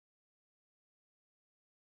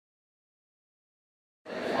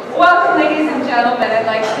Welcome, ladies and gentlemen. I'd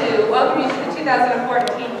like to welcome you to the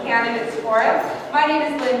 2014 Candidates Forum. My name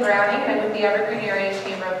is Lynn Browning, and I'm with the Evergreen Area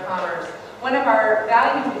Chamber of Commerce. One of our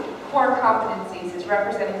valued core competencies is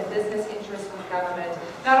representing the business interests of government.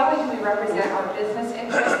 Not only do we represent our business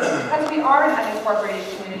interests, but because we are an unincorporated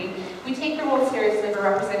community, we take the role seriously for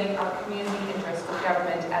representing our community interests with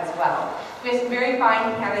government as well. We have some very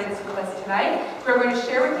fine candidates with us tonight who are going to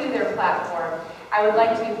share with you their platform. I would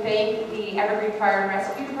like to thank the Evergreen Fire and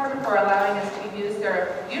Rescue Department for allowing us to use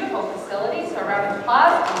their beautiful facility. So a round of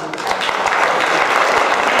applause.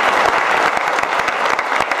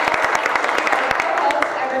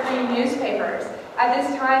 Evergreen Newspapers. At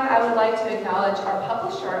this time, I would like to acknowledge our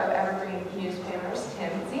publisher of Evergreen Newspapers,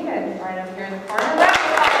 Jeanne, right up here in the corner. In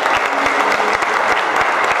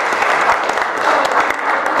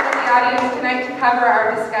the audience tonight to cover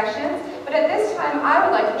our discussions. But at this time, I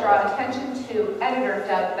would like to draw attention to editor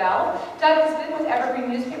Doug Bell. Doug has been with Evergreen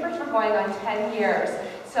Newspapers for going on 10 years.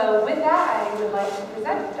 So with that, I would like to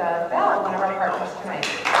present Doug Bell, one of our partners tonight.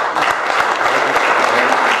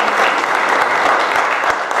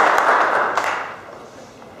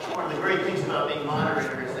 One of the great things about being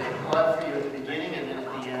moderator is they applaud for you at the beginning and then at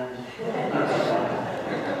the end.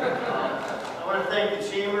 I want to thank the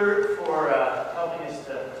Chamber for helping us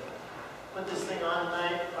to put this thing on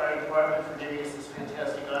tonight, Fire Department for giving us this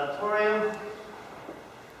fantastic auditorium.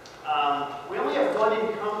 We only have one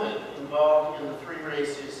incumbent involved in the three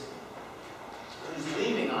races who's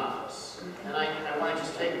leaving office. And I want to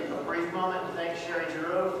just take a brief moment to thank Sherry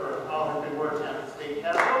Giroux for all her good work down at the State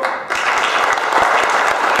Capitol.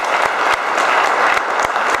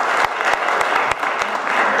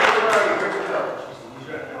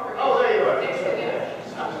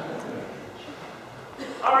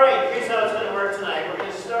 All right, here's how it's going to work tonight. We're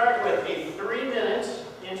going to start with a 3-minute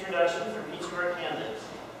introduction from each of our candidates.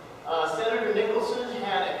 Senator Nicholson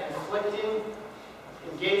had a conflicting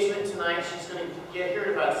engagement tonight. She's going to get here at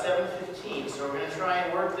about 7:15, so we're going to try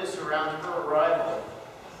and work this around her arrival.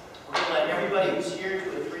 We're going to let everybody who's here do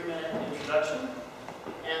a 3-minute introduction,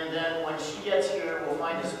 and then when she gets here, we'll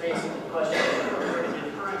find a space in the question for her to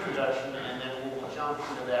give her introduction, and then we'll jump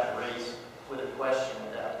into that race with a question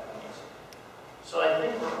at that point. So I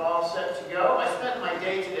think we're all set to go. I spent my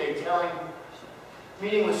day today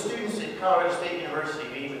meeting with students at Colorado State University,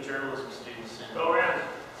 meeting with journalism students. And go Rams!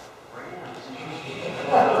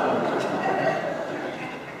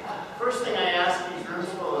 First thing I asked these rooms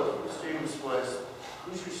full of students was,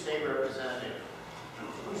 who's your state representative?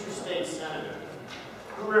 Who's your state senator?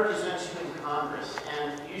 Who represents you in Congress?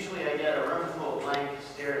 And usually I get a room full of blank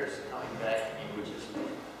stares coming back to me, which is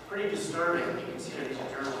pretty disturbing when you consider these are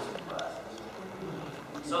journalism classes.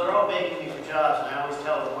 So they're all begging me for jobs, and I always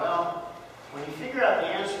tell them, well, when you figure out the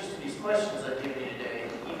answers to these questions I've given you today,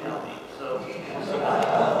 email me. So,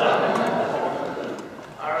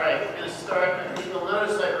 all right, we're going to start. You'll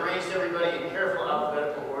notice I've arranged everybody in careful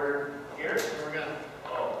alphabetical order here. And we're going to,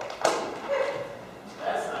 oh,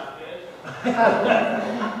 that's not good.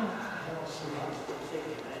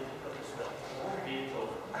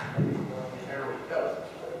 There we go.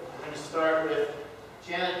 We're going to start with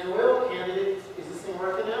Janet Doyle, candidate. Is this thing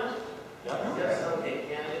working now? Yep. Yes, okay,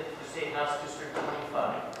 candidate for State House District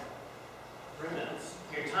 25. 3 minutes.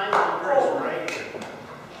 Your time number is right here.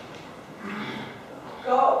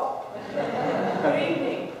 Go. Good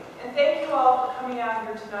evening, and thank you all for coming out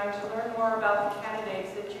here tonight to learn more about the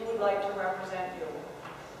candidates that you would like to represent you.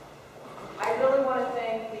 I really want to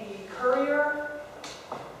thank the Courier,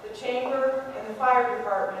 the Chamber, and the Fire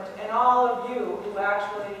Department, and all of you who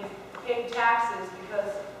actually pay taxes,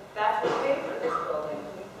 because that's what paid for this building.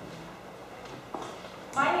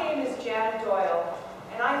 My name is Jeanne Doyle,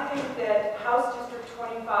 and I think that House District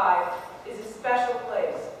 25 is a special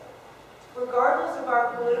place. Regardless of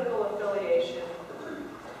our political affiliation,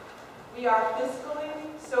 we are fiscally,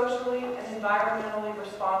 socially, and environmentally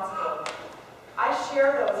responsible. I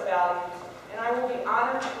share those values, and I will be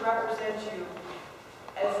honored to represent you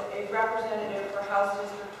as a representative for House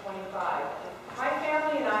District 25. My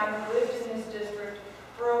family and I have lived in this district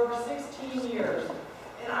for over 16 years,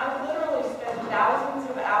 and I've literally spent thousands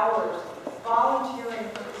of hours volunteering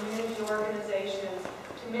for community organizations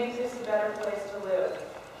to make this a better place to live.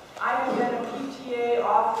 I have been a PTA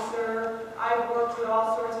officer, I've worked with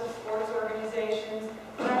all sorts of sports organizations,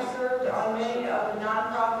 and I've served on many of the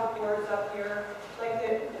nonprofit boards up here, like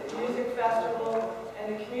the Music Festival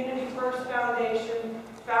and the Community First Foundation,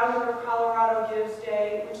 founder of Colorado Gives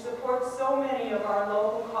Day, which supports so many of our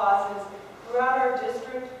local causes throughout our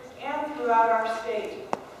district and throughout our state.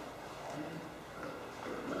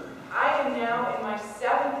 I am now in my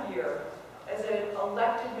 7th year as an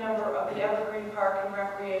elected member of the Evergreen Park and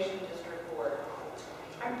Recreation District Board.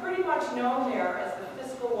 I'm pretty much known there as the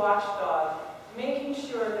fiscal watchdog, making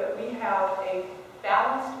sure that we have a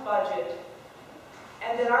balanced budget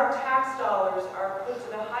and that our tax dollars are put to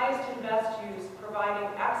the highest and best use, providing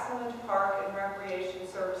excellent park and recreation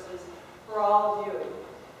services for all of you.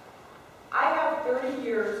 I have 30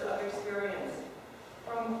 years of experience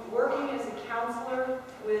from working as a counselor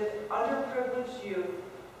with underprivileged youth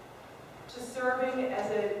to serving as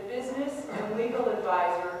a business and legal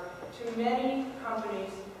advisor to many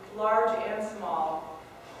companies, large and small,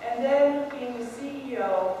 and then being the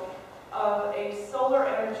CEO of a solar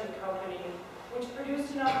energy company which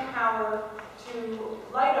produced enough power to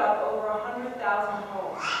light up over 100,000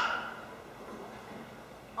 homes.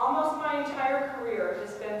 Almost my entire career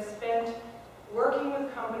has been spent working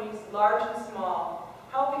with companies large and small,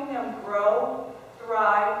 helping them grow,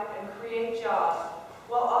 thrive, and create jobs,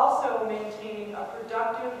 while also maintaining a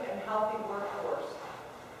productive and healthy workforce.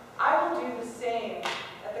 I will do the same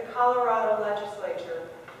at the Colorado legislature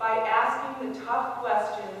by asking the tough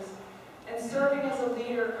questions and serving as a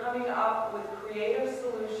leader, coming up with creative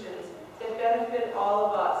solutions that benefit all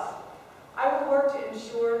of us. I will work to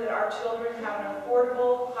ensure that our children have an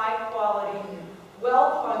affordable, high-quality,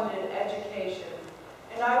 well-funded education.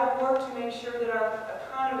 And I will work to make sure that our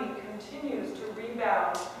economy continues to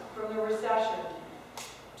rebound from the recession,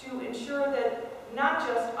 to ensure that not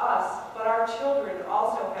just us, but our children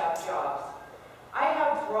also have jobs. I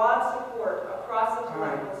have broad support across the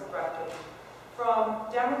political spectrum,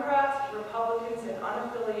 from Democrats, Republicans, and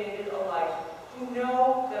unaffiliated alike, who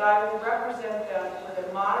know that I will represent them with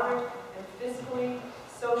a moderate and fiscally,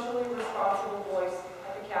 socially responsible voice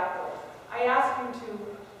at the Capitol. I ask you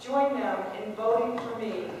to join them in voting for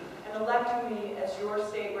me and electing me as your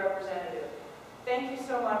state representative. Thank you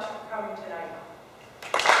so much for coming tonight.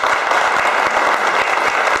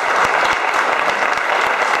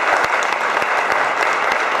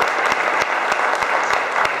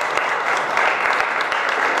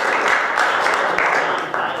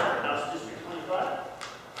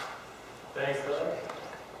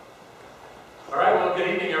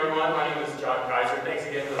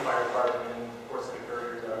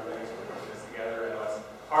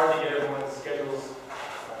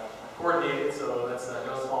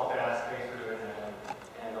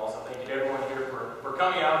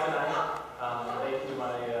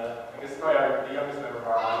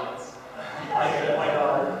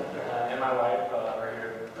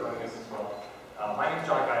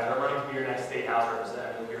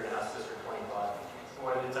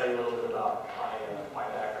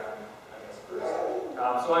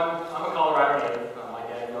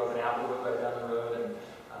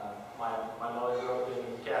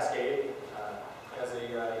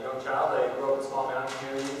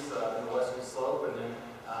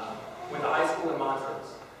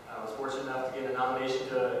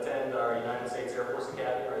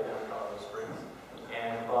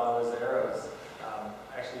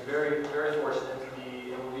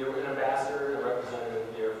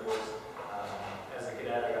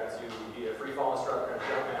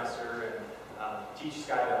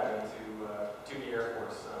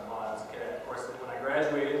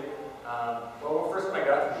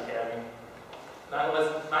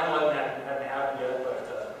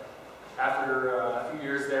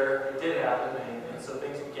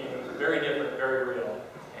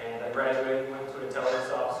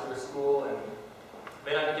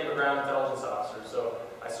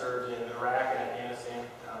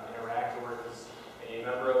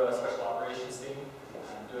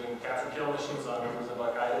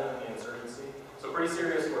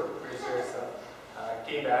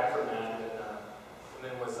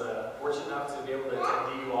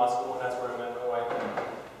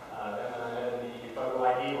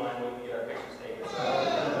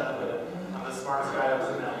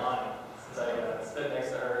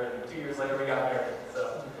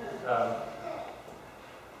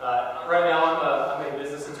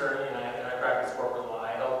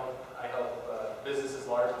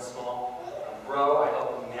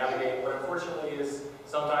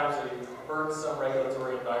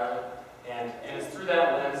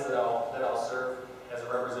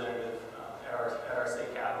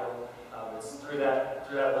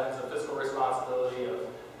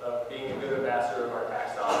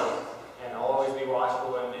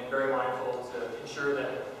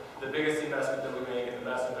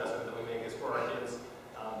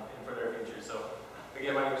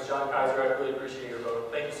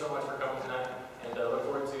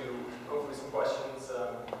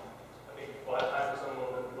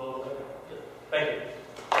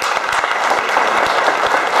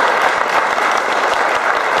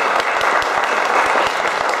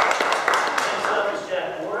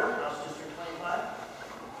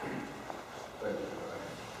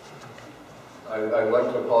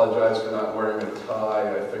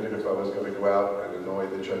 I was going to go out and annoy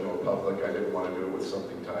the general public, I didn't want to do it with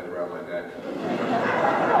something tied around my neck.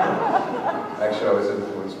 Actually, I was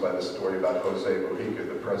influenced by the story about Jose Mujica,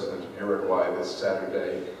 the president of Uruguay, this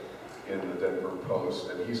Saturday in the Denver Post,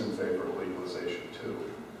 and he's in favor of legalization too.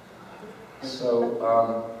 So,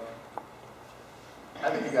 I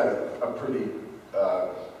think you got a pretty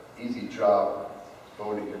easy job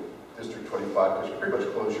voting in District 25 because you pretty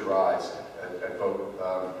much close your eyes and vote.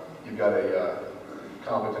 You've got a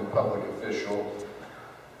competent public official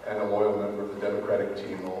and a loyal member of the Democratic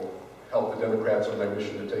team will help the Democrats on their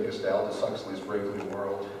mission to take us to Aldous Huxley's Brave New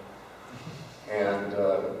World. And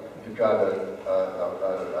you've got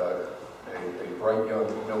a bright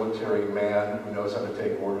young military man who knows how to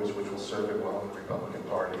take orders, which will serve him well in the Republican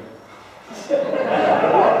Party.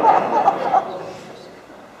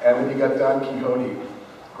 And then you got Don Quixote,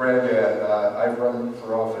 granddad. I've run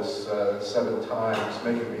for office 7 times,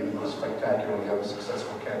 making me the most spectacularly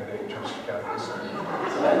unsuccessful candidate in Jefferson County history.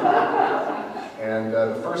 And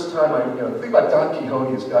the first time the thing about Don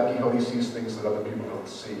Quixote is Don Quixote sees things that other people don't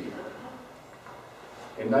see.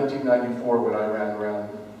 In 1994, when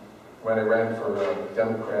I ran for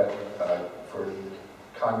Democrat for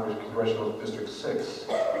Congressional District 6,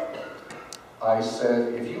 I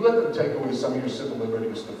said, if you let them take away some of your civil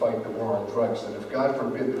liberties to fight the war on drugs, then if, God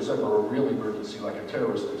forbid, there's ever a real emergency like a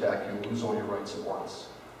terrorist attack, you lose all your rights at once.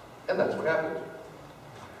 And that's what happened.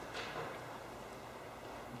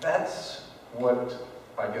 That's what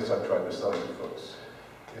I guess I've tried to sell you folks.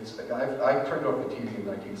 I turned off the TV in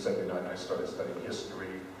 1979. I started studying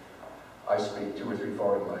history. I speak 2 or 3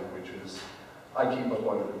 foreign languages. I keep up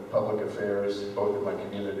on public affairs, both in my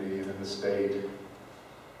community and in the state,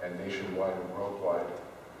 and nationwide and worldwide.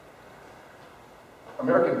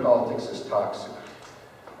 American politics is toxic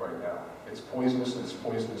right now. It's poisonous, and it's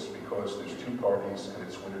poisonous because there's 2 parties and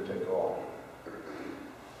it's winner take all.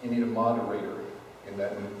 You need a moderator in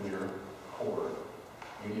that nuclear core.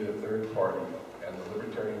 You need a 3rd party, and the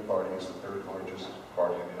Libertarian Party is the 3rd largest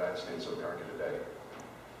party in the United States of America today.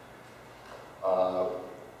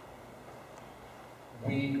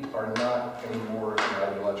 We are not anymore an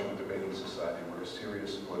ideological debating society. We're a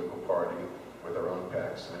serious political party with our own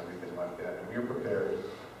PACs and everything like that. And we're prepared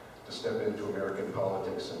to step into American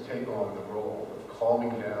politics and take on the role of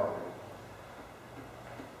calming down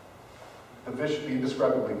the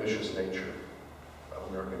indescribably vicious nature of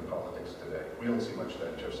American politics today. We don't see much of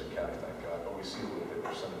that in Jefferson County, thank God, but we see a little bit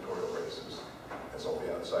for senatorial races as all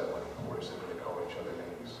the outside money pours in and they call each other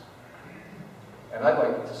names. And I'd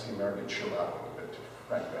like to see America chill out a little bit.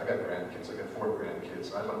 Frankly, I got grandkids, I got 4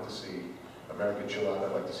 grandkids, and I'd like to see America chill out.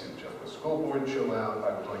 I'd like to see the Jefferson School Board chill out.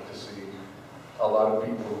 I would like to see a lot of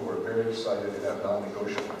people who are very excited and have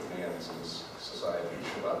non-negotiable demands in this society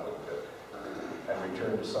chill out a little bit and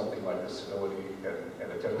return to something like the civility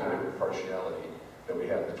and attempt to make impartiality that we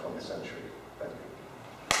had in the 20th century. Thank you.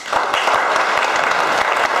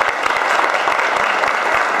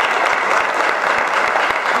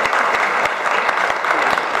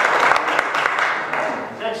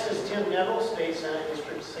 Next is Tim Neville, State Senate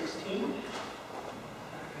District 16.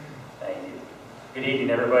 Thank you. Good evening,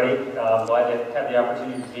 everybody. Glad to have the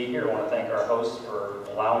opportunity to be here. I want to thank our hosts for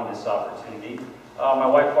allowing this opportunity. My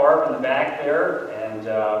wife Barb in the back there, and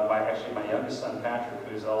actually my youngest son Patrick,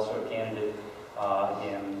 who's also a candidate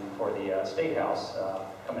for the State House,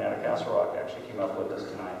 coming out of Castle Rock, actually came up with us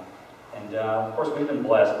tonight. And of course, we've been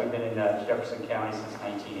blessed. We've been in Jefferson County since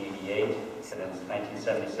 1988, since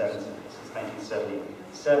 1977, since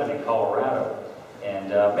 1977 in Colorado. And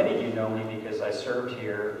many of you know me because I served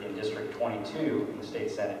here in District 22 in the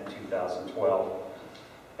State Senate in 2012.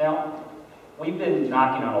 Now, we've been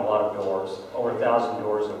knocking on a lot of doors, over 1,000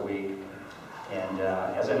 doors a week. And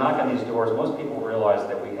as I knock on these doors, most people realize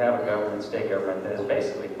that we have a government, state government, that is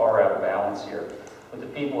basically far out of balance here with the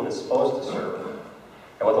people it's supposed to serve.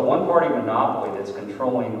 And with a one-party monopoly that's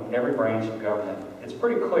controlling every branch of government, it's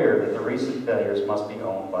pretty clear that the recent failures must be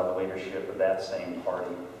owned by the leadership of that same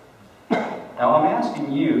party. Now, I'm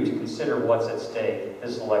asking you to consider what's at stake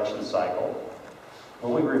this election cycle.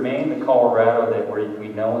 Will we remain the Colorado that we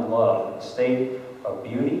know and love, a state of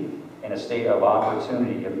beauty and a state of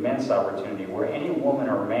opportunity, immense opportunity, where any woman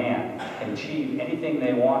or man can achieve anything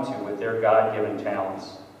they want to with their God-given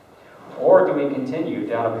talents? Or do we continue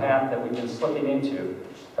down a path that we've been slipping into,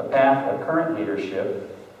 a path of current leadership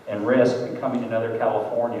and risk becoming another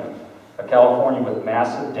California, a California with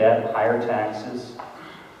massive debt, higher taxes,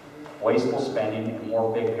 wasteful spending, and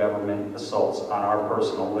more big government assaults on our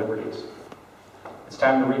personal liberties? It's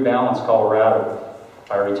time to rebalance Colorado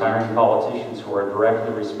by retiring politicians who are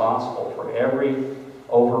directly responsible for every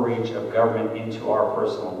overreach of government into our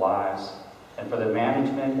personal lives and for the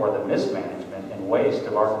management or the mismanagement and waste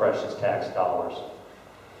of our precious tax dollars.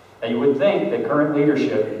 Now, you would think that current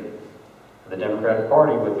leadership of the Democratic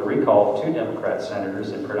Party, with the recall of 2 Democrat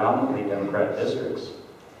senators in predominantly Democrat districts,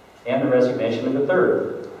 and the resignation of a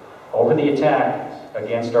 3rd, over the attack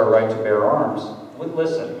against our right to bear arms, would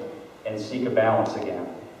listen and seek a balance again.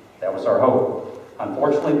 That was our hope.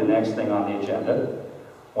 Unfortunately, the next thing on the agenda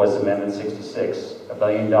was Amendment 66, a $1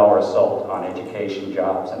 billion assault on education,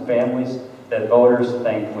 jobs, and families that voters,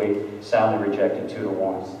 thankfully, soundly rejected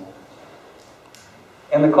 2-1.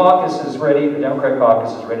 And the caucus is ready, the Democratic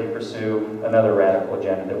caucus is ready to pursue another radical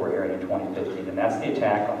agenda that we're hearing in 2015, and that's the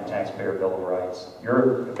attack on the Taxpayer Bill of Rights,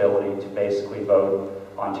 your ability to basically vote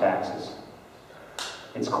on taxes.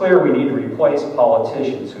 It's clear we need to replace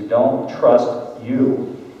politicians who don't trust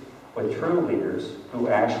you with true leaders who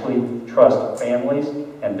actually trust families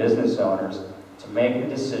and business owners to make the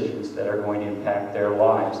decisions that are going to impact their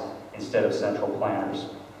lives instead of central planners.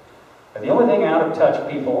 But the only thing out of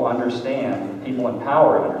touch people understand, people in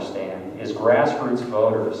power understand, is grassroots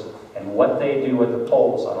voters and what they do at the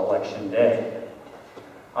polls on election day.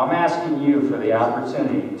 I'm asking you for the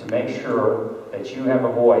opportunity to make sure that you have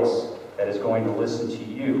a voice that is going to listen to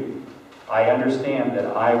you. I understand that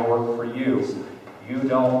I work for you. You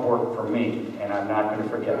don't work for me, and I'm not going to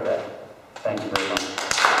forget that. Thank you very much.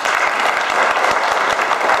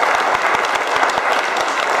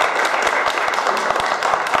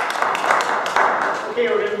 Okay,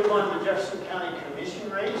 we're going to move on to the Jefferson County Commission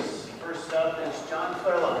race. First up is John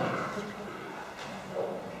Flerlage.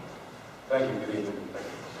 Thank you. Good evening. Thank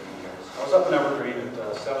you for being here. I was up in Evergreen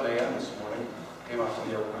at 7 a.m. this morning. Came up to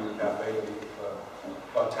the Evergreen Cafe with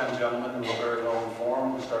about 10 gentlemen who were very well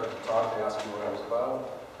informed. We started to talk. They asked me what I was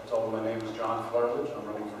about. I told them my name is John Flerlage. I'm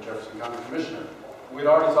running for Jefferson County Commissioner. We'd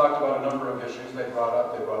already talked about a number of issues they brought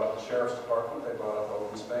up. They brought up the Sheriff's Department. They brought up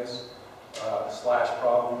open space. Slash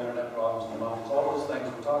problem, internet problems in the mountains, all those things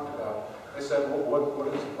we talked about. They said, well,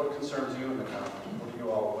 what concerns you in the county? What are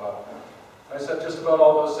you all about? And I said, just about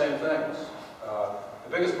all those same things.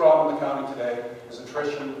 The biggest problem in the county today is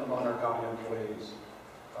attrition among our county employees.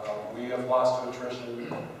 We have lost to attrition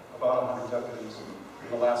about 100 deputies in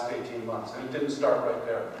the last 18 months, and it didn't start right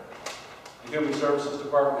there. The Human Services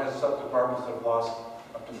Department has sub-departments that have lost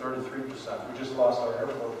up to 33%. We just lost our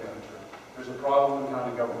airport manager. There's a problem in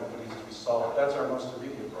county government that needs to be solved. That's our most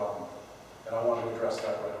immediate problem, and I want to address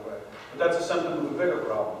that right away. But that's a symptom of a bigger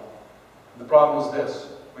problem. And the problem is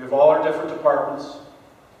this. We have all our different departments.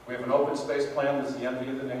 We have an open space plan that's the envy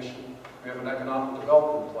of the nation. We have an economic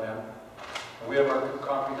development plan. And we have our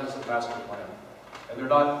comprehensive master plan. And they're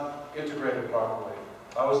not integrated properly.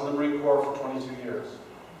 I was in the Marine Corps for 22 years.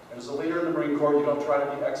 And as a leader in the Marine Corps, you don't try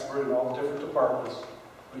to be expert in all the different departments.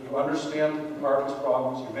 But you understand the department's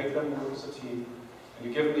problems, you make them work as a team, and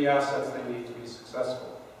you give them the assets they need to be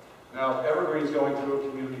successful. Now, Evergreen's going through a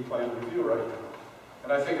community plan review right now.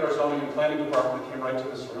 And I think our zoning and planning department came right to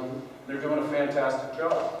this room, and they're doing a fantastic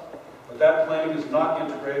job. But that planning is not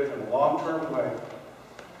integrated in a long-term way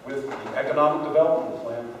with the economic development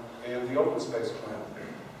plan and the open space plan.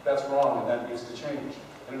 That's wrong, and that needs to change.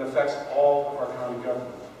 And it affects all of our county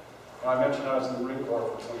government. Now, I mentioned I was in the Marine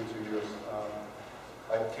Corps for 22 years.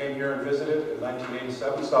 I came here and visited in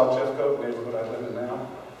 1987, South Jeffcoat, the neighborhood I live in now.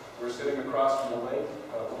 We were sitting across from the lake,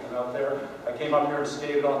 looking out there. I came up here and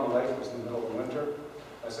skated on the lake. It was in the middle of winter.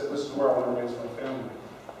 I said, this is where I want to raise my family.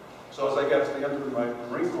 So as I got to the end of my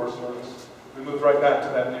Marine Corps service, we moved right back to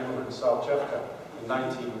that neighborhood in South Jeffcoat in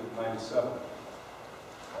 1997.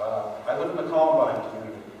 I live in the Columbine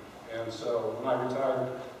community, and so when I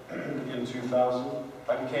retired in 2000,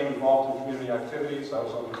 I became involved in community activities. I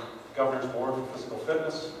was on the Governor's Board for Physical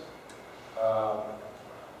Fitness.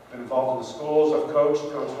 Been involved in the schools. I've coached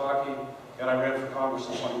hockey, and I ran for Congress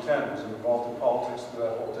in 2010. I was involved in politics through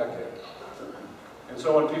that whole decade. And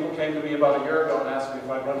so when people came to me about a year ago and asked me if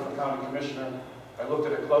I'd run for county commissioner, I looked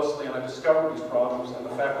at it closely and I discovered these problems and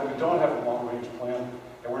the fact that we don't have a long-range plan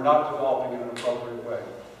and we're not developing in an appropriate way.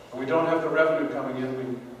 And we don't have the revenue coming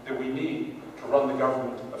in that we need to run the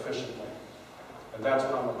government efficiently. And that's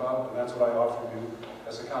what I'm about, and that's what I offer you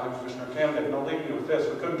as a county commissioner candidate. And I'll leave you with this.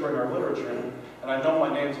 We couldn't bring our literature in, and I know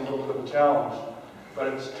my name's a little bit of a challenge, but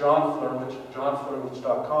it's John Flerlage,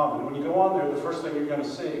 johnflerlage.com. And when you go on there, the first thing you're going to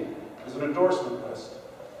see is an endorsement list.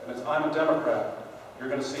 And it's I'm a Democrat. You're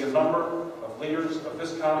going to see a number of leaders of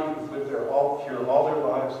this county who've lived here all their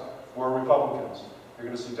lives who are Republicans. You're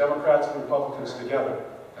going to see Democrats and Republicans together.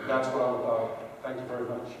 And that's what I'm about. Thank you very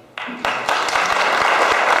much.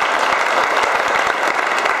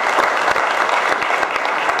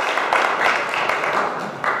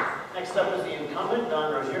 Next up is the incumbent,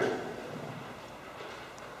 Rosier.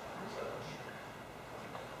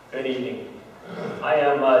 Good evening. I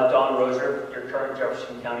am Don Rosier, your current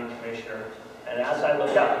Jefferson County Commissioner, and as I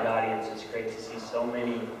look out in the audience, it's great to see so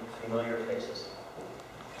many familiar faces,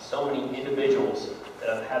 so many individuals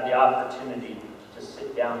that I've had the opportunity to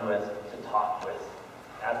sit down with, to talk with,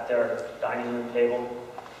 at their dining room table,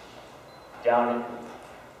 down in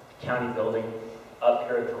the county building, up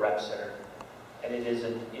here at the rec center, and it is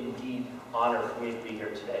an indeed honor for me to be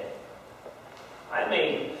here today. I'm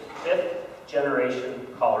a fifth-generation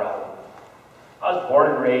Colorado. I was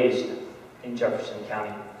born and raised in Jefferson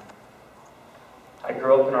County. I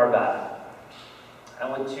grew up in Arvada.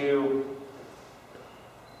 I went to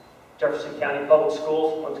Jefferson County Public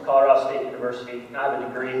Schools, went to Colorado State University, and I have a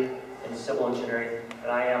degree in civil engineering,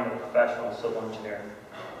 and I am a professional civil engineer.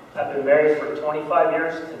 I've been married for 25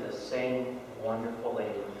 years to the same wonderful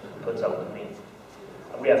lady who puts up with me.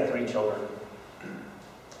 We have 3 children.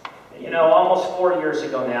 You know, almost 4 years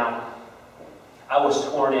ago now, I was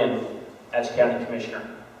sworn in as county commissioner.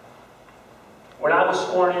 When I was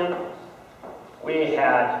sworn in, we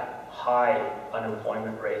had high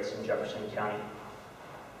unemployment rates in Jefferson County.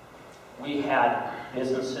 We had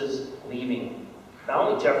businesses leaving, not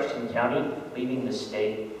only Jefferson County, leaving the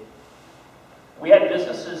state. We had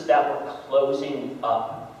businesses that were closing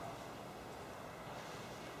up.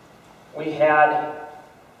 We had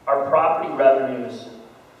our property revenues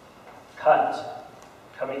cut.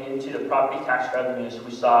 Coming into the property tax revenues,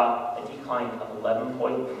 we saw a decline of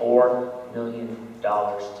 $11.4 million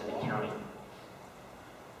to the county.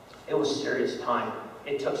 It was a serious time.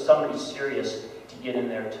 It took somebody serious to get in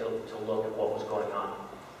there to look at what was going on.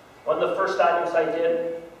 One of the first items I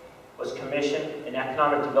did was commission an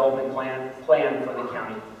economic development plan for the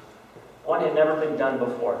county. One had never been done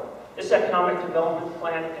before. This economic development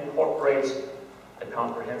plan incorporates the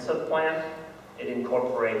comprehensive plan, it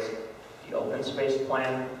incorporates the open space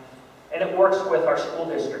plan, and it works with our school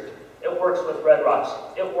district. It works with Red Rocks.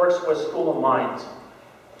 It works with School of Mines.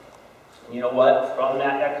 And you know what? From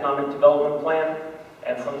that economic development plan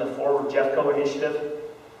and from the Forward Jeffco initiative,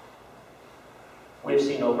 we've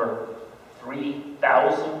seen over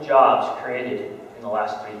 3,000 jobs created in the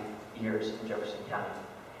last 3 years in Jefferson County.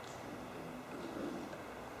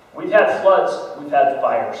 We've had floods, we've had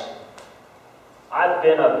fires. I've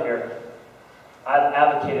been up here. I've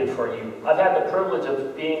advocated for you. I've had the privilege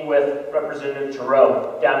of being with Representative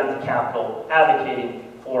Giroux down at the Capitol,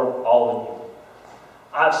 advocating for all of you.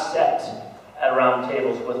 I've sat at round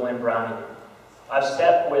tables with Lynn Browning. I've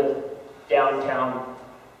sat with Downtown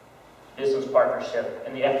Business Partnership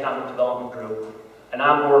and the Economic Development Group, and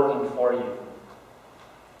I'm working for you.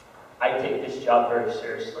 I take this job very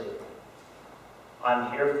seriously.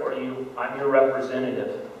 I'm here for you. I'm your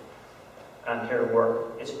representative. I'm here to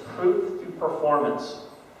work. It's proof through performance.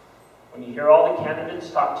 When you hear all the candidates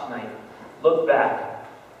talk tonight, look back.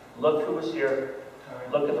 Look who was here.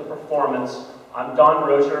 Look at the performance. I'm Don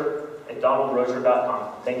Rosier at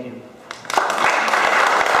donaldrosier.com. Thank you.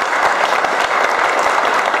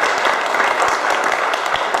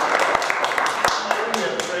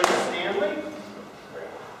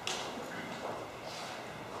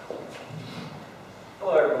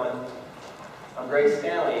 Hello, everyone. I'm Greg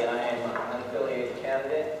Standley, and I am an unaffiliated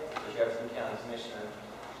candidate for Jefferson County Commissioner.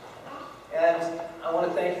 And I want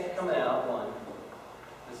to thank you for coming out, one.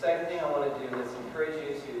 The second thing I want to do is encourage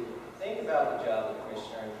you to think about the job of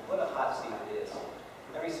Commissioner and what a hot seat it is.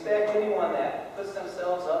 And respect anyone that puts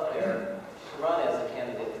themselves up there to run as a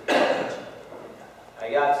candidate.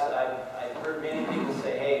 I've heard many people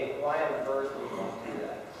say, hey, why on earth would you want to do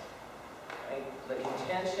that? Right? The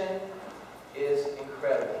contention is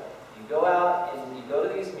incredible. You go out and you go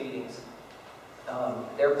to these meetings,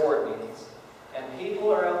 they're board meetings, and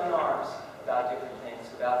people are up in arms about different things,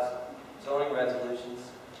 about zoning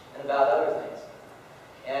resolutions, and about other things.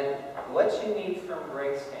 And what you need from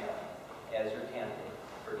Greg Standley as your candidate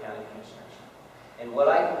for county commissioners, and what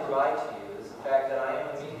I can provide to you is the fact that I am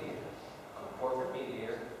a mediator. I'm a corporate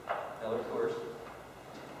mediator, Miller Coors,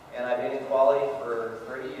 and I've been in quality for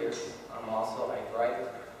 30 years. I write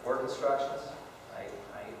work instructions. I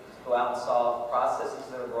go out and solve processes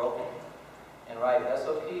that are broken and write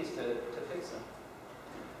SOPs to fix them.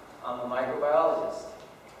 I'm a microbiologist.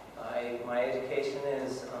 My education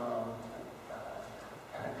is a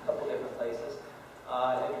couple different places.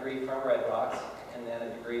 A degree from Red Rocks, and then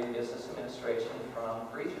a degree in business administration from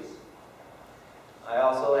Regis. I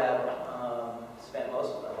also have spent a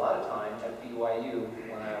lot of time at BYU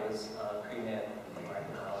when I was pre-med in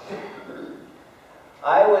microbiology.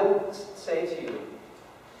 I would say to you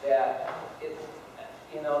that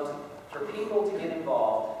for people to get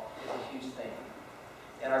involved is a huge thing.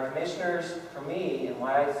 And our commissioners, for me, and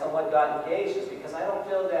why I somewhat got engaged is because I don't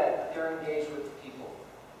feel that they're engaged with the people.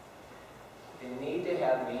 They need to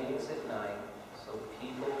have meetings at night so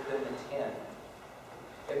people can attend.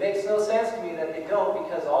 It makes no sense to me that they don't,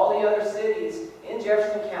 because all the other cities in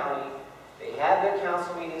Jefferson County, they have their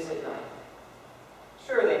council meetings at night.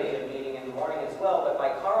 Sure, they need a meeting in the morning as well, but by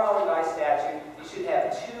Colorado Revised Statute, you should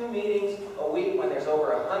have 2 meetings a week when there's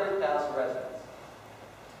over 100,000 residents.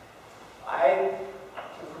 I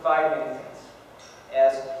can provide many things.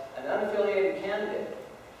 As an unaffiliated candidate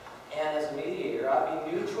and as a mediator, I'll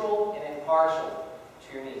be neutral and impartial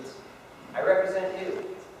to your needs. I represent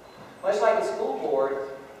you. Much like a school board,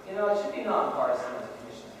 you know, it should be nonpartisan as a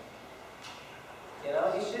commissioner. You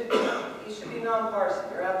know, you should be nonpartisan.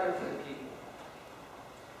 You're out there for the people.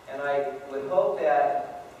 And I would hope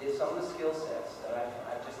that if some of the skill sets that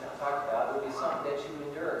I've just now talked about would be something that you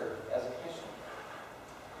endure as a commissioner.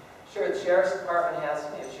 Sure, the Sheriff's Department has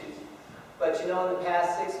some issues, but you know, in the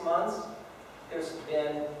past 6 months, there's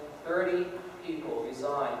been 30 people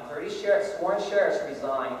resign, 30 sworn sheriffs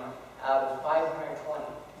resign out of 520.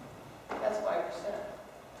 That's 5%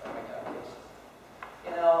 of my calculations.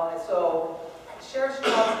 You know, and so sheriff's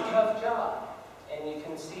job is a tough job. And you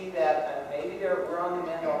can see that maybe we're on the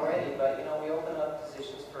mend already, but you know, we open up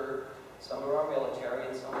positions for some of our military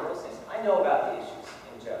and some of those things. I know about the issues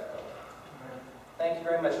in Jeffco. Thank you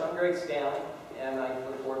very much. I'm Greg Standley, and I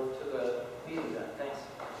look forward to the meeting then. Thanks.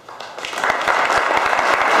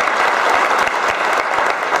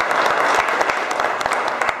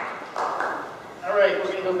 All right,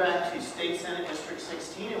 we're going to go back to State Senate District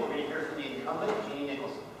 16, and we're going to hear from the incumbent, Jeanne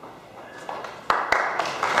Nicholson.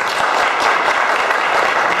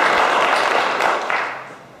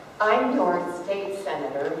 I'm your state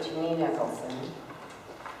senator, Jeanne Nicholson,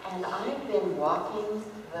 and I've been walking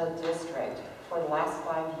the district for the last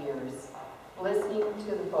 5 years, listening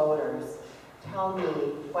to the voters tell me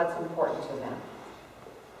what's important to them.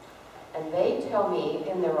 And they tell me,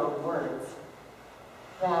 in their own words,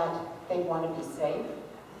 that they want to be safe,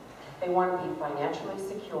 they want to be financially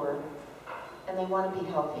secure, and they want to be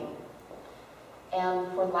healthy. And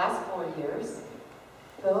for the last 4 years,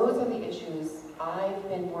 those are the issues I've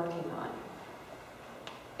been working on.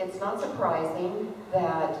 It's not surprising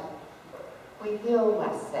that we feel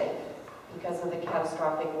less safe because of the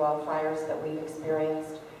catastrophic wildfires that we've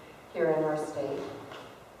experienced here in our state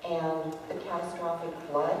and the catastrophic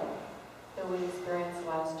flood that we experienced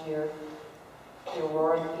last year, the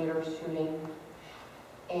Aurora Theater shooting,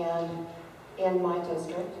 and in my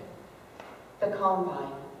district, the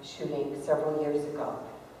Columbine shooting several years ago.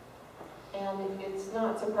 And it's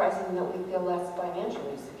not surprising that we feel less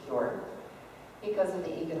financially secure because of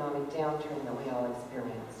the economic downturn that we all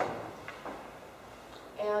experienced.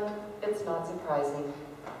 And it's not surprising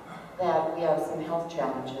that we have some health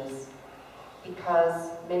challenges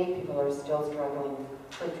because many people are still struggling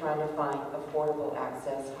with trying to find affordable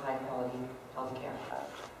access to high-quality health care.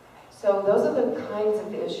 So those are the kinds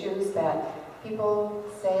of issues that people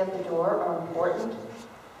say at the door are important,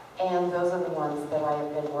 and those are the ones that I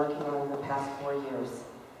have been working on in the past 4 years.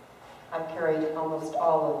 I've carried almost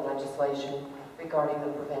all of the legislation regarding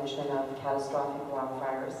the prevention of catastrophic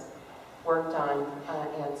wildfires, worked on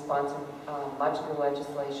and sponsored much of the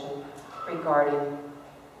legislation regarding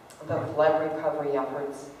the flood recovery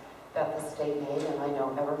efforts that the state made, and I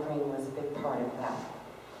know Evergreen was a big part of that.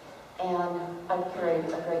 And I've carried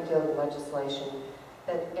a great deal of legislation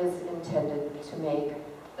that is intended to make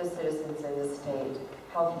the citizens in the state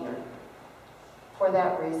healthier. For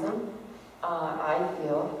that reason, I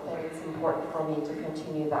feel that it's important for me to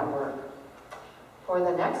continue that work. For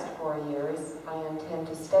the next 4 years, I intend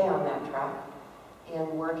to stay on that track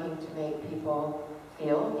in working to make people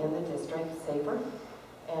feel in the district safer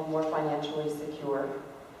and more financially secure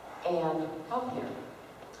and healthier.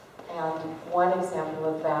 And one example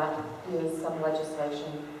of that is some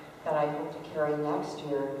legislation that I hope to carry next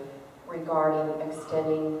year regarding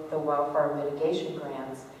extending the wildfire mitigation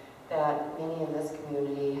grants that many in this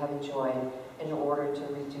community have enjoyed in order to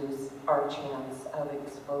reduce our chance of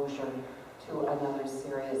exposure to another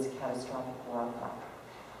serious catastrophic wildfire.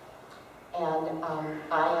 And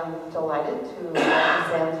I am delighted to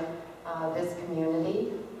represent this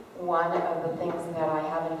community. One of the things that I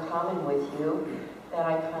have in common with you that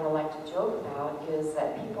I kind of like to joke about is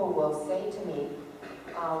that people will say to me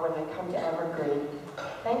when I come to Evergreen,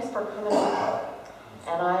 "Thanks for coming up."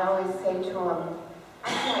 And I always say to them,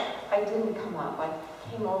 I didn't come up, I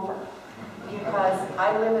came over. Because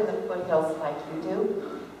I live in the foothills like you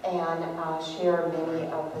do, and share many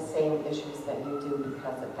of the same issues that you do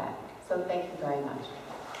because of that. So thank you very much.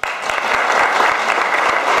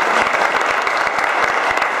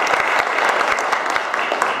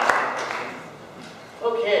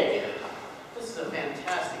 This is a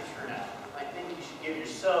fantastic turnout. I think you should give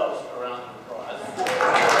yourselves a round of applause.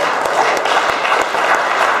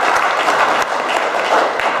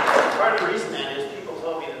 Part of the reason that is people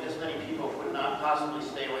told me that this many people could not possibly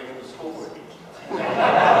stay away from the school board meeting.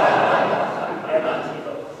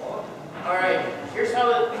 All right, here's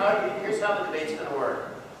how the debate's going to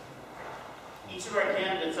work. Each of our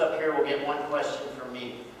candidates up here will get one question from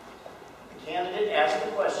me. The candidate asked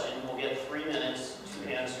the question will get 3 minutes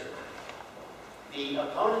to answer. The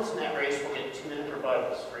opponents in that race will get 2-minute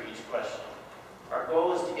rebuttals for each question. Our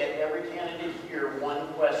goal is to get every candidate here one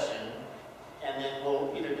question, and then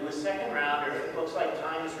we'll either do a second round, or if it looks like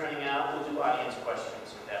time is running out, we'll do audience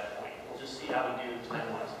questions at that point. We'll just see how we do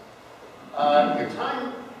time-wise. Your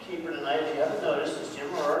timekeeper tonight, if you haven't noticed, is Jim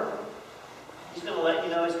Woehr. He's going to let you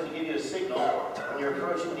know, he's going to give you a signal when you're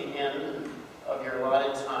approaching the end of your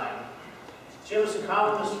allotted time. Jim was a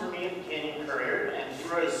columnist for me at the Canyon Courier, and he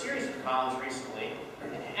wrote a series of columns recently,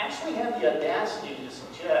 and actually had the audacity to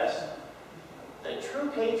suggest that true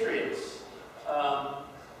patriots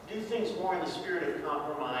do things more in the spirit of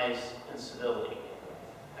compromise and civility.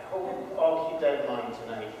 I hope you all keep that in mind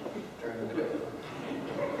tonight during the debate.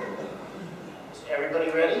 Is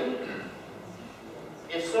everybody ready?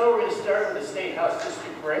 If so, we're going to start with the State House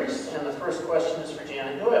District race, and the first question is for Jeanne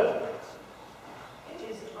and Doyle. It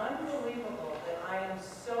is unbelievable that I am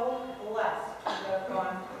so blessed to have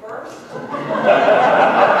gone first.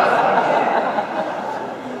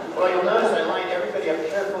 Well, you'll notice I lined everybody up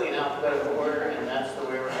carefully in alphabetical order, and that's the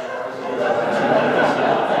way we're going to do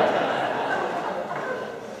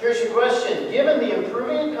it. Here's your question. Given the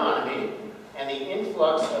improving economy and the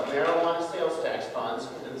influx of marijuana sales tax funds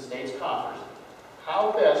into the state's coffers,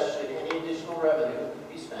 how best should any additional revenue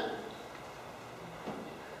be spent?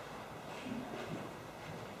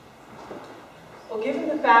 Well, given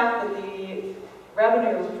the fact that the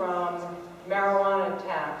revenue from marijuana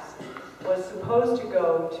tax was supposed to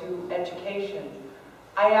go to education,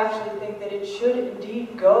 I actually think that it should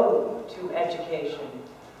indeed go to education.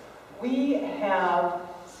 We have,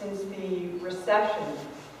 since the recession,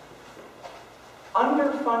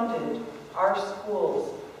 underfunded our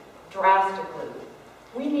schools drastically.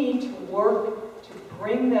 We need to work to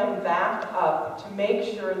bring them back up to make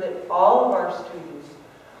sure that all of our students,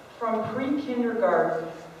 from pre-kindergarten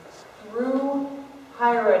through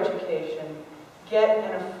higher education, get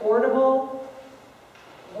an affordable,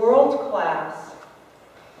 world-class,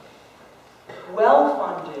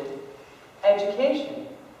 well-funded education.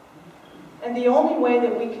 And the only way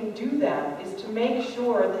that we can do that is to make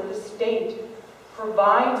sure that the state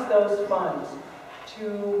provides those funds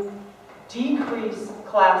to decrease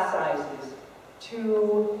class sizes,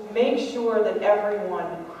 to make sure that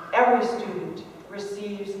every student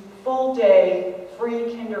receives full-day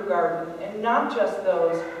free kindergarten, and not just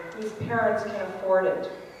those whose parents can afford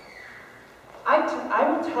it. I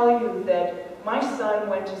will tell you that my son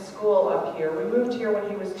went to school up here. We moved here when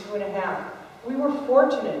he was 2.5. We were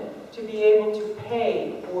fortunate to be able to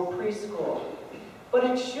pay for preschool. But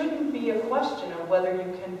it shouldn't be a question of whether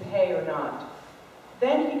you can pay or not.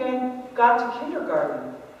 Then he got to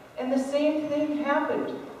kindergarten, and the same thing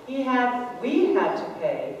happened. We had to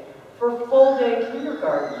pay for full-day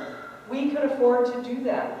kindergarten. We could afford to do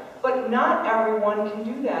that, but not everyone can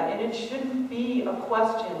do that, and it shouldn't be a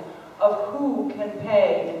question of who can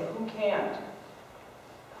pay and who can't.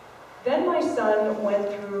 Then my son went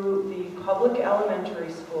through the public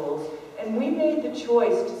elementary schools, and we made the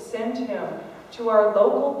choice to send him to our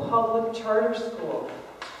local public charter school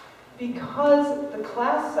because the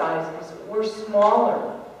class sizes were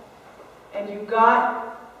smaller, and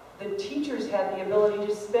the teachers had the ability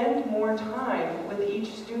to spend more time with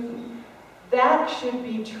each student. That should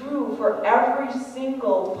be true for every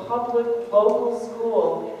single public local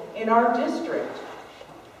school in our district.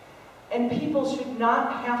 And people should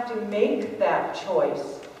not have to make that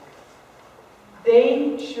choice.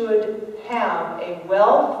 They should have a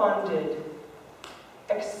well-funded,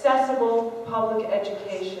 accessible public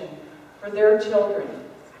education for their children.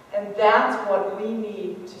 And that's what we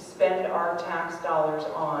need to spend our tax dollars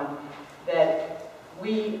on, that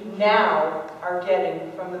we now are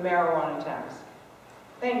getting from the marijuana tax.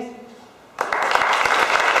 Thanks.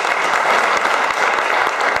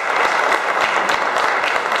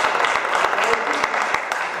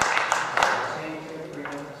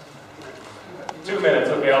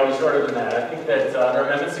 Okay, I'll be shorter than that. I think that under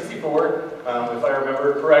Amendment 64, if I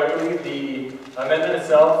remember correctly, the amendment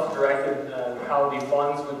itself directed how the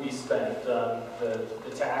funds would be spent. The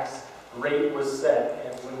tax rate was set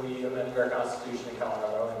and when we amended our Constitution in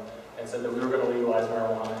Colorado and said that we were going to legalize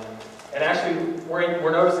marijuana. And actually,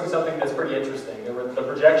 we're noticing something that's pretty interesting. The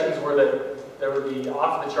projections were that there would be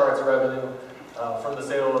off-the-charts revenue from the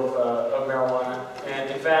sale of marijuana. And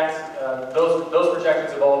in fact, those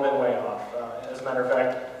projections have all been way off. As a matter of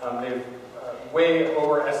fact, they've way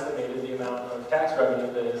overestimated the amount of tax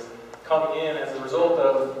revenue that has come in as a result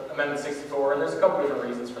of Amendment 64, and there's a couple different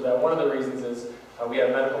reasons for that. One of the reasons is we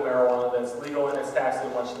have medical marijuana that's legal and it's taxed at a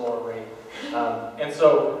much lower rate. And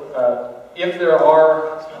so if there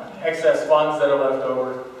are excess funds that are left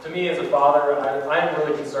over, to me as a father, I'm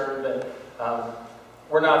really concerned that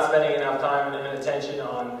we're not spending enough time and attention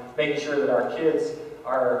on making sure that our kids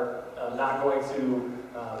are not going to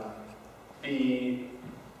be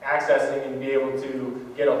accessing and be able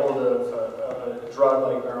to get a hold of a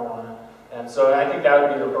drug like marijuana. And so I think that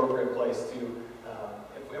would be the appropriate place to,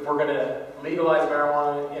 if we're going to legalize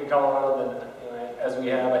marijuana in Colorado, then as we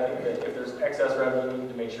have, I think that if there's excess revenue, we need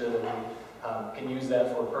to make sure that we can use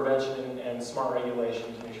that for prevention and smart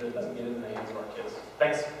regulation to make sure it doesn't get into the hands of our kids.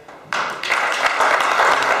 Thanks.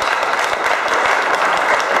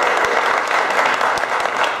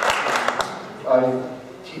 I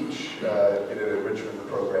teach in an enrichment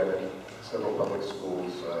program in several public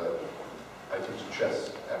schools. I teach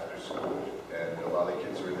chess after school, and a lot of the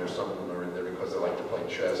kids are in there. Some of them are in there because they like to play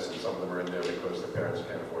chess, and some of them are in there because their parents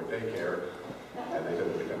can't afford daycare, and they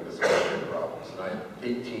tend to become disciplinary problems. And I have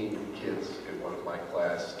 18 kids in one of my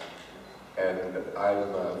class, and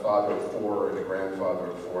I'm a father of 4 and a grandfather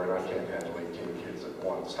of 4, and I can't handle 18 kids at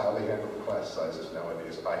once. How they handle the class sizes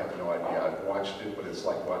nowadays, I have no idea. I've watched it, but it's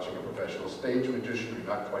like watching a professional stage magician. You're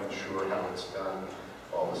not quite sure how it's done.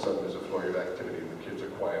 All of a sudden there's a flurry of activity, and the kids are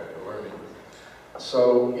quiet and learning.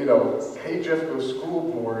 So, hey Jeff, go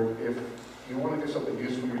school board, if you want to do something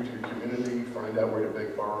useful to your community, find out where to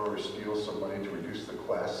beg, borrow, or steal some money to reduce the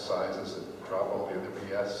class sizes and drop all the other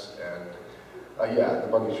BS, and yeah, the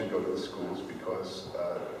money should go to the schools because,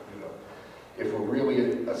 if we're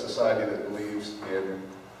really a society that believes in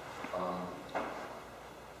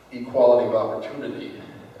equality of opportunity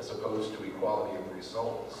as opposed to equality of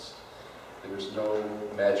results, there's no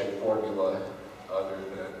magic formula other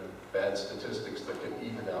than bad statistics that can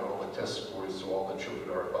even out all the test scores so all the children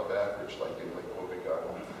are above average like in Lake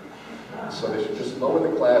Wobegon. So they should just lower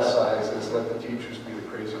the class sizes, let the teachers be the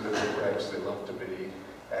crazy little cranks they love to be,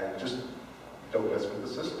 and just don't mess with the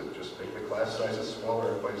system. Just make the class sizes smaller,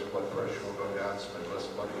 everybody's blood pressure will go down, spend less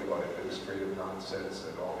money on administrative nonsense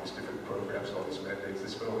and all these different programs, all these mandates. They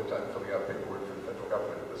spend all the time filling out paperwork for the federal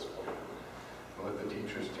government at this point. And let the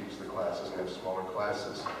teachers teach the classes and have smaller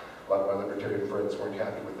classes. A lot of my libertarian friends weren't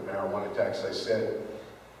happy with the marijuana tax. I said,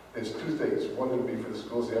 there's 2 things. One would be for the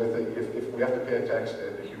schools. The other thing, if we have to pay a tax to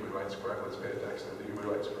end the human rights crime, let's pay a tax to end the human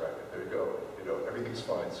rights crime. There you go. Everything's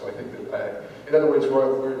fine. So I think that, in other words, we're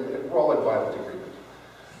all in violent agreement.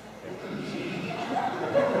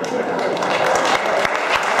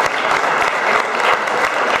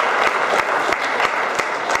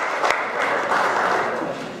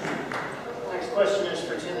 Next question is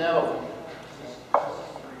for Tim Neville.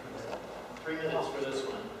 3 minutes for this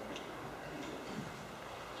one.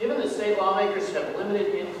 Given that state lawmakers have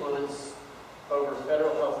limited influence over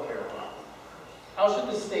federal health care law, how should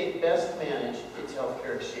the state best manage its health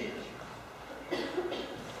care exchange? You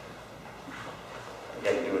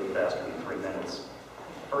have to do it faster than 3 minutes.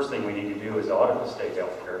 First thing we need to do is audit the state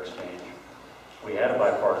health care exchange. We had a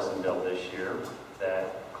bipartisan bill this year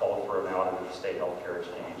that called for an audit of the state health care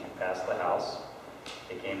exchange. It passed the House.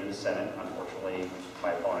 It came to the Senate. Unfortunately,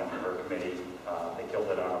 my opponent in her committee, they killed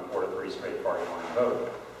it on a 4-3 straight party line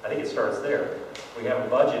vote. I think it starts there. We have a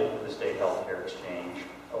budget for the state health care exchange.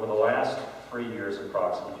 Over the last 3 years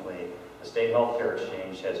approximately, the state health care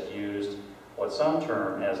exchange has used what some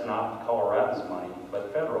term as not Colorado's money,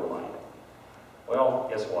 but federal money. Well,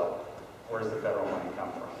 guess what? Where does the federal money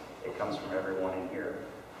come from? It comes from everyone in here.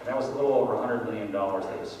 And that was a little over $100 million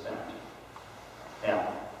that was spent.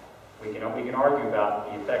 Now, we can argue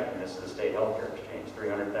about the effectiveness of the state health care exchange.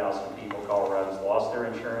 300,000 people, Coloradans, lost their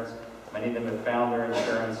insurance. Many of them have found their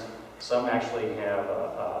insurance. Some actually have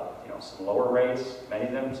some lower rates. Many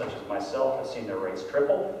of them, such as myself, have seen their rates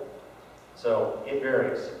triple. So it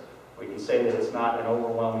varies. We can say that it's not an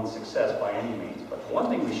overwhelming success by any means, but the one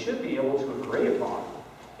thing we should be able to agree upon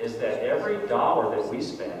is that every dollar that we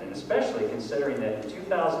spend, and especially considering that in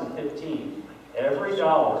 2015, every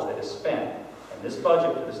dollar that is spent, and this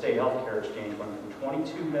budget for the state health care exchange went from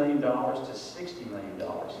 $22 million to $60 million.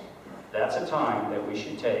 That's a time that we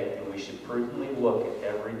should take, and we should prudently look at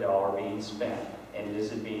every dollar being spent, and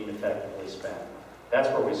is it being effectively spent? That's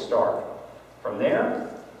where we start. From there,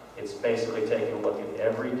 it's basically taking a look at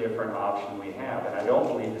every different option we have. And I don't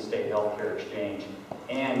believe the state health care exchange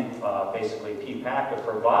and basically PPACA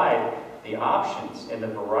provide the options and the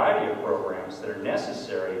variety of programs that are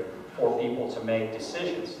necessary for people to make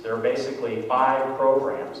decisions. There are basically 5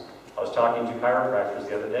 programs. I was talking to chiropractors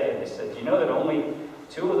the other day, and they said, you know that only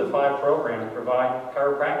 2 of the 5 programs provide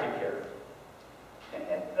chiropractic care?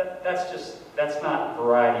 And that's not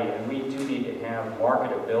variety, and we do need to have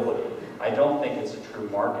marketability. I don't think it's a true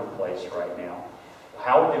marketplace right now.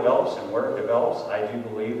 How it develops and where it develops, I do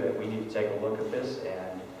believe that we need to take a look at this,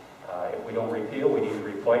 and if we don't repeal, we need to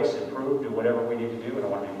replace, improve, do whatever we need to do, and I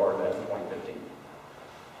want to be part of that in 2015.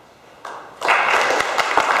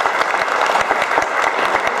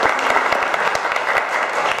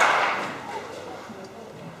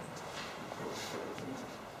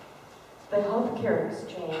 The healthcare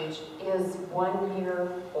exchange is 1 year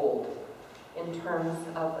old in terms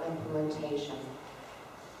of implementation.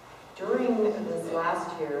 During this last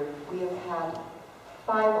year, we have had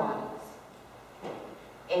 5 audits.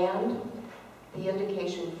 And the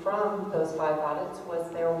indication from those 5 audits was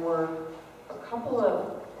there were a couple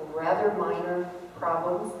of rather minor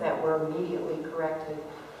problems that were immediately corrected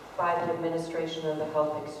by the administration of the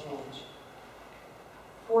health exchange.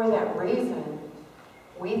 For that reason,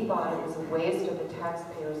 we thought it was a waste of the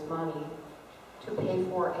taxpayers' money to pay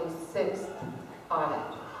for a 6th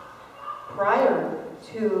audit. Prior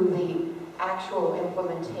to the actual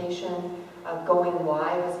implementation of going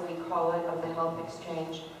live, as we call it, of the health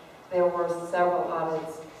exchange, there were several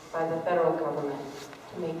audits by the federal government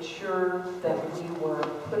to make sure that we were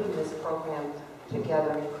putting this program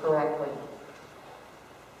together correctly.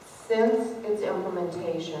 Since its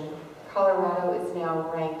implementation, Colorado is now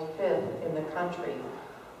ranked 5th in the country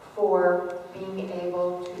for being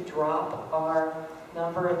able to drop our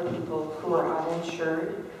number of people who are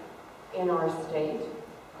uninsured in our state.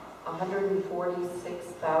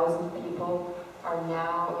 146,000 people are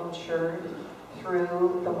now insured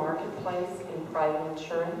through the marketplace in private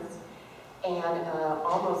insurance, and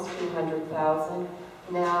almost 200,000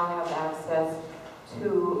 now have access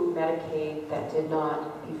to Medicaid that did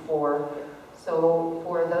not before. So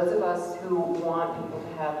for those of us who want people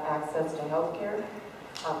to have access to health care,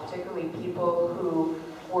 particularly people who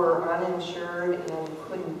were uninsured and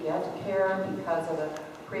couldn't get care because of a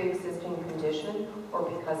pre-existing condition or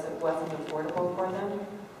because it wasn't affordable for them,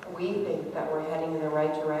 we think that we're heading in the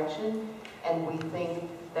right direction, and we think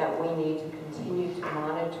that we need to continue to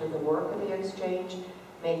monitor the work of the exchange,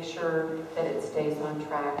 make sure that it stays on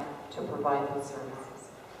track to provide those services.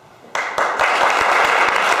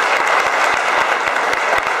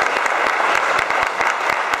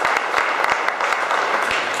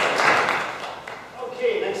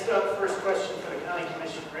 Okay, next up, first question for the County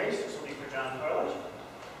Commission race. This will be for John Flerlage.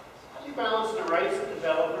 How do you balance the rights of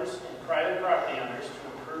developers and private property owners to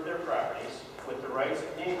improve their properties with the rights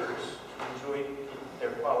of neighbors to enjoy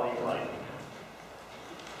their quality of life?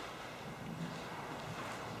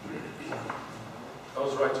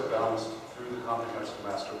 Those rights are balanced through the comprehensive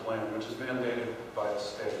master plan, which is mandated by the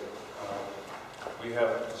state. We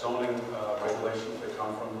have zoning regulations that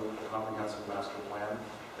come from the comprehensive master plan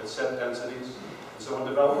that set densities. And so when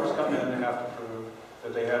developers come in, they have to prove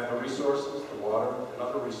that they have the resources, the water, and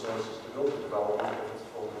other resources to build the development. If it's a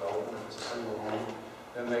full development, if it's a single home,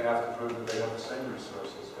 then they have to prove that they have the same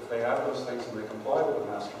resources. If they have those things and they comply with the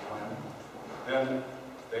master plan, then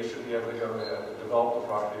they should be able to go ahead and develop the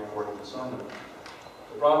property according to zoning.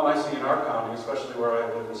 The problem I see in our county, especially where I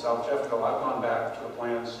live in South Jefferson, I've gone back to the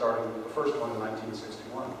plans starting with the first one in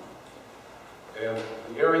 1961. And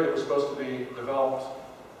the area that was supposed to be developed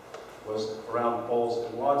was around Bowles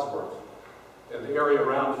and Wadsworth. And the area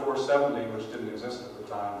around 470, which didn't exist at the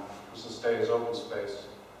time, was to stay as open space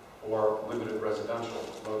or limited residential,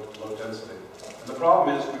 low density. And the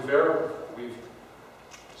problem is we've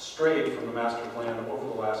strayed from the master plan over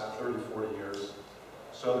the last 30, 40 years,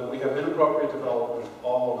 so that we have inappropriate development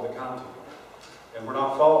all over the county. And we're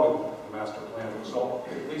not following the master plan. So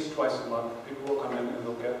at least twice a month, people will come in and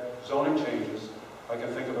they'll get zoning changes. I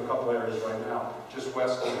can think of a couple areas right now, just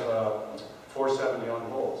west of 470 on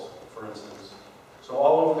Bowles, for instance. So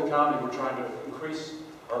all over the county, we're trying to increase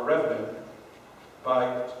our revenue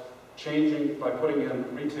by putting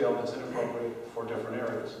in retail that's inappropriate for different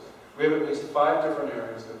areas. We have at least 5 different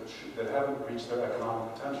areas that haven't reached their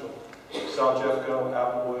economic potential. South Jeffco,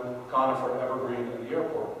 Applewood, Conifer, Evergreen, and the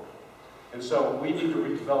airport. And so we need to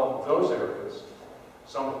redevelop those areas.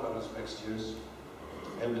 Some of them is mixed use.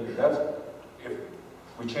 And if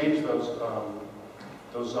we change those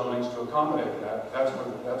zonings to accommodate that, that's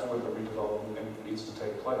where the redevelopment needs to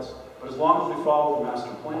take place. But as long as we follow the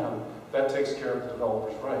master plan, that takes care of the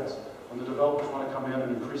developers' rights. When the developers want to come in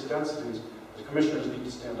and increase densities, the commissioners need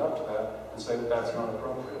to stand up to that and say that that's not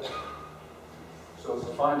appropriate. So it's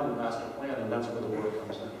defined in the master plan, and that's where the word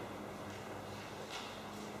comes in.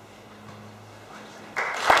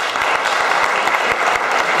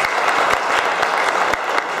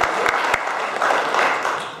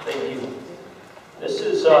 Thank you. This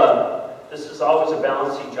is always a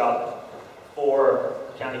balancing job for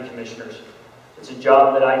county commissioners. It's a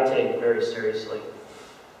job that I take very seriously.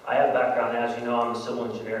 I have background, as you know, I'm a civil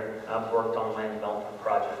engineer. I've worked on land development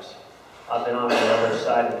projects. I've been on the other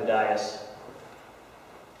side of the dais,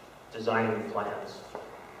 designing plans,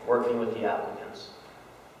 working with the applicants.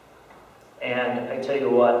 And I tell you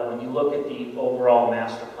what, when you look at the overall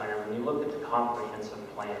master plan, when you look at the comprehensive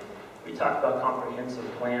plan, we talk about comprehensive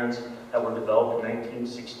plans that were developed in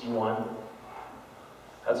 1961.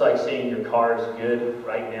 That's like saying your car is good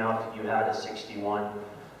right now if you had a 61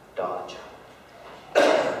 Dodge.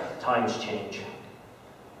 Times change.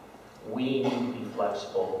 We need to be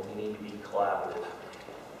flexible. We need to be collaborative.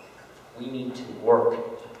 We need to work.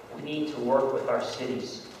 We need to work with our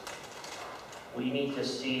cities. We need to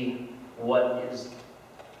see what is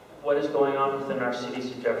going on within our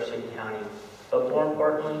cities of Jefferson County. But more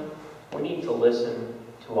importantly, we need to listen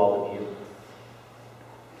to all of you.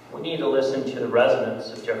 We need to listen to the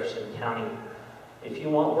residents of Jefferson County. If you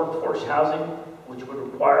want workforce housing, which would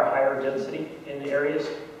require higher density in the areas,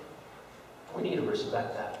 we need to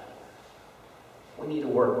respect that. We need to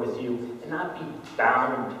work with you and not be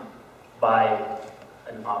bound by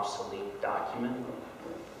an obsolete document.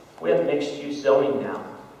 We have mixed-use zoning now.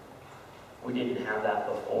 We didn't have that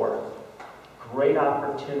before. Great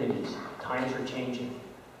opportunities. Times are changing.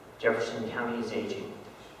 Jefferson County is aging.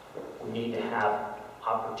 We need to have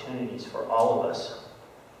opportunities for all of us.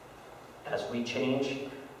 As we change,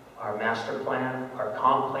 our master plan, our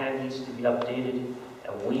comp plan needs to be updated,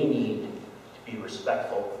 and we need to be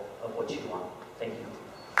respectful of what you want. Thank you.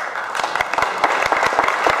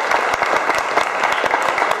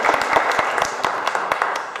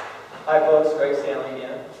 Hi folks, Greg Standley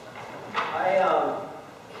again.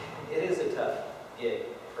 It is a tough gig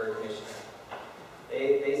for a commissioner.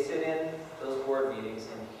 They sit in those board meetings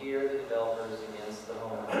and hear the developers against the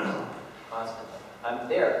homeowners constantly. I'm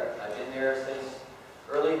there. I've been there since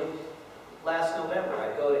early last November.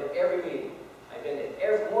 I go to every meeting. I've been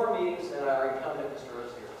to more meetings than our incumbent, Mr.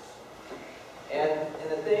 Rosier. And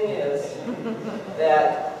the thing is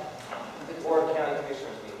that the Board of County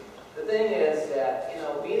Commissioners meeting. The thing is that, you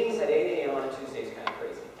know, meetings at 8 a.m. on a Tuesday is kind of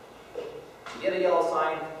crazy. You get a yellow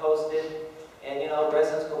sign posted, and, you know,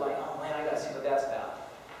 residents go like, oh man, I got to see what that's about.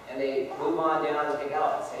 And they move on down and think,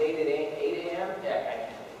 oh, it's 8 a.m.? Heck, I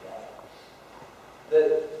can't do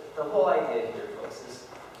that. The whole idea here, folks, is,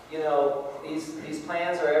 you know, these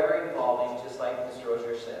plans are ever evolving, just like Mr.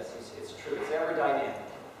 Rosier says. It's true. It's ever dynamic.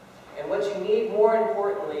 And what you need, more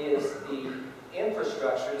importantly, is the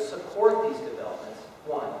infrastructure to support these developments,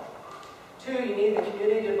 one. Two, you need the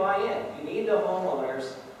community to buy in. You need the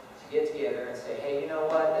homeowners to get together and say, hey, you know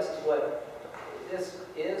what, this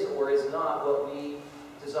is or is not what we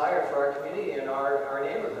desire for our community and our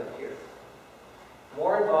neighborhood here.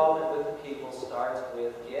 More involvement with the people starts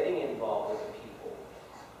with getting involved with the people,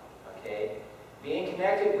 okay? Being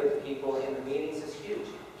connected with the people in the meetings is huge.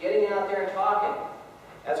 Getting out there and talking.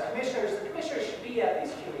 As commissioners, the commissioners should be at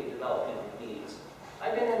these community development meetings.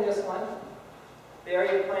 I've been in this one. The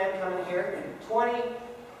area plan coming here. 20,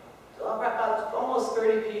 about almost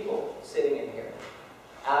 30 people sitting in here.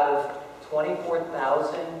 Out of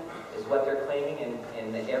 24,000 is what they're claiming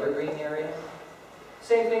in the Evergreen area.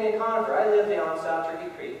 Same thing in Conifer. I live down South Turkey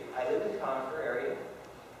Creek. I live in the Conifer area.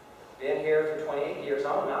 Been here for 28 years.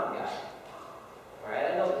 I'm a mountain guy. All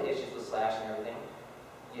right, I know the issues with slash and everything.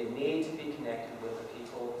 You need to be connected with the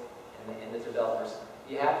people and the developers.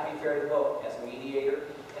 You have to be fair to both as a mediator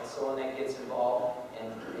and someone that gets involved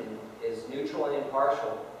and is neutral and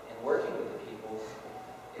impartial in working with the people.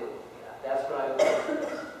 That's what I would do.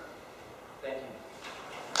 Thank you.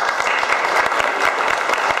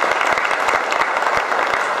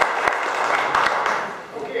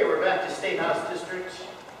 Okay, we're back to State House District.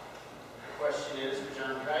 The question is for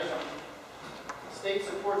John Kaiser. State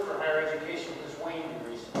support for higher education has waned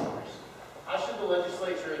in recent years. How should the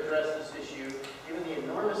legislature address this issue, given the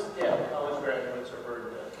enormous debt college graduates are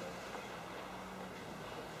burdened with?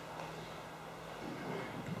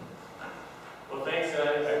 Well, thanks, and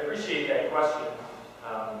I appreciate that question,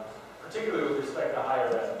 particularly with respect to higher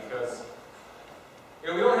ed, because we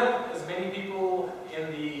don't have as many people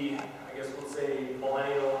in the, I guess we'll say,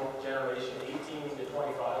 millennial generation, 18 to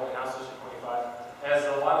 25, in House District 25, as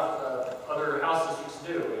a lot of other House districts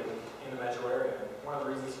do in the metro area. One of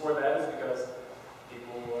the reasons for that is because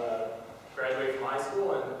people graduate from high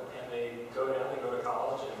school and they go down, they go to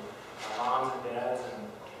college, and moms and dads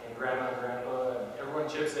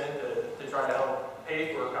to try to help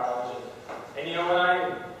pay for college. And you know, when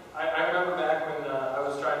I remember back when I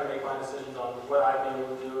was trying to make my decisions on what I'd be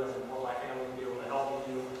able to do and what my family would be able to help me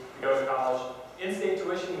do to go to college, in-state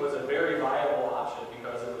tuition was a very viable option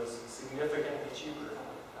because it was significantly cheaper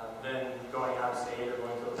than going out of state or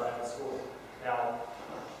going to a private school. Now,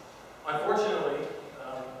 unfortunately,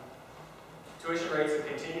 tuition rates have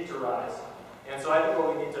continued to rise, and so I think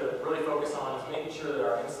what we need to really focus on is making sure that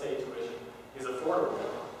our in-state tuition is affordable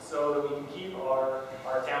so that we can keep our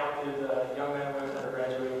talented young men and women that are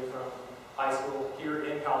graduating from high school here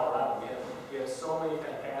in Colorado. We have so many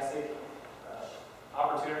fantastic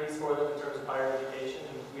opportunities for them in terms of higher education,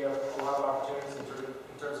 and we have a lot of opportunities in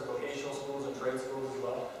terms of vocational schools and trade schools as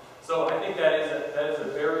well. So I think that is a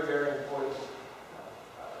very, very important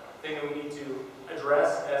thing that we need to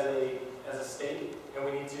address as a state, and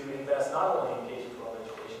we need to invest not only in K-12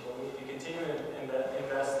 education, but we need to continue to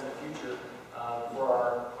invest in the future for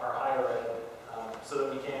our higher ed, so that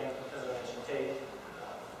we can, as I mentioned,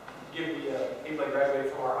 give the people that graduate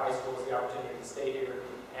from our high schools the opportunity to stay here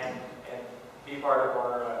and be part of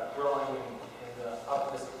our growing and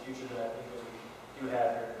optimistic future that I think that we do have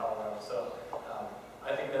here in Colorado. So I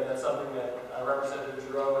think that that's something that Representative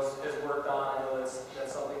Giroux has worked on. I know that's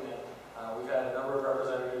something that we've had a number of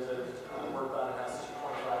representatives that have worked on in House District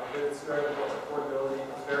 25. It's very important. Affordability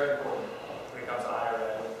is very important when it comes to higher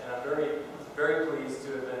ed. And I'm very, very pleased to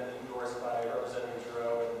have been endorsed by Representative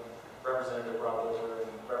Giroux and Representative Woehr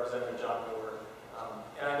and Representative John Woehr.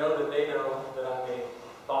 And I know that they know that I'm a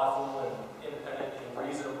thoughtful and independent and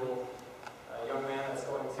reasonable young man that's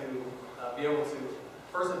going to be able to,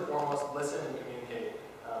 first and foremost, listen and communicate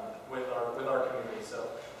with our community. So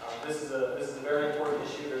this is a very important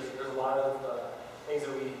issue. There's a lot of things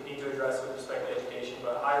that we need to address with respect to education,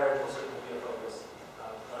 but higher ed will certainly be a focus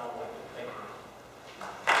when I'm elected. Thank you.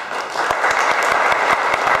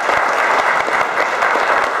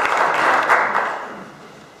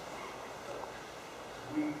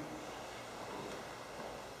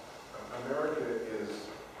 America is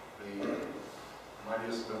the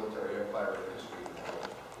mightiest military empire in history of the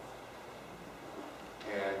world.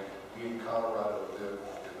 And we in Colorado live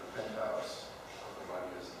in the penthouse of the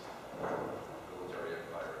mightiest military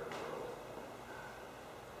empire in the world.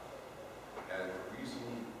 And the reason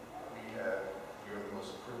we are the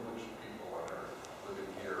most privileged people on earth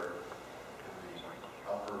living here in the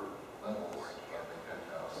upper levels of the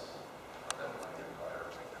penthouse of that mighty empire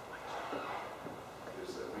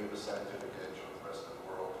is that we have a scientific edge on the rest of the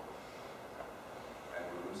world, and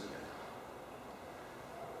we're losing it.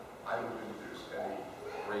 I don't think there's any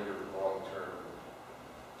greater long-term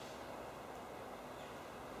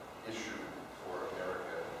issue for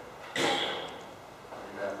America than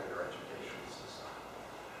revamping our education system.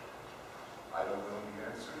 I don't know the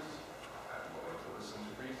answers. I'm willing to listen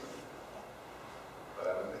to reason. But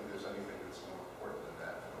I don't think there's anything that's more important than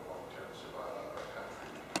that for the long-term survival of our country,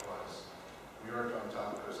 because we aren't on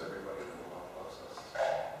top because everybody in the world loves us.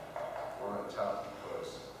 We're on top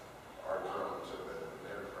because our drones are better than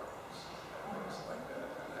their drones, and things like that.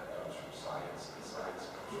 And that comes from science, and science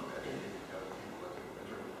comes from educating young people that can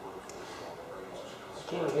enter the workforce while the brains are still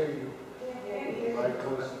strong. Can't hear you. Right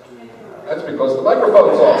close to you. That's because the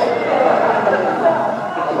microphone's off.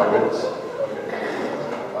 Oh my goodness. Okay.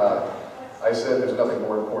 I said there's nothing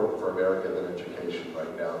more important for America than education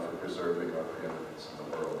right now for preserving our preeminence in the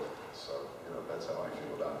world. So, you know, that's how I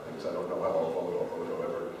feel about things. I don't know how I'll vote,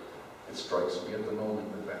 however it strikes me at the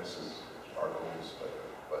moment advances our goals,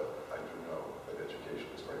 but I do know that education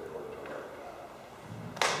is very important to America.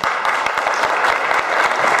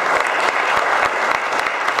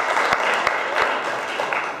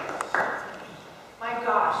 My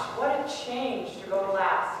gosh, what a change to go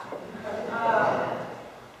last.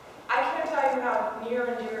 I can't tell you how near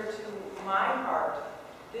and dear to my heart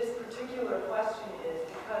this particular question is,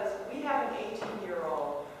 because we have an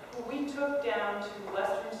 18-year-old who we took down to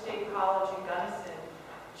Western State College in Gunnison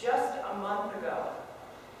just a month ago.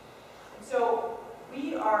 And so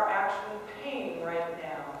we are actually paying right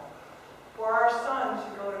now for our son to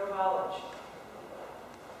go to college.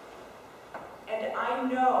 And I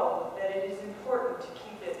know that it is important to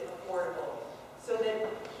keep it affordable so that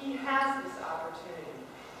he has this opportunity.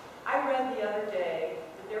 I read the other day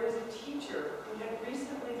that there was a teacher who had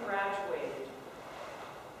recently graduated.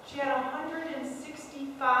 She had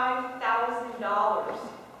 $165,000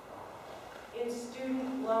 in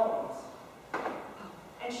student loans,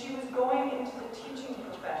 and she was going into the teaching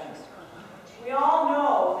profession. We all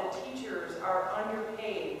know that teachers are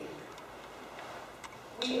underpaid.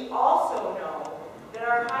 We also know that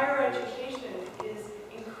our higher education is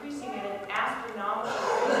increasing at an astronomical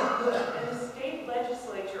rate, and the state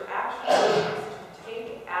legislature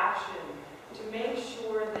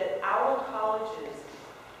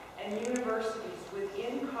and universities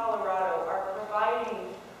within Colorado are providing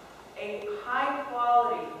a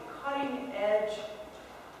high-quality, cutting-edge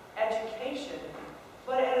education,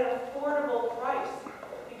 but at an affordable price,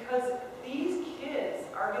 because these kids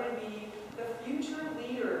are going to be the future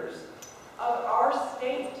leaders of our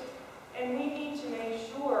state. And we need to make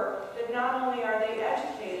sure that not only are they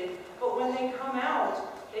educated, but when they come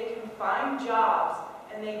out, they can find jobs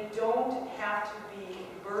and they don't have to be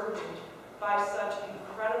burdened by such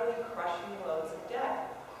incredibly crushing loads of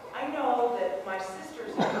debt. I know that my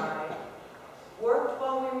sisters and I worked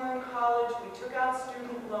while we were in college, we took out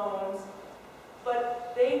student loans,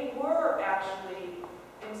 but they were actually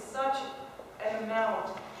in such an amount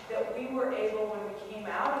that we were able, when we came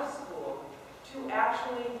out of school, to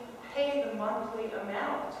actually pay the monthly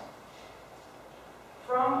amount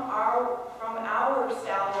from our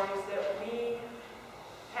salaries that we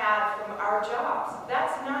had from our jobs.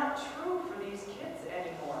 That's not true for these kids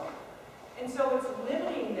anymore. And so it's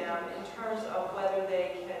limiting them in terms of whether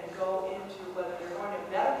they can go into, whether they're going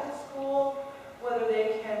to medical school, whether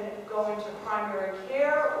they can go into primary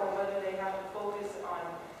care, or whether they have to focus on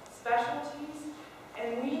specialties.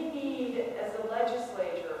 And we need, as a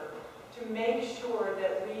legislature, to make sure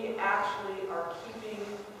that we actually are keeping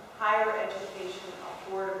higher education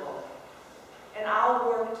affordable. And I'll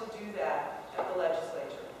work to do that at the legislature.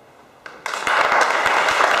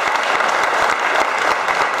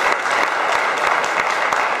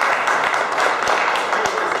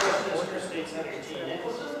 State Senator Jeanne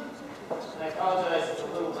Nicholson. And I apologize, it's a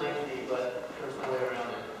little lengthy, but there's no way around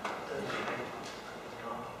it.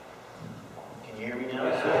 Can you hear me now?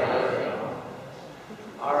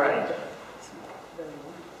 All right.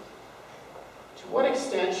 To what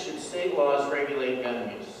extent should state laws regulate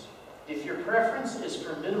gun use? If your preference is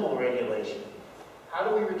for minimal regulation, how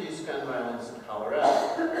do we reduce gun violence in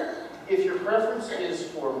Colorado? If your preference is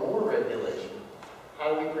for more regulation,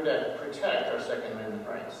 how do we protect our Second Amendment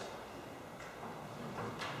rights?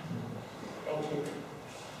 Thank you.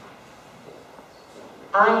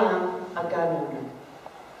 I am a gun owner.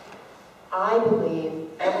 I believe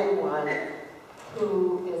everyone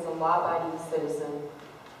who is a law-abiding citizen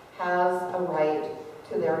has a right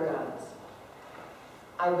to their guns.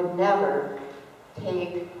 I would never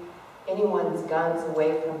take anyone's guns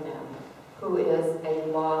away from them who is a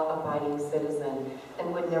law-abiding citizen,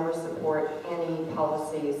 and would never support any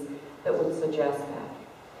policies that would suggest that.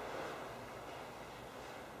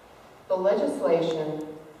 The legislation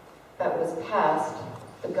that was passed,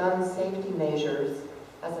 the gun safety measures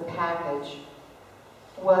as a package,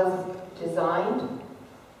 was designed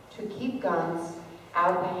to keep guns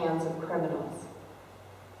out of the hands of criminals.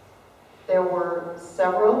 There were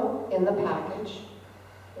several in the package.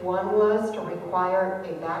 One was to require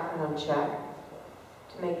a background check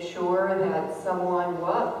to make sure that someone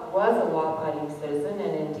was a law-abiding citizen,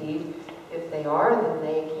 and indeed, if they are, then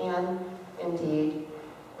they can indeed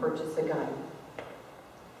purchase a gun.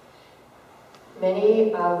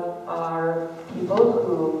 Many of our people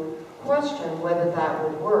who question whether that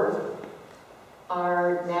would work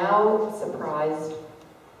are now surprised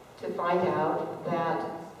to find out that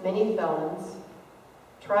many felons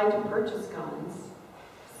tried to purchase guns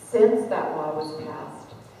since that law was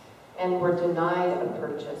passed and were denied a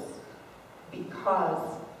purchase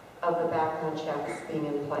because of the background checks being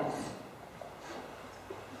in place.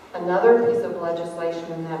 Another piece of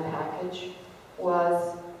legislation in that package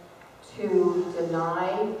was to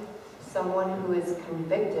deny someone who is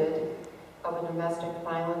convicted of a domestic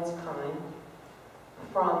violence crime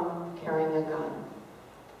from carrying a gun.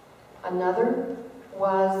 Another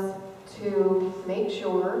was to make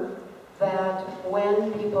sure that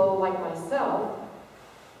when people like myself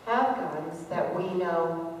have guns, that we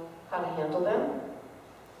know how to handle them,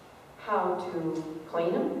 how to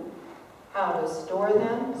clean them, how to store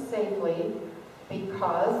them safely,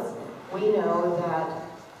 because we know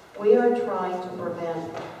that we are trying to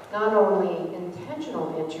prevent not only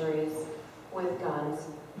intentional injuries with guns,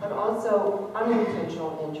 but also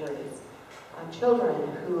unintentional injuries. Children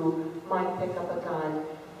who might pick up a gun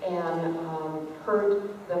and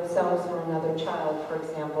hurt themselves or another child, for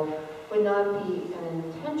example, would not be an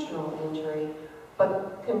intentional injury,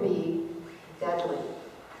 but can be deadly.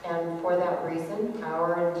 And for that reason,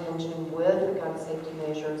 our intention with the gun safety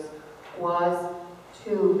measures was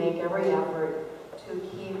to make every effort to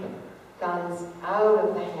keep guns out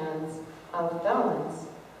of the hands of felons,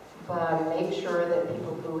 but make sure that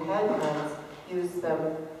people who had guns used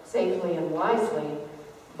them safely and wisely,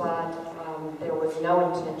 but there was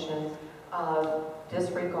no intention of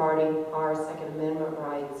disregarding our Second Amendment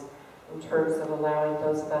rights in terms of allowing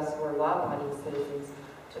those of us who are law-abiding citizens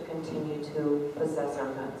to continue to possess our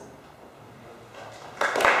guns.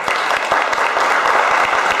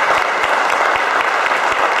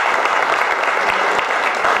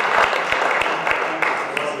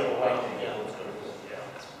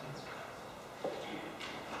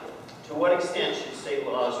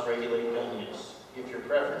 regulate gun use? If your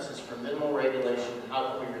preference is for minimal regulation,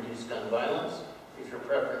 how can we reduce gun violence? If your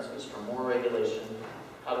preference is for more regulation,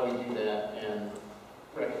 how do we do that and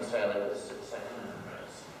reconcile it with the Second Amendment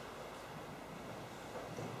rights?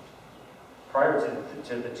 Prior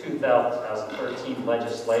to the 2013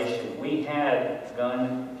 legislation, we had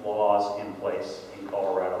gun laws in place in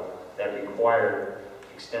Colorado that required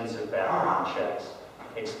extensive background checks,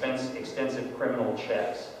 extensive criminal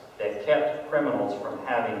checks that kept criminals from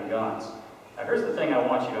having guns. Now here's the thing I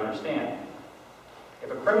want you to understand.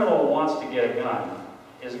 If a criminal wants to get a gun,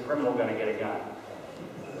 is a criminal going to get a gun?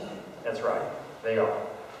 That's right, they are.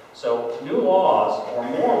 So new laws,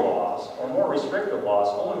 or more restrictive laws,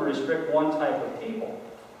 only restrict one type of people,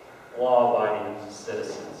 law-abiding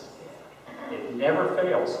citizens. It never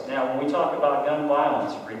fails. Now, when we talk about gun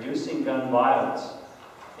violence, reducing gun violence,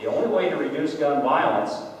 the only way to reduce gun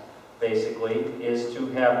violence, basically, is to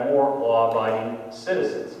have more law-abiding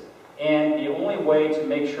citizens. And the only way to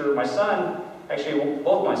make sure, my son, actually,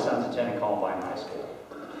 both my sons attended Columbine High School.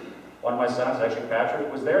 One of my sons, actually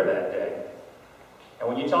Patrick, was there that day. And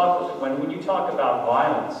when you talk about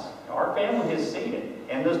violence, our family has seen it,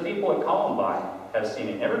 and those people at Columbine have seen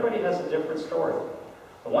it. Everybody has a different story.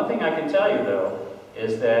 The one thing I can tell you, though,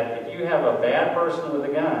 is that if you have a bad person with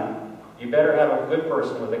a gun, you better have a good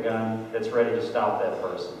person with a gun that's ready to stop that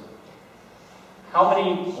person. How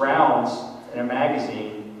many rounds in a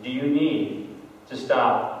magazine do you need to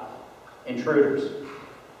stop intruders?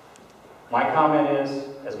 My comment is,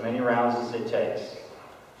 as many rounds as it takes.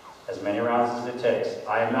 As many rounds as it takes.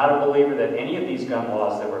 I am not a believer that any of these gun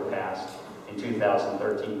laws that were passed in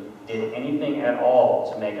 2013 did anything at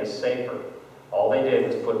all to make us safer. All they did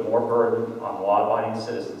was put more burden on law-abiding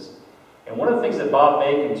citizens. And one of the things that Bob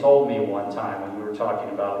Bacon told me one time when we were talking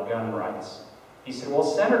about gun rights, he said, well,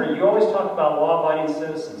 Senator, you always talk about law-abiding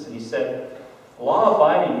citizens. And he said,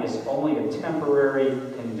 law-abiding is only a temporary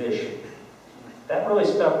condition. That really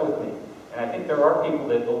stuck with me. And I think there are people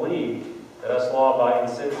that believe that us law-abiding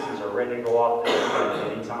citizens are ready to go off the handle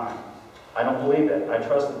at any time. I don't believe that. I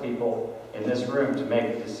trust the people in this room to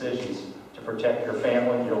make the decisions to protect your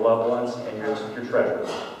family, your loved ones, and your treasure.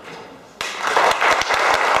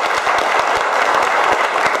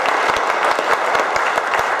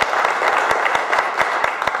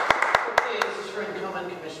 Okay, this is for incumbent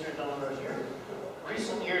Commissioner Rosier.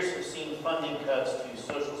 Recent years have seen funding cuts to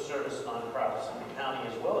social service nonprofits in the county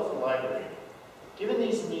as well as the library. Given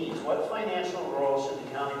these needs, what financial role should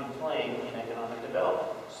the county be playing in economic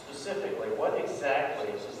development? Specifically, what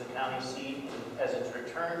exactly does the county see as its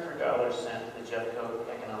return for dollars sent to the Jeffco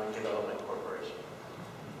Economic Development Corporation?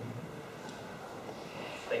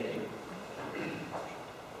 Thank you.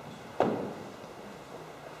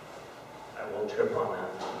 I will trip on that.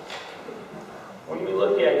 When we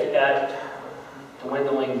look at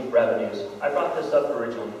dwindling revenues, I brought this up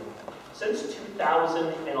originally. Since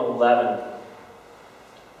 2011,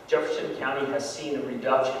 Jefferson County has seen a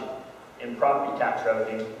reduction in property tax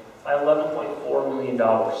revenue by $11.4 million.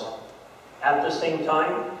 At the same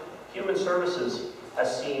time, Human Services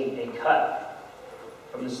has seen a cut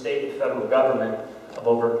from the state and federal government of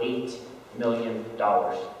over $8 million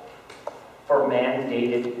for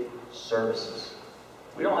mandated services.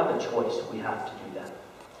 We don't have a choice, we have to do that.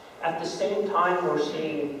 At the same time, we're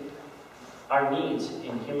seeing our needs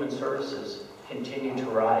in human services continue to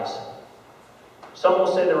rise. Some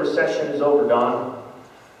will say the recession is over, Don,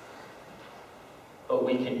 but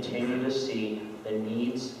we continue to see the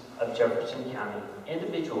needs of Jefferson County,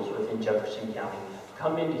 individuals within Jefferson County,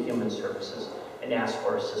 come into human services and ask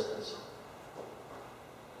for assistance.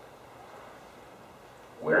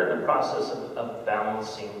 We're in the process of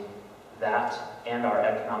balancing that and our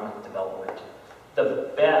economic development.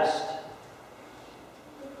 The best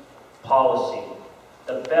policy,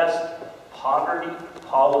 the best poverty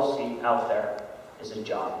policy out there is a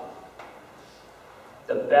job.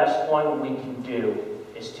 The best one we can do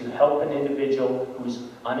is to help an individual who's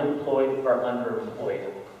unemployed or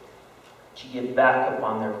underemployed to get back up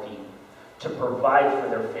on their feet, to provide for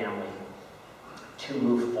their family, to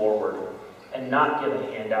move forward, and not give a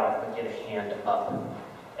handout, but get a hand up.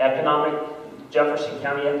 Jefferson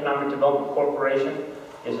County Economic Development Corporation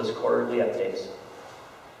gives us quarterly updates,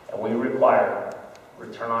 and we require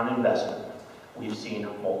return on investment. We've seen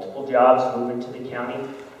multiple jobs move into the county.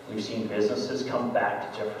 We've seen businesses come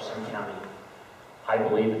back to Jefferson County. I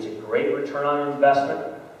believe it's a great return on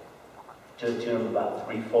investment to the tune of about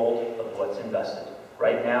threefold of what's invested.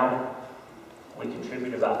 Right now, we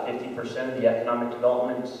contribute about 50% of the economic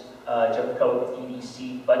development Jefferson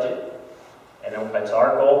EDC budget. And it's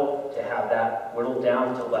our goal to have that whittled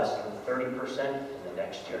down to less than 30% in the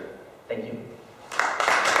next year. Thank you.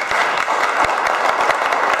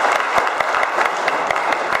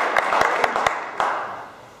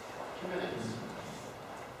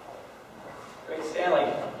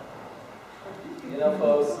 Stanley, you know,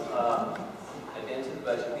 folks, I've been to the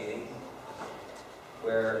budget meeting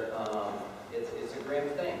where it's a grim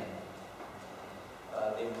thing.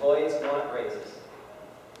 The employees want raises,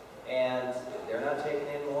 and they're not taking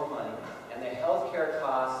in more money, and the health care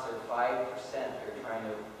costs are 5% they're trying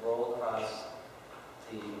to roll across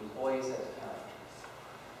the employees at the county.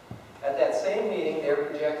 At that same meeting, they're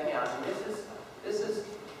projecting out, and this is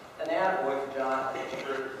an attaboy for John,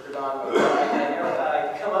 for Don. I never thought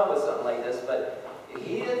I'd come up with something like this, but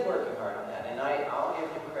he is working hard on that, and I'll give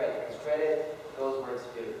him credit, because credit goes where it's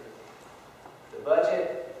due. The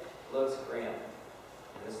budget looks grim.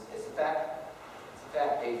 It's a fact. It's a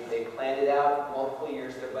fact. They planned it out multiple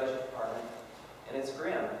years, their budget department, and it's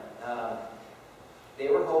grim. They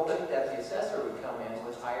were hoping that the assessor would come in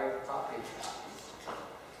with higher property taxes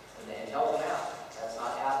and help them out. That's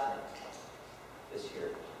not happening this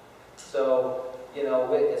year. So, you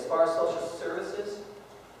know, as far as social services,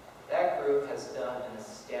 that group has done an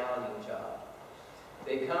astounding job.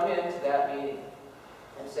 They come into that meeting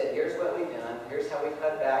and said, here's what we've done, here's how we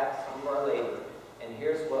cut back some of our labor, and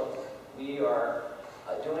here's what we are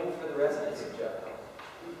doing for the residents of Jefferson.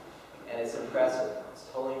 And it's impressive. It's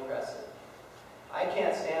totally impressive. I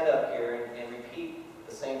can't stand up here and repeat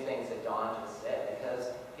the same things that Don just said,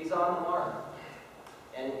 because he's on the mark.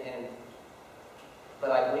 But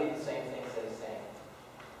I believe the same things that he's saying.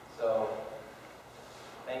 So,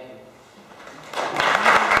 thank you.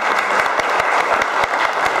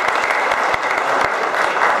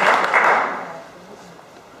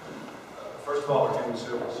 First of all, our Human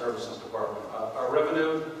Services Department. Our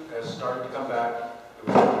revenue has started to come back. It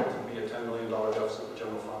was projected to be a $10 million deficit with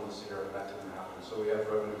general fund this year, and that didn't happen. So we have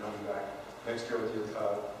revenue coming back. Next year with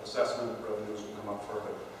the assessment, revenues will come up further.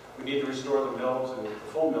 We need to restore the mill to the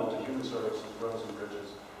full mill to human services, roads and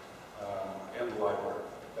bridges, and the library.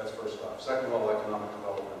 That's first off. Second of all, economic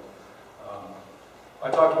development.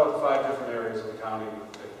 I talked about the 5 different areas of the county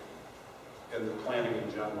and the planning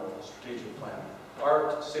in general, the strategic plan.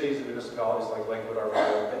 Our cities and municipalities like Lakewood,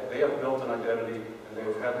 they have built an identity, and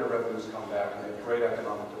they've had their revenues come back, and they have great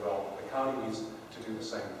economic development. The county needs to do the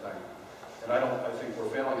same thing. And I think we're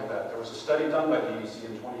failing at that. There was a study done by DEC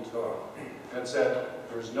in 2012 that said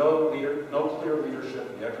there's no clear leadership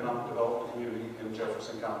in the economic development community in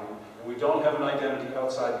Jefferson County, and we don't have an identity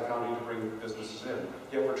outside the county to bring businesses in.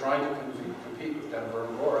 Yet we're trying to compete with Denver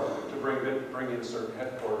and Woehr to bring in certain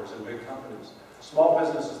headquarters and big companies. Small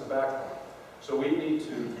business is the backbone. So we need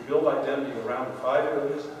to build identity around the 5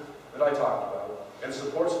 areas that I talked about and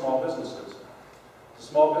support small businesses. The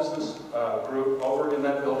small business group over in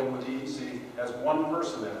that building with DEC has 1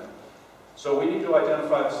 person in it. So we need to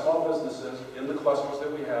identify the small businesses in the clusters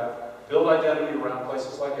that we have, build identity around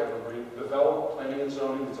places like Evergreen, develop planning and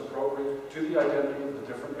zoning that's appropriate to the identity of the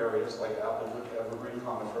different areas like Applewood, Evergreen,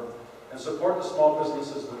 Conifer, and support the small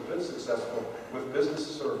businesses that have been successful with business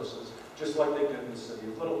services, just like they did in the city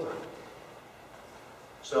of Littleton.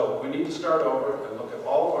 So we need to start over and look at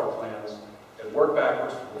all of our plans and work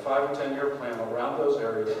backwards from the 5 to 10 year plan around those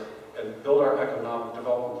areas and build our economic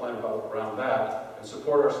development plan around that and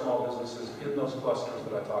support our small businesses in those clusters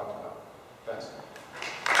that I talked about. Thanks.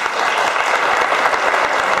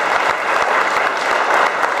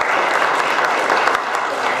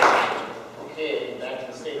 Okay, back to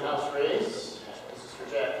the State House race. This is for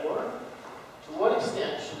Jack Woehr. To what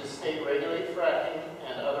extent should the state regulate fracking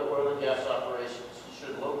and other oil and gas operations?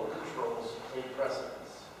 Should local controls take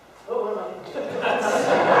precedence? Oh, what am I?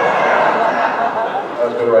 I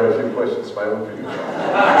was going to write a few questions of my own for you.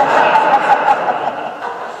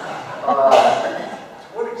 To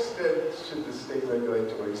what extent should the state regulate?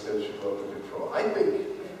 To what extent should local control? I think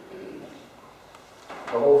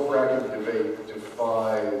the whole fracking debate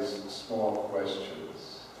defies small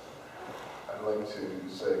questions. I'd like to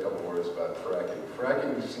say a couple words about fracking.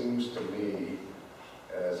 Fracking seems to me,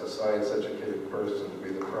 as a science-educated person, to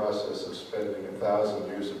be the process of spending 1,000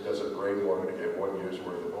 years of desert rainwater to get 1 year's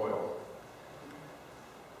worth of oil.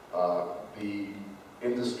 The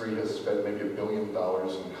industry has spent maybe $1 billion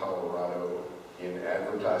in Colorado in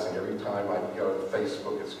advertising. Every time I go to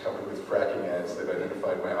Facebook, it's covered with fracking ads. They've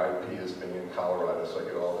identified my IP as being in Colorado, so I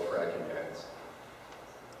get all the fracking ads.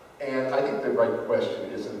 And I think the right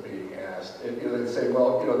question isn't being asked. They say,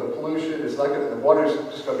 well, the pollution is not going to, the water's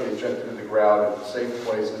just going to be injected in the ground in safe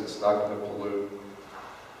places, it's not going to pollute.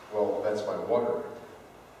 Well, that's my water.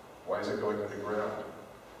 Why is it going to the ground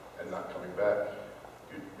and not coming back?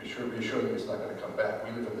 Be sure that it's not going to come back.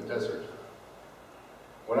 We live in the desert.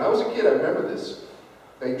 When I was a kid, I remember this.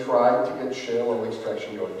 They tried to get shale oil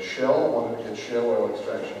extraction going. Shell wanted to get shale oil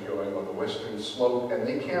extraction going on the western slope, and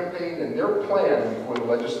they campaigned, and their plan before the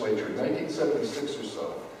legislature in 1976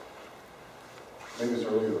 maybe it was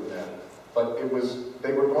earlier than that. But it was,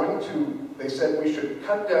 they said we should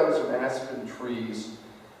cut down some aspen trees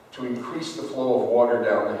to increase the flow of water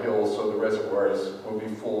down the hill so the reservoirs will be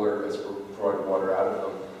fuller as we're drawing water out of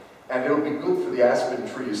them. And it'll be good for the aspen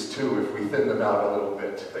trees too if we thin them out a little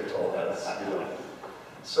bit, they told us. You know.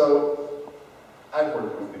 So I've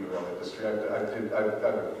worked with the oil industry. I'm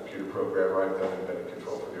a computer programmer. I've done embedded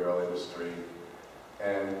control for the oil industry.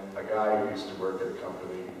 And a guy who used to work at a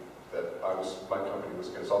company that my company was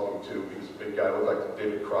consulting to, he was a big guy, looked like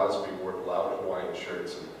David Crosby, wore loud Hawaiian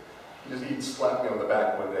shirts. And he'd slapped me on the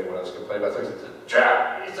back one day when I was complaining about things. He said,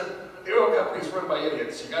 "Jack," he said, "the oil company's run by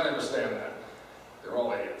idiots. You gotta understand that. They're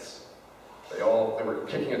all idiots. They were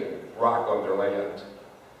kicking a rock on their land,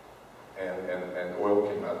 and oil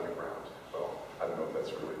came out of the ground." Well, I don't know if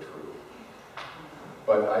that's really true.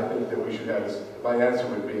 But I think that we should have this, my answer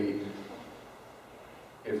would be,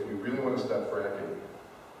 if we really want to stop fracking,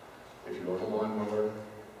 if you own a lawnmower,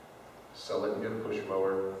 sell it and get a push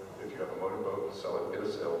mower. If you have a motorboat, sell it and get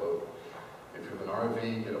a sailboat. If you have an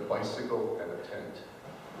RV, get a bicycle and a tent.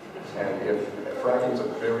 And if fracking is a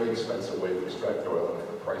very expensive way to extract oil, and if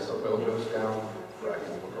the price of oil goes down,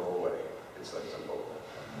 fracking will go away. It's that simple.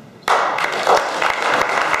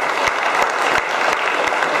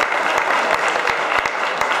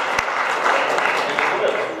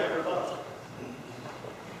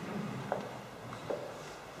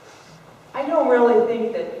 I don't really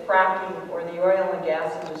think that fracking or the oil and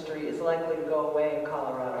gas industry is likely to go away in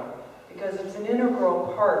Colorado because it's an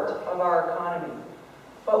integral part of our economy.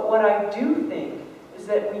 But what I do think is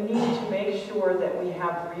that we need to make sure that we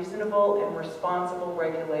have reasonable and responsible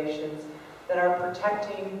regulations that are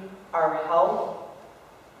protecting our health,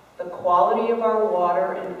 the quality of our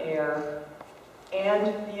water and air, and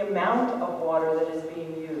the amount of water that is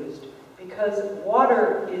being used. Because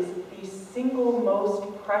water is the single most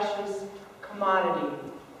precious commodity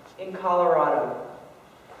in Colorado.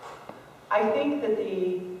 I think that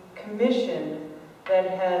the commission that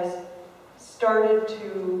has started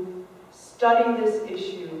to study this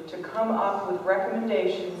issue to come up with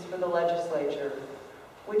recommendations for the legislature,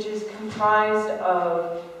 which is comprised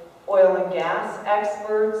of oil and gas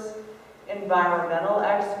experts, environmental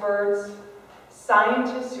experts,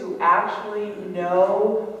 scientists who actually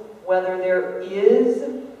know whether there is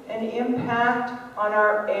an impact on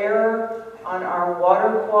our air, on our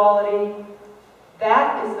water quality.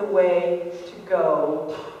 That is the way to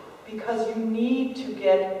go, because you need to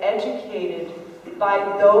get educated by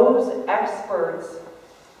those experts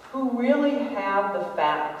who really have the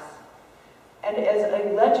facts. And as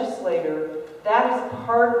a legislator, that is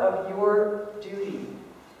part of your duty,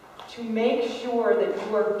 to make sure that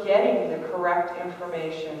you are getting the correct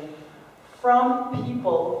information from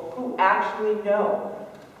people who actually know.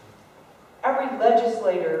 Every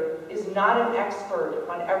legislator is not an expert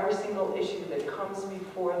on every single issue that comes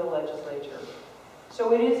before the legislature.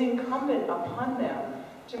 So it is incumbent upon them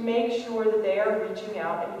to make sure that they are reaching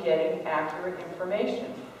out and getting accurate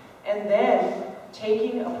information, and then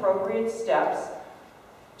taking appropriate steps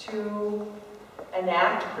to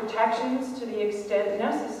enact protections to the extent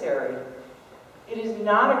necessary. It is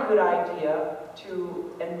not a good idea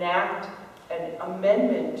to enact an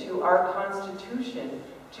amendment to our Constitution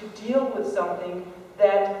to deal with something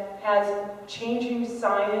that has changing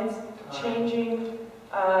science, changing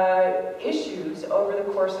issues over the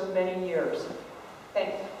course of many years. Thank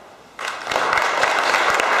you.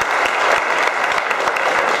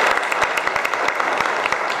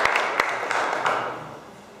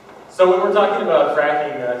 So when we're talking about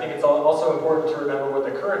fracking, I think it's also important to remember what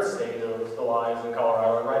the current state of the law is in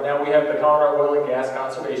Colorado. And right now we have the Colorado Oil and Gas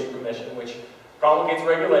Conservation Commission, which promulgates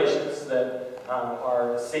regulations that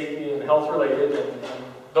are safety and health related, and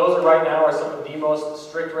those right now are some of the most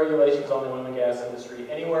strict regulations on the oil and gas industry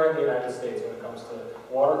anywhere in the United States when it comes to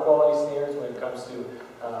water quality standards, when it comes to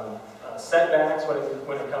setbacks,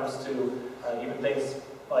 when it comes to even things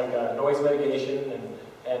like noise mitigation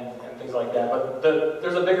and things like that. But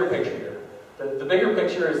there's a bigger picture here. The bigger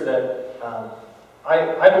picture is that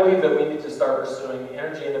I believe that we need to start pursuing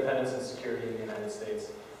energy independence and security in the United States.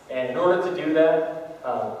 And in order to do that,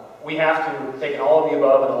 we have to take an all of the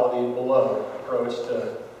above and all of the below approach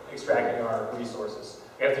to extracting our resources.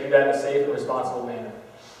 We have to do that in a safe and responsible manner.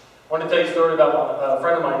 I want to tell you a story about a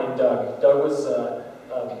friend of mine named Doug. Doug was a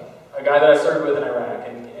guy that I served with in Iraq,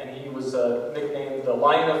 and he was nicknamed the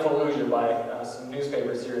Lion of Fallujah by some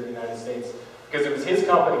newspapers here in the United States, because it was his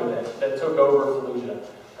company that took over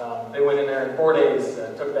Fallujah. They went in there in 4 days,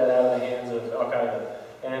 took that out of the hands of Al-Qaeda.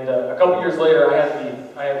 And a couple years later,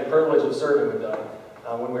 I had the privilege of serving with Doug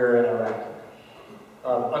when we were in Iraq.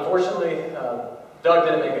 Unfortunately, Doug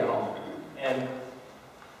didn't make it home. And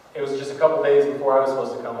it was just a couple days before I was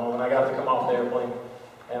supposed to come home, and I got to come off the airplane,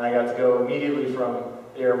 and I got to go immediately from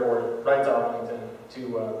the airport right to Arlington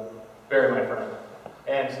to bury my friend.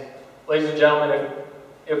 And ladies and gentlemen,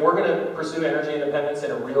 if we're going to pursue energy independence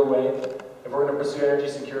in a real way, if we're going to pursue energy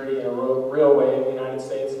security in a real way in the United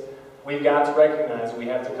States, we've got to recognize, we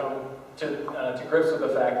have to come to grips with the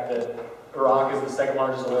fact that Iraq is the second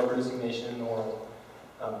largest oil producing nation in the world.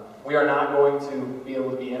 We are not going to be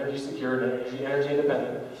able to be energy secure and energy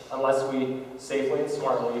independent unless we safely and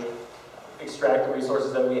smartly extract the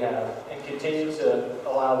resources that we have and continue to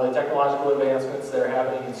allow the technological advancements that are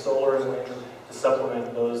happening in solar and wind to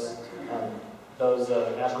supplement those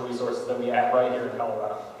natural resources that we have right here in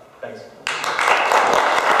Colorado. Thanks.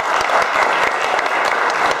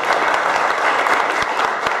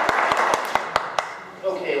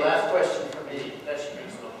 Okay, last question for me. That should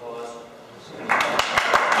make some applause.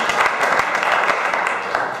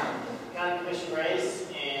 County Commission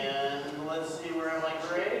race, and let's see, where am I,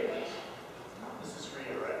 Greg? This is for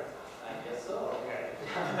you, right? I guess so. Okay.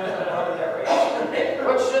 Okay.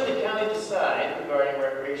 What should the county decide regarding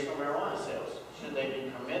recreational marijuana sales? Should they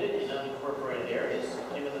be permitted in unincorporated areas,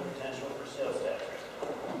 given the potential for sales tax?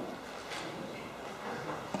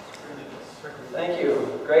 Thank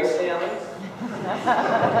you. Greg Standley.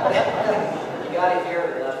 You got to hear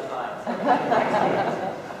it enough times.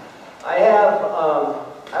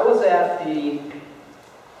 I was at the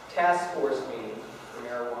task force meeting for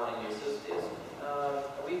marijuana use. It was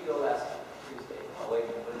a week ago last Tuesday. Oh, wait,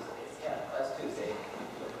 what is it? Yeah, last Tuesday.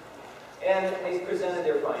 And they presented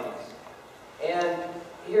their findings. And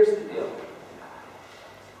here's the deal.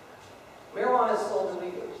 Marijuana is sold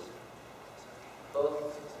illegally,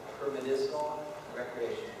 both for medicinal and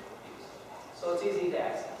recreational use. So it's easy to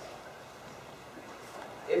access.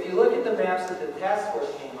 If you look at the maps that the task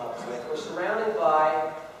force came up with, we're surrounded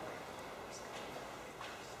by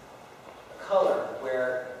a color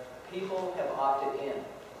where people have opted in.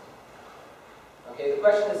 Okay, the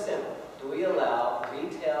question is simple. Do we allow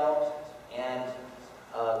retail and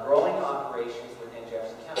growing operations within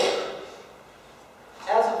Jefferson County?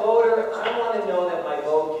 As a voter, I want to know that my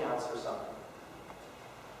vote counts for something.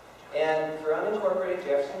 And for unincorporated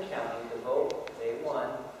Jefferson County, the vote, they won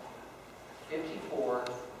 54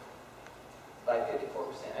 by 54%.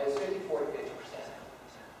 It was 54 to 50%.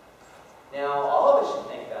 Now, all of us should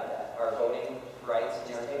think about that, our voting rights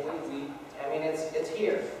and everything. I mean, it's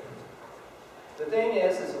here. The thing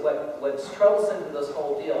is what's troublesome to this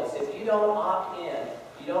whole deal is if you don't opt in,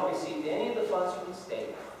 you don't receive any of the funds from the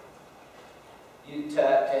state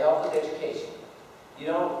to help with education.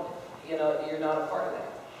 You're not a part of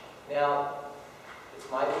that. Now, it's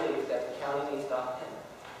my belief that the county needs to opt in.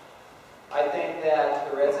 I think that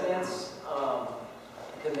the residents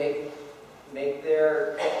can make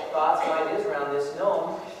their thoughts and ideas around this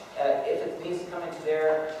known if it needs to come into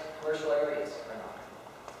their commercial areas or not.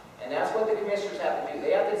 And that's what the commissioners have to do.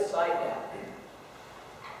 They have to decide that.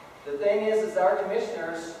 The thing is our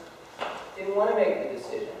commissioners didn't want to make the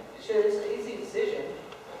decision. It's an easy decision.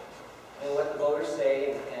 And what the voters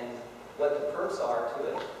say and what the perks are to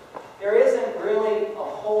it. There isn't really a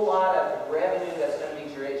whole lot of revenue that's going to be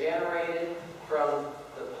generated from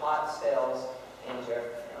the pot sales in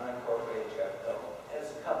unincorporated Jefferson.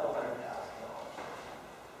 It's a couple $100,000.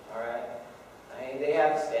 All right? I mean, they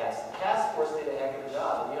have stats. The task force did a heck of a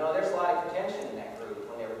job. And, there's a lot of contention in that group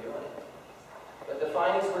when they were doing it. But the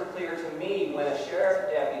findings were clear to me when a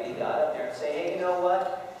sheriff deputy got up there and said, hey, you know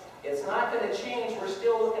what? It's not going to change. We're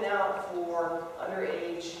still looking out for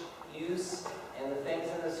underage use and the things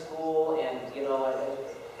in the school, and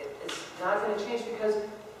it's not going to change because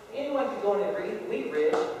anyone can go into Wheat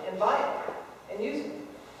Ridge and buy it and use it.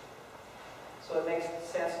 So it makes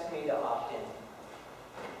sense to me to opt in.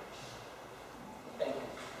 Thank you.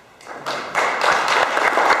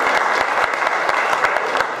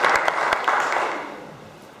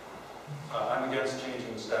 I'm against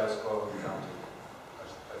changing the status quo in the county. I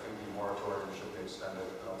think the moratorium should be extended,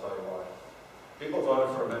 and I'll tell you why. People voted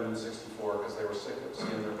for Amendment 64 because they were sick of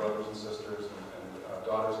seeing their brothers and sisters and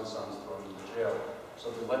daughters and sons thrown into jail. So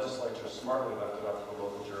the legislature smartly left it up to the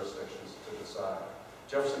local jurisdictions to decide.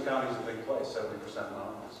 Jefferson County is a big place, 70%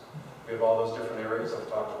 anonymous. We have all those different areas I've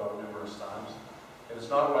talked about numerous times. And it's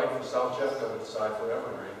not right for South Jeffco to decide for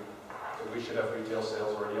Evergreen that we should have retail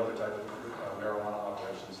sales or any other type of marijuana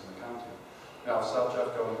operations in the county. Now, if South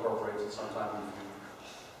Jeffco incorporates it sometime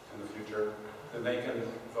in the future, then they can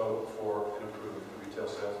vote for and approve retail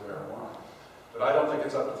sales of marijuana. But I don't think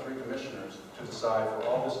it's up to 3 commissioners to decide for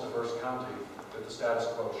all this diverse county that the status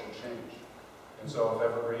quo should change. And so if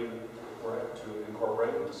Evergreen were to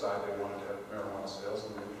incorporate and decide they wanted to have marijuana sales,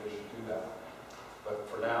 then maybe they should do that. But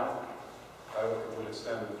for now, I would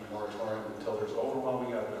extend the moratorium until there's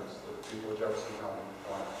overwhelming evidence that the people of Jefferson County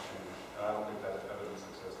want to change. And I don't think that evidence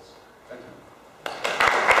exists. Thank you.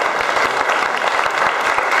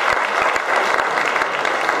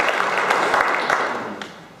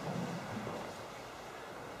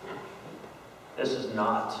 This is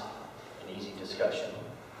not an easy discussion.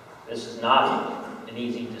 This is not an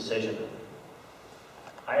easy decision.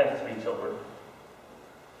 I have 3 children.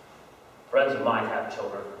 Friends of mine have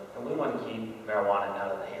children, and we want to keep marijuana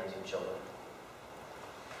out of the hands of children.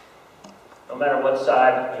 No matter what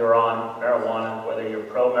side you're on, marijuana, whether you're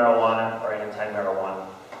pro-marijuana or anti-marijuana,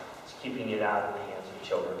 it's keeping it out of the hands of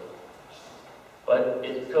children. But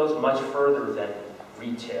it goes much further than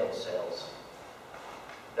retail sales.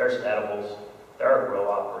 There's edibles, there are grow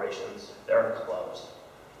operations, there are clubs,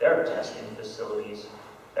 there are testing facilities,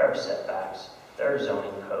 there are setbacks, there are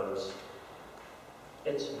zoning codes.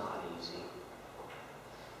 It's not easy.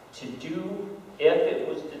 To do, if it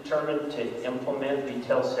was determined to implement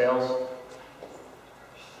retail sales,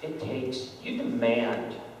 it takes, you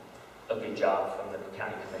demand a good job from the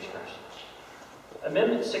county commissioners.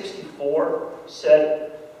 Amendment 64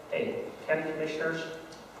 said, hey, county commissioners,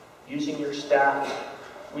 using your staff,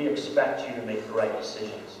 we expect you to make the right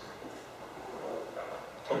decisions,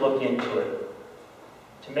 to look into it,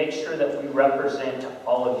 to make sure that we represent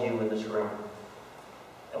all of you in this room.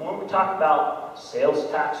 And when we talk about sales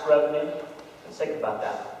tax revenue, let's think about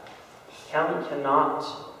that. The county cannot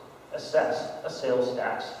assess a sales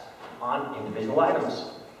tax on individual items.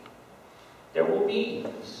 There will be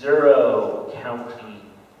 0 county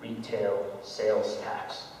retail sales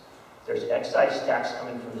tax. There's excise tax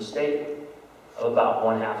coming from the state of about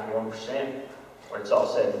 0.5% when it's all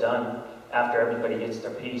said and done, after everybody gets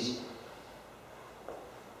their piece.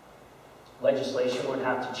 Legislation would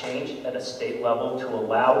have to change at a state level to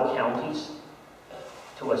allow counties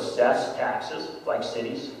to assess taxes like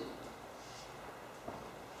cities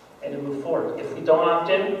and to move forward. If we don't opt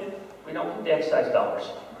in, we don't get the excise dollars.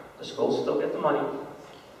 The schools still get the money.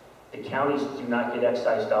 The counties do not get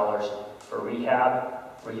excise dollars for rehab,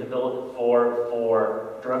 for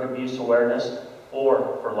drug abuse awareness,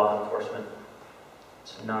 or for law enforcement.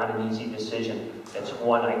 It's not an easy decision. It's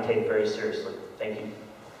one I take very seriously. Thank you.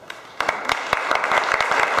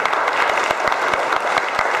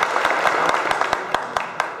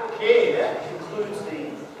 Okay, that concludes the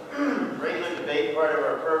regular debate part of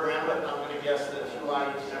our program, but I'm going to guess that a few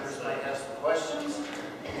audience members might have some questions.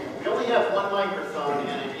 We only have one microphone,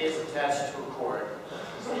 and it is attached to a cord.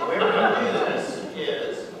 So the way we're going to do this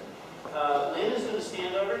is, Lynn is going to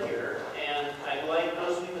stand over here, and I'd like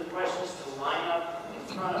those of you with questions to line up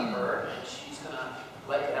in front of her, and she's going to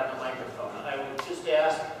let you have the microphone. I would just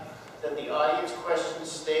ask that the audience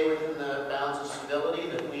questions stay within the bounds of civility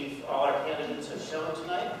that all our candidates have shown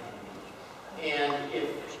tonight. And if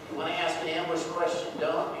you want to ask an ambush question,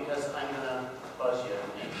 don't, because I'm going to buzz you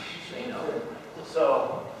and say no.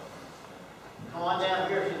 So, come on down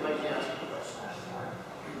here if you'd like to ask a question.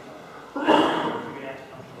 You're going to have to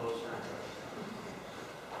come closer.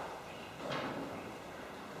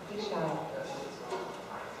 Be shy.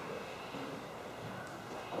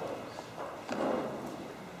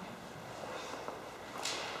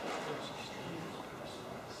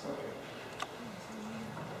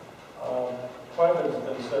 Quite a bit has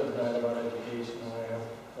been said tonight about education, and I have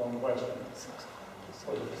one question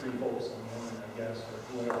for the 3 folks in the room, I guess, or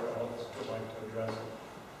whoever else would like to address it.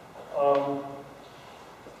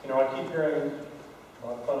 You know, I keep hearing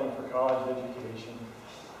about funding for college education,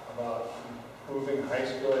 about improving high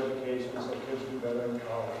school education so kids do better in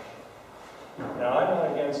college. Now, I'm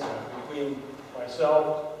not against that. Between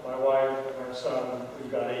myself, my wife, and our son,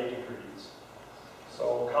 we've got 8 degrees.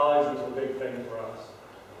 So college was a big thing for us.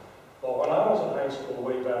 But when I was in high school,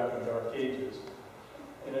 way back in the dark ages,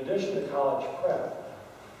 in addition to college prep,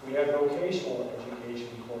 we had vocational education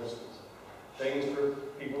courses. Things for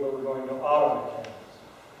people that were going to auto mechanics,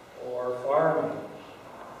 or farming,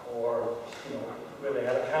 or, you know, where they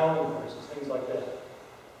had accounting courses, things like that.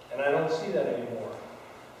 And I don't see that anymore.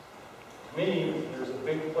 To me, there's a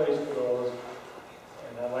big place for those,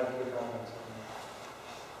 and I'd like your comments on that.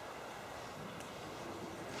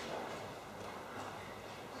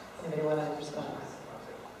 Anybody want to respond?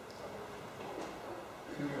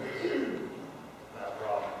 Not a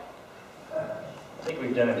problem. I think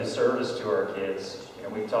we've done a disservice to our kids. You know,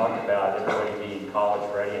 we've talked about everybody being college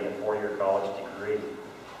ready and a 4-year college degree.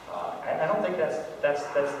 I don't think that's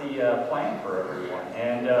the plan for everyone.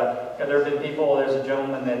 And you know, there have been people. There's a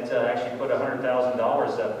gentleman that actually put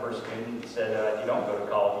 $100,000 up per student and said, if you don't go to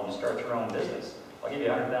college and you start your own business, I'll give you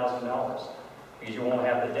 $100,000 because you won't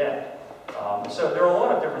have the debt. So there are a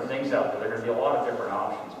lot of different things out there. There are going to be a lot of different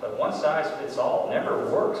options, but one size fits all never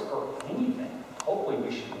works for anything. Hopefully we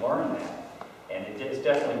should learn that. And it is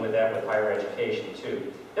definitely with that with higher education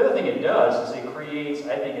too. The other thing it does is it creates,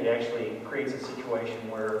 I think it actually creates a situation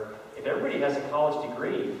where if everybody has a college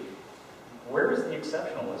degree, where is the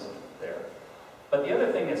exceptionalism there? But the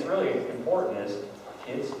other thing that's really important is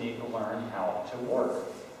kids need to learn how to work.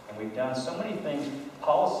 And we've done so many things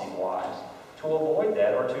policy-wise to avoid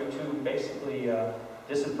that or to basically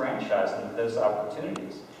disenfranchise them with those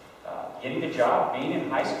opportunities. Getting a job, being in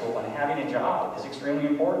high school and having a job is extremely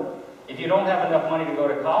important. If you don't have enough money to go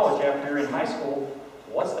to college after you're in high school,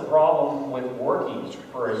 what's the problem with working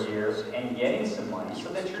for a year and getting some money so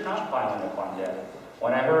that you're not piling up on debt?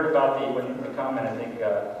 When I heard about the comment, I think,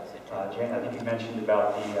 Jeanne, I think you mentioned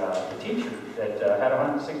about the teacher that had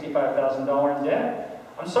 $165,000 in debt.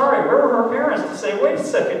 I'm sorry, where were her parents to say, wait a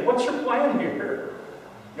second, what's your plan here?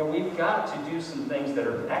 You know, we've got to do some things that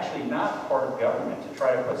are actually not part of government to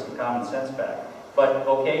try to put some common sense back. But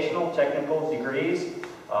vocational, technical degrees,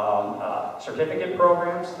 certificate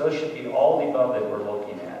programs, those should be all the above that we're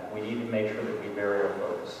looking at. We need to make sure that we vary our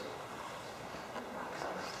focus.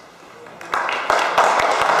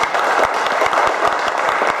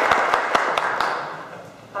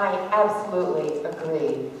 I absolutely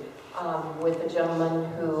agree with the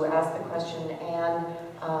gentleman who asked the question and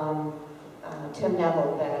Tim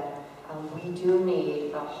Neville that we do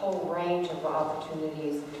need a whole range of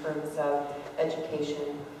opportunities in terms of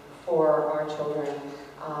education for our children,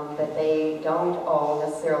 that they don't all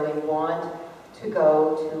necessarily want to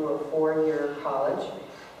go to a four-year college,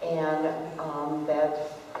 and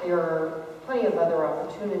that there are plenty of other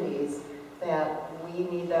opportunities that we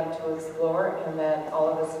need them to explore and that all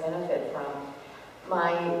of us benefit from.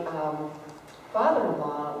 My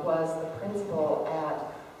father-in-law was the principal at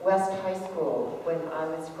West High School when I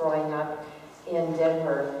was growing up in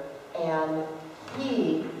Denver, and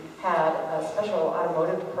he had a special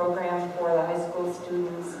automotive program for the high school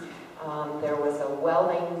students. There was a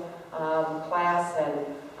welding class,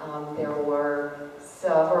 and there were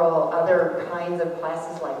several other kinds of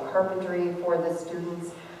classes like carpentry for the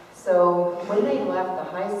students. So when they left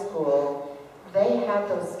the high school, they had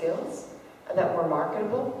those skills that were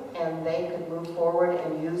marketable, and they could move forward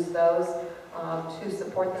and use those to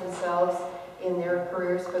support themselves in their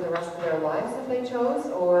careers for the rest of their lives if they chose,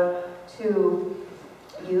 or to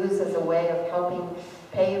use as a way of helping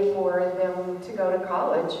pay for them to go to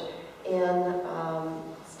college and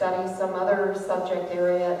study some other subject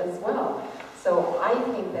area as well. So I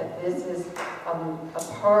think that this is a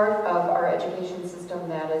part of our education system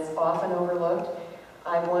that is often overlooked.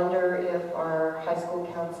 I wonder if our high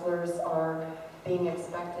school counselors are being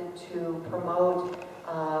expected to promote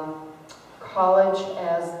college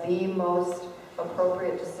as the most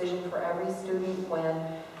appropriate decision for every student when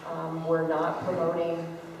we're not promoting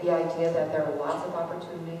the idea that there are lots of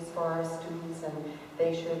opportunities for our students, and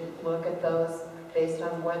they should look at those based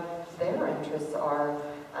on what their interests are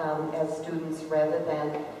as students, rather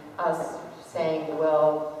than us saying,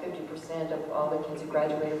 well, 50% of all the kids who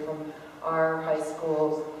graduated from our high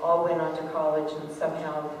schools all went on to college, and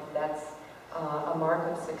somehow that's a mark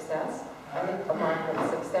of success. I think a mark of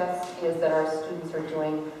success is that our students are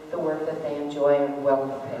doing the work that they enjoy and well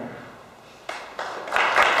prepared.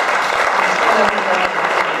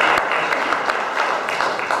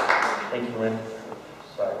 Thank you, Lynn.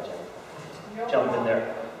 Sorry, Jen. Jump in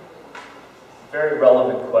there. Very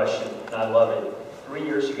relevant question, and I love it. 3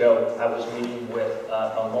 years ago, I was meeting with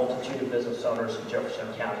a multitude of business owners in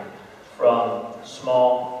Jefferson County, from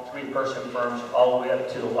small three-person firms all the way up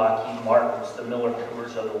to the Lockheed Martins, the Miller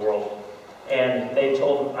Coors of the world. And they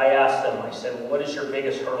told, I asked them, I said, what is your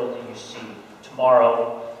biggest hurdle that you see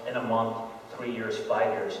tomorrow, in a month, 3 years,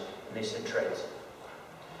 5 years? And they said, trades.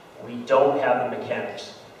 We don't have the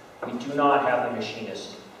mechanics. We do not have the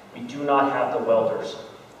machinists. We do not have the welders.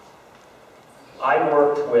 I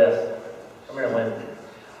worked with, come here, Lynn.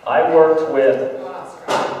 I worked with,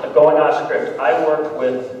 going off script, I worked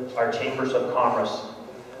with our chambers of commerce.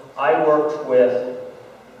 I worked with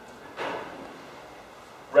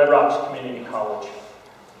Red Rocks Community College,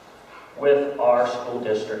 with our school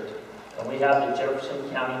district. And we have the Jefferson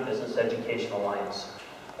County Business Education Alliance.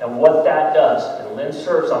 And what that does, and Lynn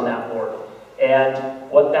serves on that board, and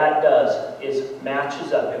what that does is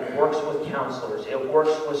matches up. It works with counselors. It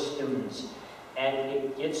works with students. And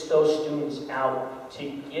it gets those students out to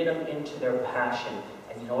get them into their passion.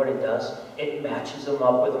 And you know what it does? It matches them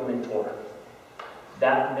up with a mentor.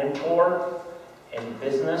 That mentor in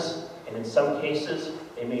business, and in some cases,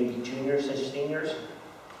 they may be juniors and seniors,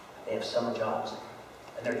 they have summer jobs.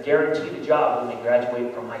 And they're guaranteed a job when they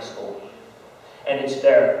graduate from high school. And it's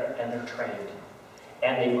there, and they're trained.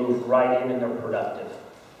 And they move right in and they're productive.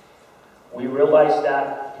 We realize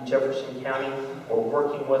that in Jefferson County. We're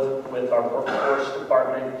working with our workforce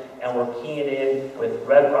department, and we're keying in with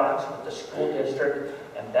Red Rocks, with the school district,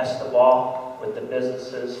 and best of all, with the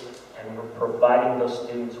businesses, and we're providing those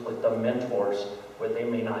students with the mentors where they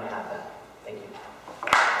may not have that. Thank you.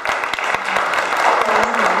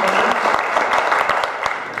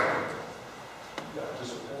 Yeah,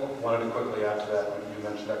 just wanted to quickly add to that when you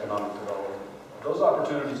mentioned economic development. Those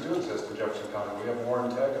opportunities do exist in Jefferson County. We have Woehr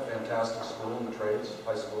Tech, a fantastic school in the trades,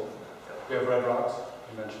 high school. We have Red Rocks,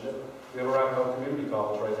 you mentioned it. We have Arapahoe Community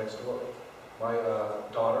College right next door. My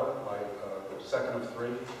daughter, my second of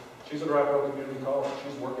three, she's at Arapahoe Community College.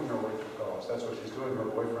 She's working her way through college. That's what she's doing. Her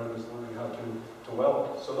boyfriend is learning how to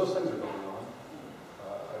weld. So those things are going on.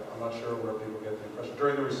 I'm not sure where people get the impression.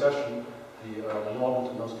 During the recession, the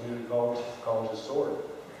enrollment in those community colleges soared.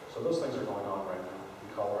 So those things are going on right now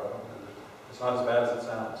in Colorado. It's not as bad as it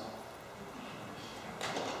sounds.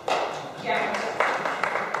 Yeah.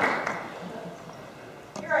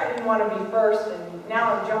 Here I didn't want to be first, and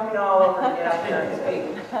now I'm jumping all over to get up here and speak.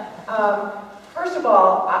 First of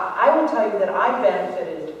all, I will tell you that I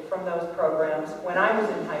benefited from those programs when I was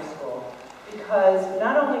in high school, because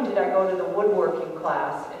not only did I go to the woodworking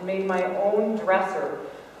class and made my own dresser,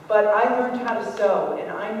 but I learned how to sew,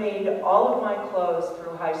 and I made all of my clothes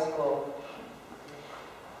through high school.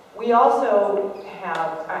 We also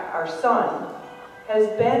have, our son has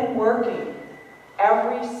been working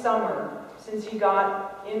every summer since he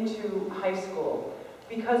got into high school,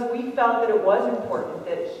 because we felt that it was important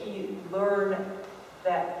that he learn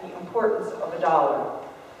that the importance of a dollar.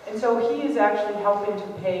 And so he is actually helping to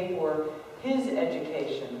pay for his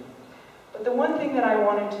education. But the one thing that I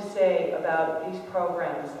wanted to say about these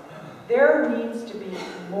programs, there needs to be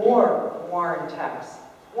more Woehr Techs.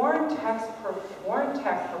 Woehr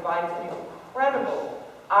Tech provides an incredible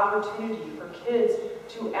opportunity for kids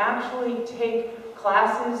to actually take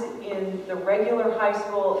classes in the regular high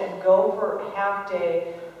school and go for a half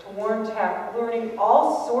day to Woehr Tech, learning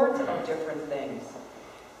all sorts of different things.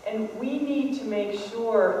 And we need to make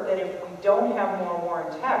sure that if we don't have more Woehr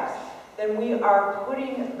Techs, then we are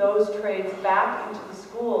putting those trades back into the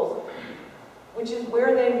schools, which is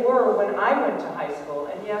where they were when I went to high school.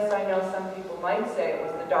 And yes, I know some people might say it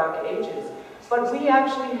was the dark ages, but we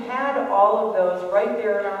actually had all of those right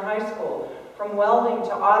there in our high school, from welding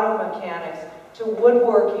to auto mechanics, to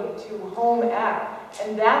woodworking, to home ec,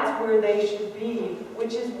 and that's where they should be,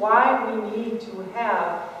 which is why we need to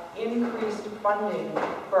have increased funding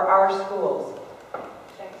for our schools.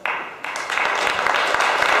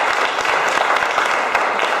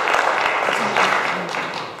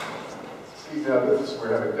 See, now this is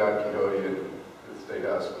where having Don Quixote in the State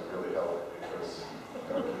House would really help, because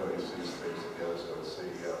Don Quixote sees things that the others don't see.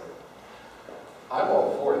 I'm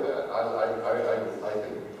all for that. I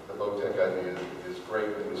think the low-tech idea is great.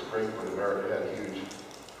 It was great when America had huge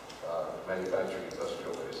manufacturing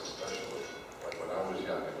industrial base, especially like when I was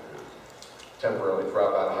young. And could temporarily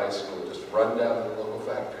drop out of high school, just run down to the local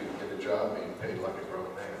factory and get a job being paid like a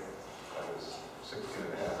grown man. I was 16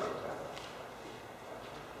 and a half at the time.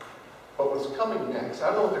 But what's coming next,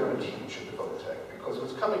 I don't know what they're going to teach at the Tech, because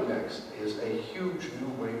what's coming next is a huge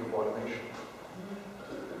new wave of automation.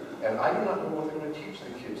 And I do not know what they're going to teach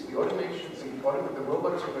the kids. The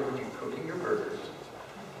robots are going to be cooking your burgers.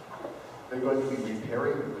 They're going to be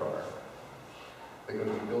repairing your car. They're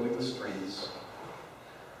going to be building the streets.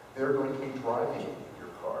 They're going to be driving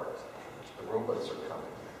your car. The robots are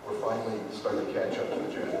coming. We're finally starting to catch up to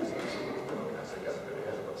the Japanese. They got a bit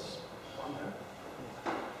ahead of us on that.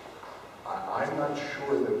 I'm not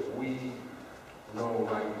sure that we know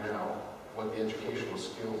right now what the educational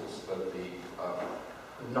skills that the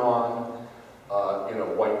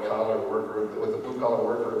white-collar worker, what the blue-collar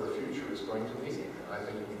worker of the future is going to need. I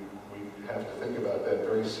think we have to think about that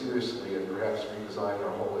very seriously and perhaps redesign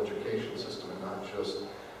our whole education system and not just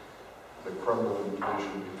the crumbling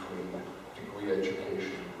division between degree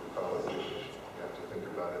education and blue-collar education. We have to think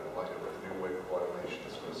about it in light of a new wave of automation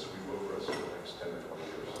that's going to sweep over us in the next 10 or 20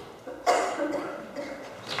 years.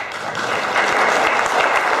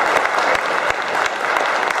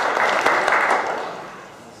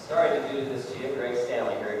 Sorry to do this to you, Greg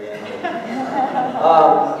Standley here again.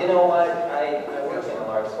 You know what? I work in a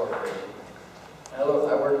large corporation. I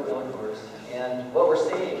work in Moderators, and what we're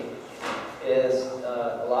seeing is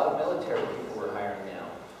a lot of military people we're hiring now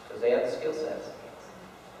because they have the skill sets.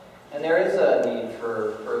 And there is a need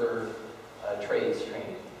for further trades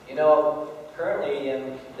training. You know, currently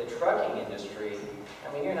in the trucking industry,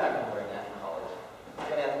 I mean, you're not going to learn that in college. You're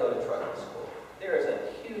going to have to go to trucking school. There is a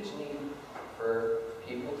huge need for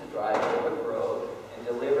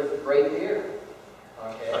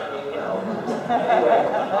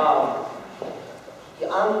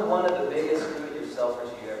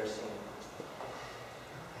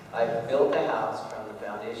I built a house from the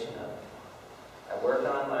foundation up. I worked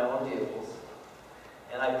on my own vehicles.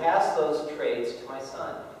 And I passed those trades to my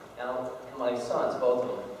son. Now, my sons, both of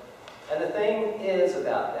them. And the thing is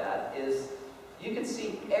about that is you can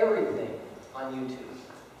see everything on YouTube.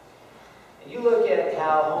 And you look at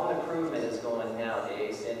how home improvement is going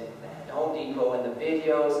nowadays in Home Depot and the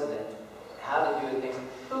videos and then how to do things.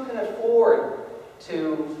 Who can afford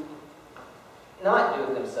to not do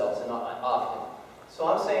it themselves and not often? So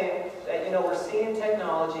I'm saying that, you know, we're seeing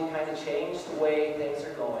technology kind of change the way things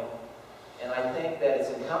are going. And I think that it's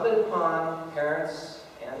incumbent upon parents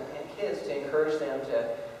and kids to encourage them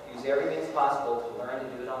to use everything that's possible to learn to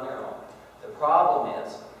do it on their own. The problem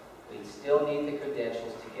is we still need the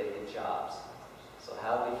credentials to get the jobs. So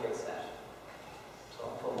how do we fix that? So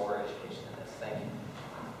I'll put more education in this. Thank you.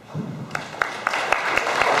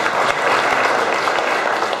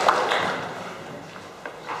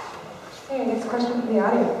 Okay, next question from the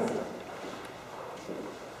audience.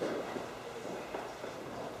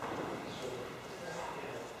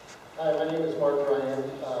 Hi, my name is Mark Ryan.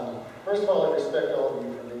 First of all, I respect all of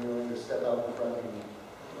you for being willing to step out in front and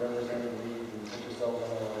represent and lead and put yourselves on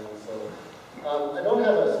the line. So, I don't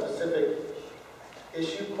have a specific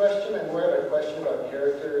issue question. I more have a question about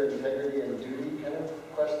character, integrity, and duty kind of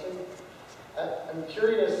question. I'm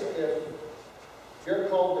curious if you're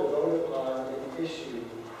called to vote upon an issue,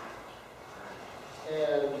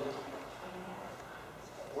 and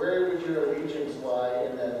where would your allegiance lie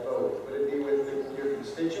in that vote? Would it be with your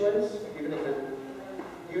constituents, even if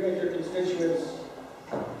your constituents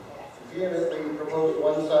vehemently propose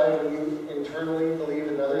one side and you internally believe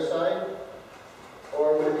another side?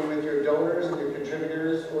 Or would it be with your donors and your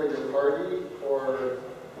contributors or your party? Or,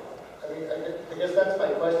 I mean, I guess that's my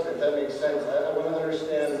question, if that makes sense. I want to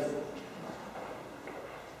understand,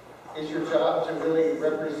 is your job to really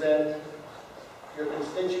represent your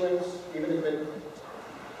constituents, even if it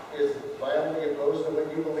is violently opposed to what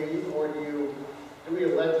you believe, or do we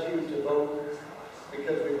elect you to vote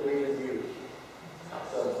because we believe in you?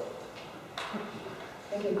 So.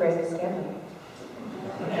 Thank you, Greg. Standley.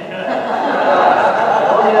 I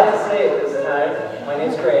only have to say it this time. My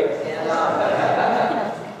name's Greg. And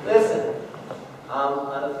listen, I'm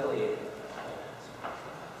unaffiliated.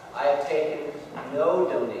 I have taken no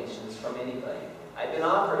donations from anybody. I've been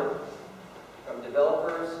offered from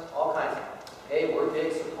developers, all kinds of. Hey, we're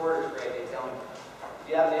big supporters, Greg. They tell me,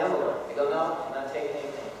 do you have an envelope? I go, no, I'm not taking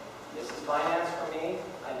anything. This is finance for me.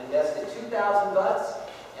 I've invested $2,000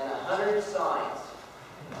 and 100 signs.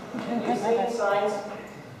 And you've seen signs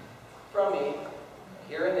from me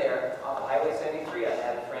here and there off of Highway 73. I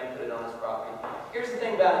had a friend put it on his property. Here's the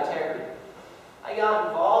thing about integrity. I got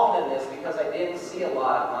involved in this because I didn't see a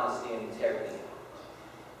lot of honesty and integrity.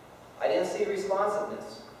 I didn't see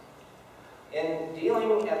responsiveness. In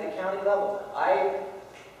dealing at the county level,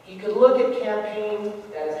 you could look at campaign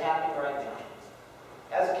that is happening right now.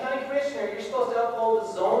 As a county commissioner, you're supposed to uphold the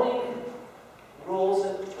zoning rules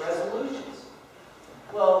and resolutions.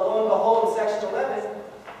 Well, lo and behold, in section 11,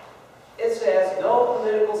 it says no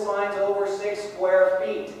political signs over 6 square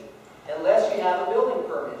feet unless you have a building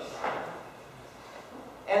permit.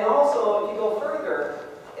 And also, if you go further,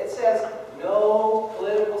 it says no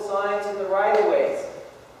political signs in the right-of-ways.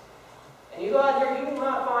 And you go out here, you will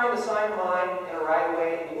not find a sign of mine in a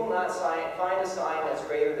right-of-way. You will not find a sign that's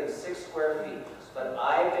greater than 6 square feet. But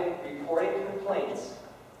I've been reporting complaints,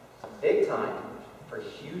 big time, for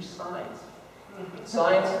huge signs.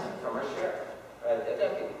 Signs from our sheriff, the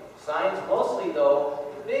deputy. Signs mostly, though,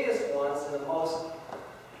 the biggest ones and the most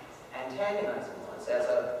antagonizing ones, as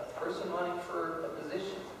a person running for a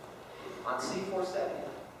position on C-470,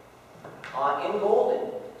 in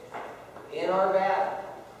Golden, in Arvada.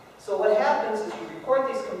 So what happens is you report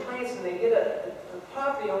these complaints and they get the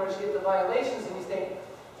property owners get the violations and you think,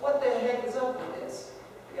 what the heck is up with this?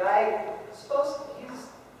 The guy is supposed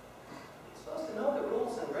to know the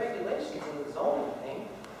rules and regulations and the zoning thing.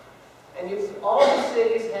 And all the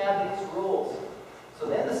cities have these rules. So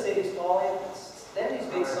then the cities then these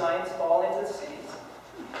big signs fall into the cities.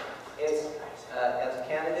 It's, as a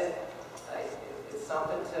candidate, it's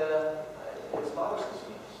something it's bothersome to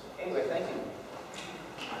me. Anyway, thank you.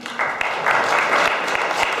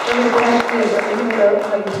 So the question is, are you going to vote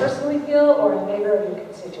how you personally feel or in favor of your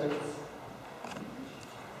constituents?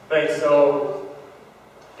 Thanks. So,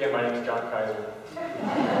 again, my name is John Kaiser.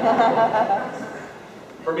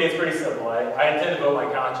 For me, it's pretty simple. I intend to vote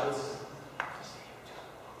my conscience.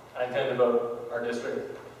 I intend to vote our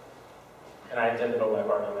district. And I intend to vote my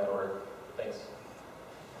party in that order. Thanks.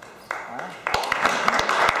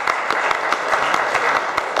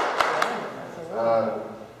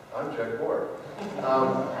 I'm Jack Woehr.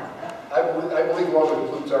 I believe along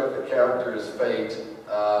with Plutarch, the character's fate.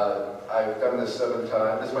 I've done this 7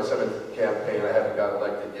 times. This is my 7th campaign. I haven't got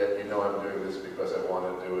elected yet. You know I'm doing this because I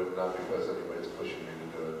want to do it, not because anybody's pushing me to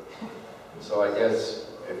do it. So I guess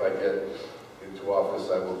if I get into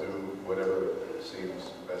office, I will do whatever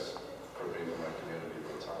seems best for me and my community at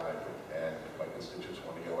the time. And if my constituents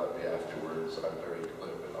want to yell at me afterwards, I'm very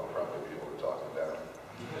glib and I'll probably be able to talk them down.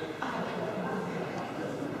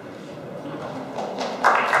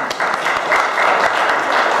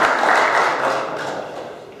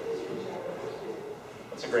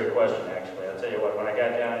 That's a great question, actually. I'll tell you what, when I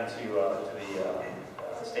got down into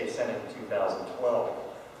the State Senate in 2012,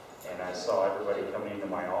 and I saw everybody coming into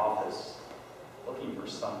my office looking for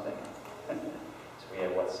something. So we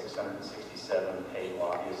had, what, 667 paid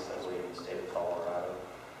lobbyists, I believe, in the state of Colorado.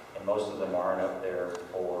 And most of them aren't up there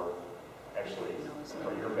for, actually,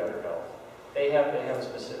 for your better health. They have a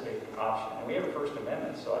specific option. And we have a First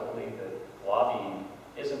Amendment, so I believe that lobbying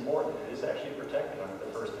is important. It is actually protected under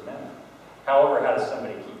the First Amendment. However, how does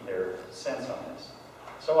somebody keep their sense on this?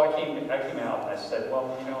 So I came out and I said,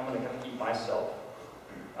 well, you know, I'm going to keep myself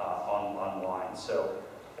online. So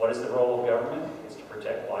what is the role of government? It's to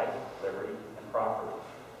protect life, liberty, and property.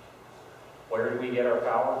 Where do we get our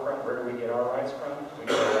power from? Where do we get our rights from? We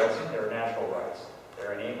get our rights, they're natural rights.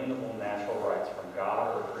 They're inalienable natural rights from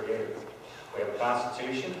God or Creator. We have a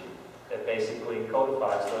Constitution that basically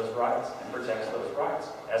codifies those rights and protects those rights.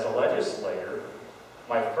 As a legislator,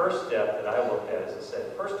 my first step that I looked at is I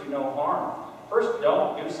said, first do no harm. First,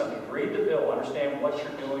 don't do something. Read the bill, understand what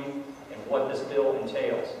you're doing and what this bill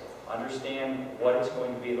entails. Understand what it's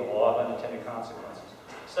going to be, the law of unintended consequences.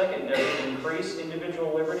 Second, does it increase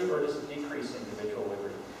individual liberty or does it decrease individual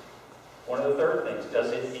liberty? One of the third things,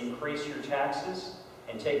 does it increase your taxes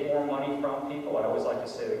and take more money from people? I always like to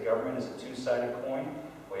say that government is a two-sided coin.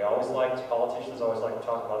 Politicians always like to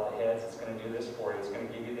talk about the heads. It's going to do this for you. It's going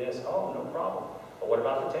to give you this. Oh, no problem. But what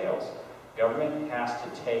about the tails? Government has to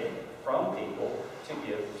take from people to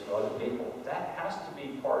give to other people. That has to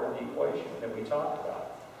be part of the equation that we talked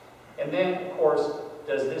about. And then, of course,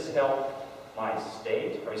 does this help my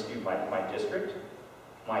state, or excuse me, my district,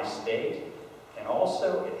 my state? And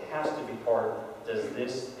also, it has to be part of, is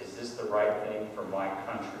this the right thing for my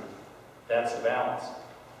country? That's a balance.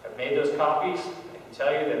 I've made those copies. I can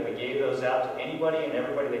tell you that we gave those out to anybody and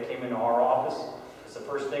everybody that came into our office. It's the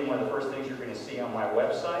first thing, one of the first things you're going to see on my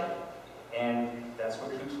website, and that's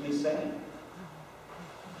what keeps me sane.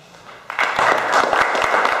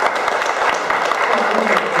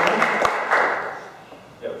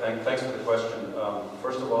 Yeah, thanks for the question.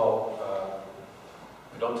 First of all,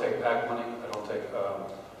 I don't take PAC money. I don't take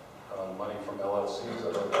money from LLCs.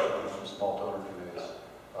 I don't take money from small donor committees.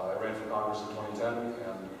 I ran for Congress in 2010,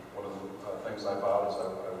 and one of the things I vowed is I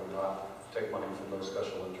would not take money from those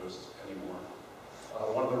special interests anymore.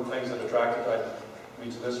 One of the things that attracted me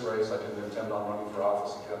to this race, I didn't intend on running for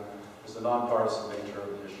office again, is the nonpartisan nature of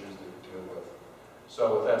the issues that we deal with.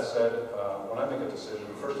 So with that said, when I make a decision,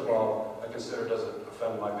 first of all, I consider, does it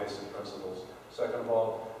offend my basic principles? Second of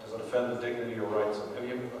all, does it offend the dignity or rights of a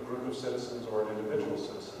group of citizens or an individual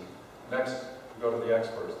citizen? Next, we go to the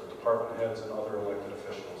experts, the department heads and other elected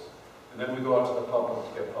officials. And then we go out to the public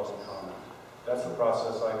to get public comment. That's the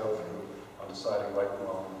process I go through on deciding right and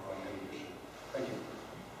wrong on any issue. Thank you.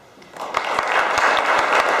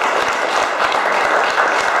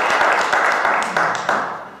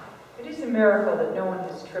 It is a miracle that no one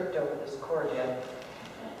has tripped over this cord yet.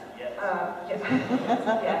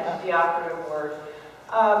 Yeah, the operative word.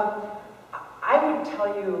 I would tell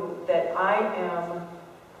you that I am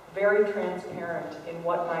very transparent in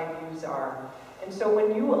what my views are. And so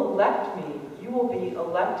when you elect me, you will be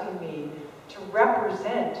electing me to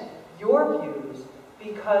represent your views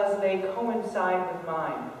because they coincide with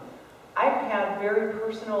mine. I've had very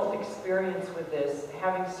personal experience with this,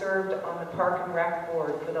 having served on the Park and Rec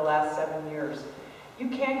Board for the last 7 years. You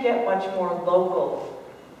can't get much more local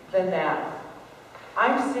than that.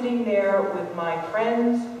 I'm sitting there with my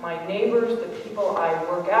friends, my neighbors, the people I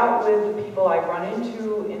work out with, the people I run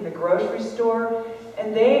into in the grocery store,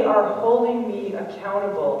 and they are holding me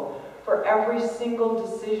accountable for every single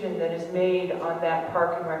decision that is made on that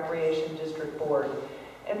Park and Recreation District Board.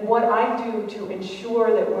 And what I do to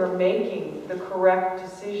ensure that we're making the correct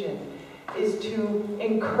decision is to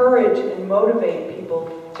encourage and motivate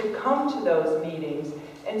people to come to those meetings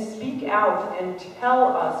and speak out and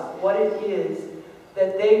tell us what it is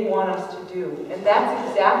that they want us to do. And that's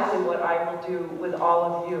exactly what I will do with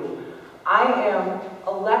all of you. I am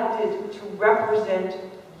elected to represent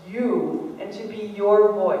you and to be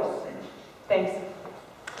your voice. Thanks.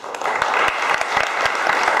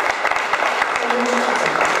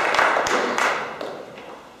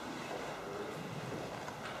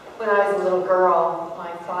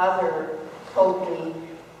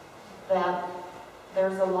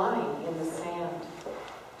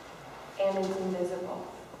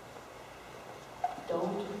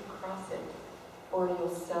 or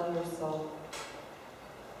you'll sell your soul.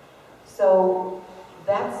 So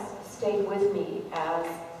that's stayed with me as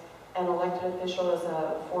an elected official, as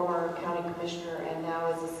a former county commissioner, and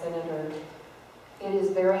now as a senator. It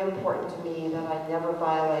is very important to me that I never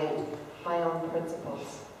violate my own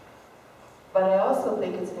principles. But I also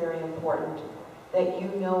think it's very important that you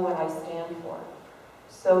know what I stand for,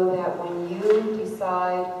 so that when you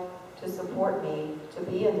decide to support me to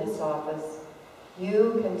be in this office,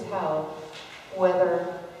 you can tell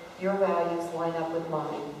whether your values line up with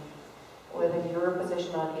mine, whether your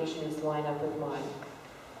position on issues line up with mine.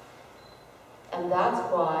 And that's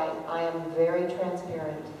why I am very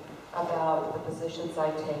transparent about the positions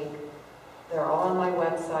I take. They're all on my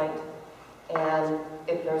website, and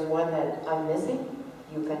if there's one that I'm missing,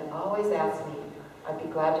 you can always ask me. I'd be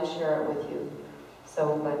glad to share it with you.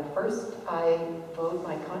 So, but first I vote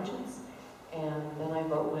my conscience, and then I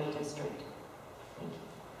vote my district. Thank you.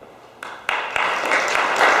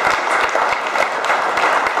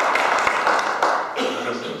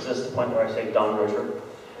 Is this the point where I say Don Rosier?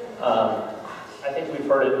 I think we've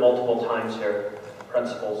heard it multiple times here.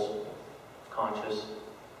 Principles, conscious.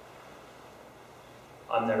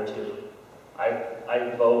 I'm there too.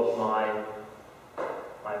 I vote my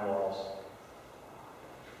morals.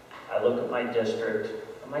 I look at my district,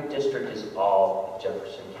 and my district is all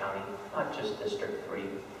Jefferson County, not just District 3.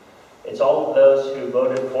 It's all of those who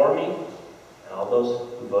voted for me, and all those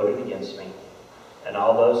who voted against me, and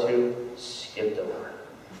all those who skipped over.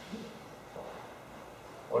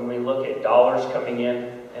 When we look at dollars coming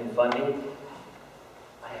in and funding,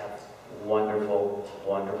 I have wonderful,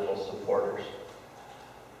 wonderful supporters.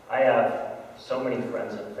 I have so many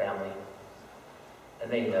friends and family, and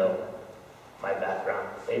they know my background.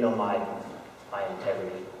 They know my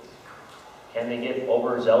integrity. Can they get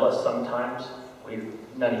overzealous sometimes?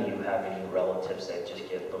 None of you have any relatives that just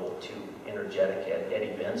get a little too energetic at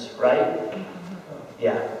events, right?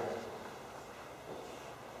 Yeah.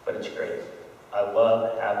 But it's great. I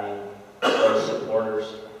love having those supporters,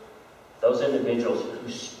 those individuals who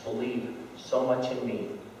believe so much in me,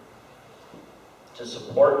 to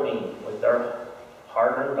support me with their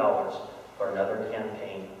hard-earned dollars for another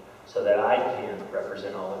campaign so that I can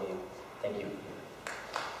represent all of you. Thank you.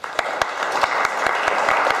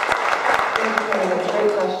 Thank you very much.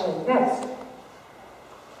 Great question. Next.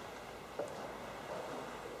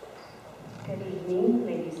 Good evening,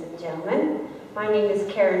 ladies and gentlemen. My name is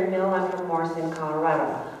Karen Mill. I'm from Morrison,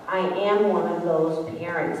 Colorado. I am one of those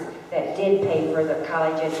parents that did pay for the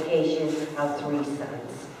college education of 3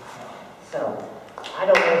 sons. So, I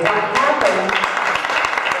don't know what happened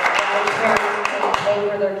that my parents can't pay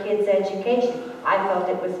for their kids' education. I felt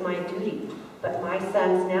it was my duty. But my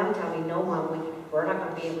sons now tell me, no, Mom, we're not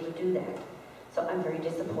going to be able to do that. So I'm very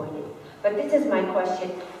disappointed. But this is my question,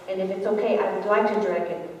 and if it's okay, I would like to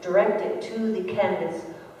direct it to the candidates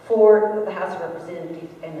for the House of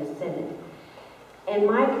Representatives and the Senate. And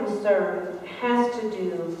my concern has to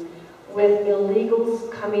do with illegals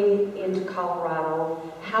coming into Colorado,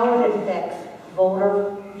 how it affects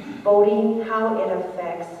voting, how it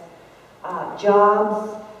affects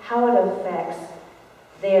jobs, how it affects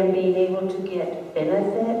them being able to get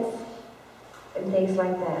benefits and things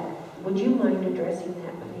like that. Would you mind addressing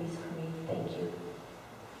that, please, for me? Thank you.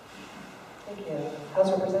 Thank you.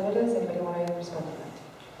 House Representatives, anybody want to respond to that?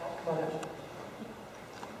 Come on up.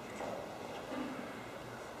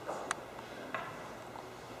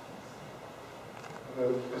 The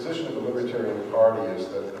position of the Libertarian Party is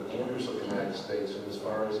that the borders of the United States, and as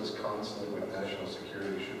far as is consonant with national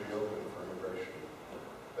security, should be open for immigration.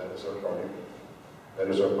 That is our party. That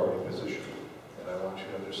is our party position. And I want you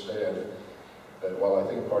to understand that while I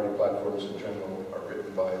think party platforms in general are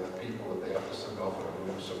written by the people, that they have to send off in a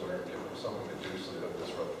room somewhere and give them something to do so they don't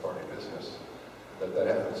disrupt party business, that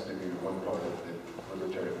happens to be one part of the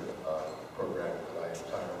Libertarian program that I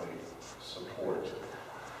entirely support.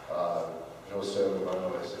 No se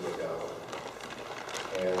hermano es ilegal.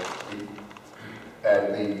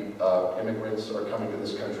 And the immigrants are coming to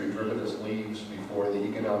this country driven as leaves before the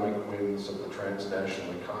economic winds of the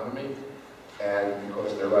transnational economy, and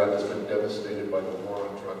because their land has been devastated by the war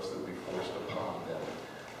on drugs that we forced upon them.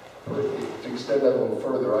 To extend that a little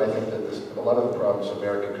further, I think that a lot of the problems of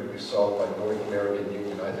America could be solved by North American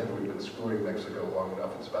Union. I think we've been screwing Mexico long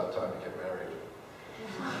enough. It's about time to get married.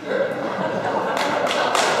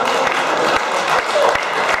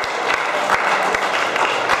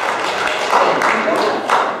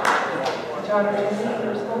 John or Jesse,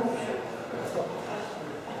 your response?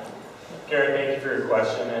 Karen, thank you for your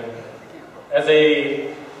question. And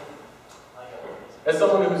as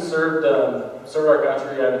someone who served our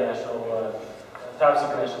country at a national top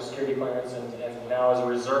secret national security clearance, and now as a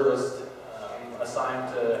reservist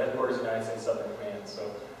assigned to headquarters of the United States Southern Command. So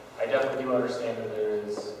I definitely do understand that there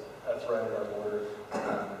is a threat at our border,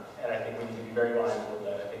 and I think we need to be very mindful of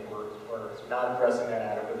that. I think we're not addressing that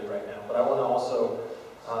adequately right now. But I want to also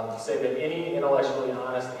say that any intellectually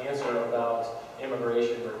honest answer about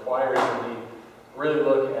immigration requires that we really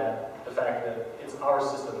look at the fact that it's our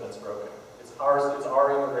system that's broken. It's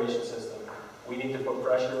our immigration system. We need to put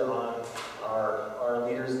pressure on our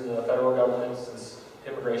leaders in the federal government, since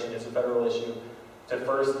immigration is a federal issue, to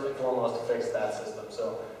first and foremost to fix that system.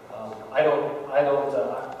 So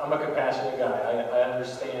I'm a compassionate guy. I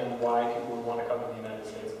understand why people would want to come to the United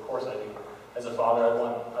States. Of course I do. As a father, I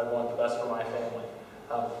want the best for my family.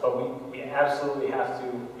 But we absolutely have to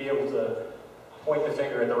be able to point the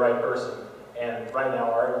finger at the right person. And right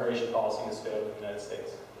now, our immigration policy has failed in the United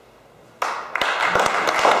States.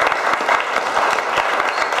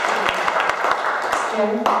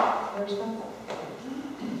 Jeanne, your response?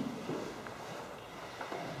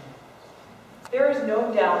 There is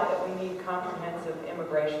no doubt that we need comprehensive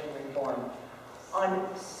immigration reform on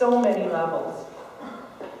so many levels.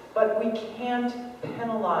 But we can't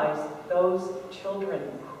penalize those children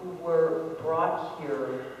who were brought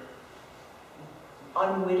here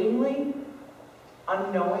unwittingly,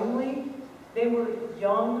 unknowingly. They were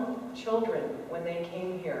young children when they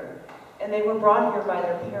came here, and they were brought here by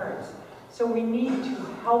their parents. So we need to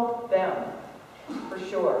help them, for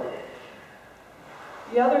sure.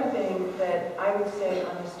 The other thing that I would say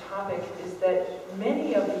on this topic is that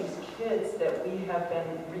many of these kids that we have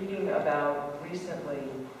been reading about recently,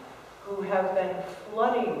 who have been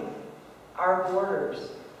flooding our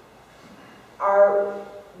borders, are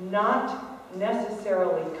not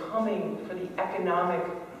necessarily coming for the economic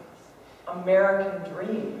American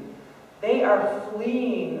dream. They are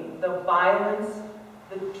fleeing the violence,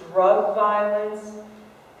 the drug violence,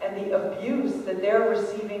 and the abuse that they're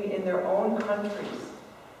receiving in their own countries.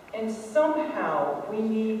 And somehow we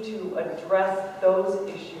need to address those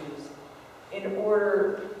issues in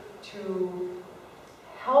order to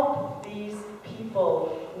help these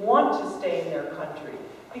people want to stay in their country,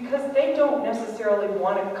 because they don't necessarily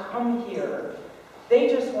want to come here. They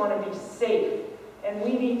just want to be safe, and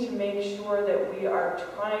we need to make sure that we are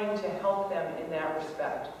trying to help them in that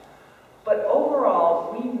respect. But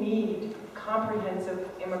overall, we need comprehensive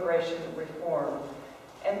immigration reform,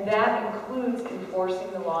 and that includes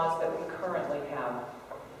enforcing the laws that we currently have.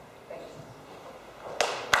 Thanks.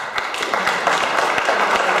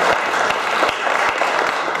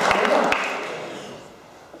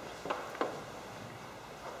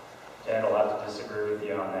 Dad, I'll have to disagree with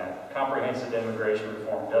you on that. Comprehensive immigration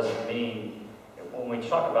reform doesn't mean, when we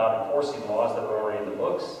talk about enforcing laws that are already in the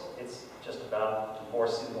books, it's just about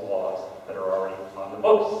enforcing the laws that are already on the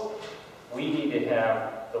books. We need to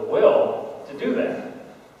have the will to do that.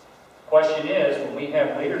 The question is, when we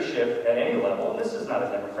have leadership at any level, and this is not a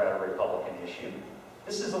Democrat or Republican issue,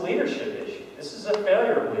 this is a leadership issue. This is a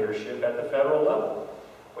failure of leadership at the federal level.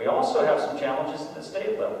 We also have some challenges at the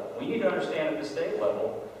state level. We need to understand at the state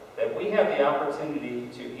level that we have the opportunity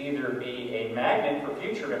to either be a magnet for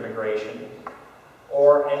future immigration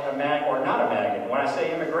or not a magnet. When I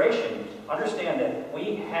say immigration, understand that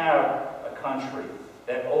we have a country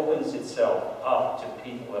that opens itself up to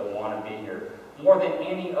people that want to be here. More than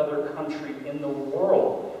any other country in the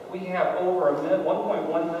world. We have over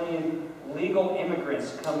 1.1 million legal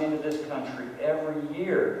immigrants come into this country every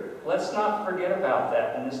year. Let's not forget about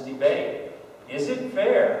that in this debate. Is it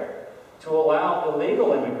fair to allow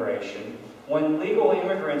illegal immigration when legal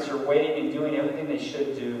immigrants are waiting and doing everything they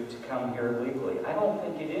should do to come here legally? I don't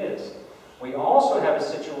think it is. We also have a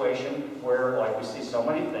situation where, like we see so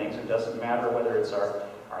many things, it doesn't matter whether it's our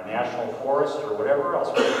national forest or whatever else,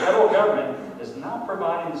 but the federal government is not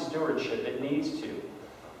providing the stewardship it needs to.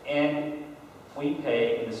 And we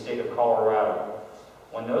pay in the state of Colorado.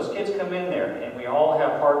 When those kids come in there, and we all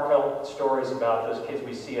have heartfelt stories about those kids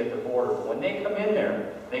we see at the border, when they come in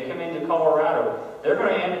there, they come into Colorado, they're going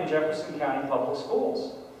to end in Jefferson County Public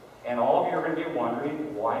Schools. And all of you are going to be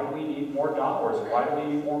wondering, why do we need more dollars? Why do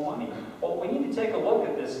we need more money? Well, we need to take a look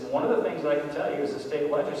at this. And one of the things that I can tell you as a state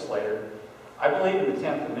legislator, I believe in the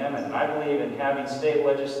 10th Amendment, and I believe in having state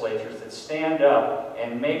legislatures that stand up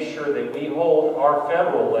and make sure that we hold our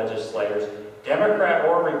federal legislators, Democrat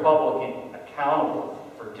or Republican, accountable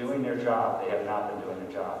for doing their job. They have not been doing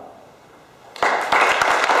their job.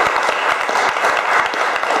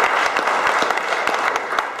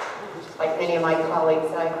 Like many of my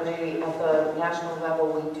colleagues, I agree at the national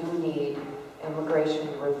level we do need immigration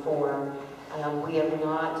reform. We have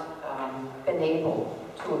not been able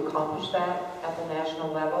to accomplish that at the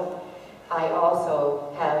national level. I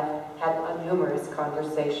also have had numerous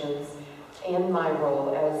conversations in my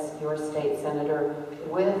role as your state senator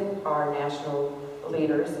with our national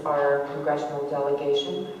leaders, our congressional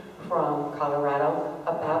delegation from Colorado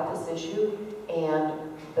about this issue, and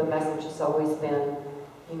the message has always been,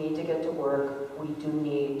 you need to get to work. We do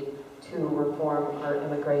need to reform our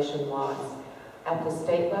immigration laws. At the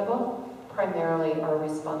state level, primarily our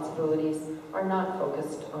responsibilities are not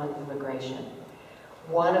focused on immigration.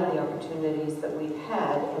 One of the opportunities that we've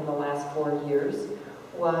had in the last 4 years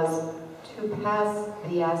was to pass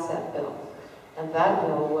the asset bill. And that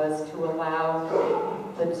bill was to allow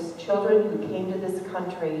the children who came to this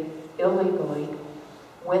country illegally,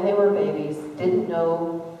 when they were babies, didn't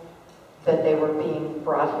know that they were being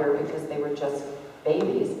brought here because they were just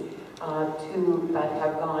babies, to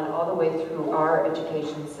have gone all the way through our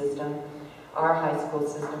education system, our high school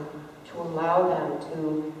system, to allow them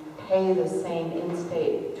to pay the same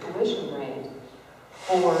in-state tuition rate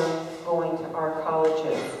for going to our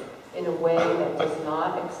colleges in a way that does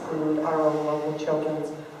not exclude our own local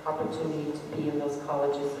children's opportunity to be in those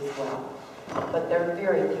colleges as well. But there are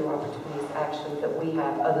very few opportunities actually that we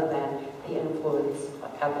have other than the influence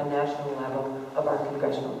at the national level of our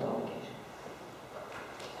congressional delegation.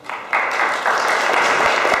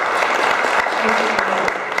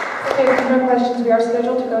 Okay, if there are no questions, we are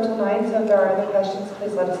scheduled to go till 9, so if there are other questions,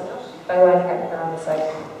 please let us know by lining up here on the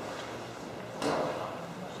site.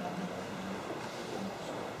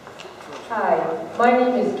 Hi, my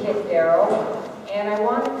name is Kit Darrow, and I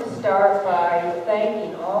wanted to start by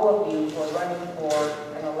thanking all of you for running for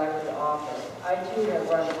an elected office. I too have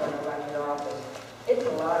run for an elected office. It's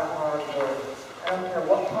a lot of hard work. I don't care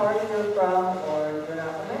what party you're from or you're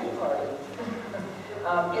not from any party.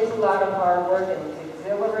 It's a lot of hard work, and it's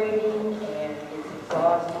exhilarating, and it's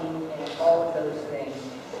exhausting, and all of those things.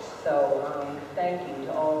 So thank you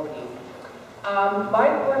to all of you. My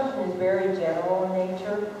question is very general in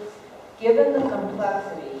nature. Given the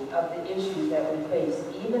complexity of the issues that we face,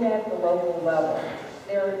 even at the local level,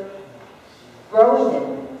 they're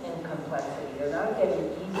growing in complexity. They're not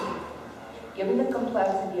getting easier. Given the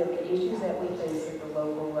complexity of the issues that we face at the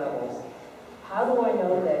local levels, how do I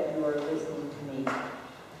know that you are listening to me?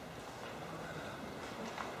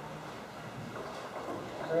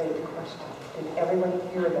 Great question. Did everyone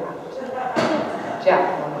hear that?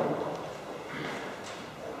 Jack, one minute.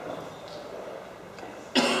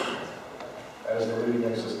 As the leading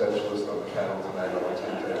existentialist on the panel tonight, I want to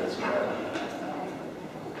answer that.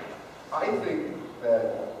 I think that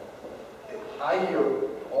I hear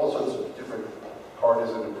all sorts of different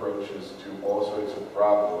partisan approaches to all sorts of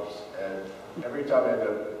problems, and every time I end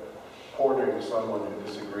up cornering someone who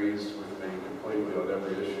disagrees with me completely on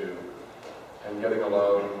every issue and getting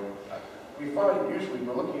alone, we find usually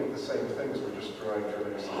we're looking at the same things, we're just trying to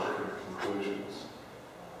make some different conclusions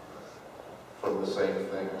from the same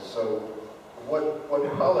things. So what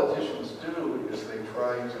politicians do is they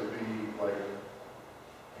try to be like,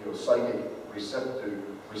 psychic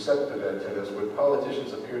receptive antennas. When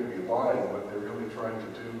politicians appear to be lying, what they're really trying to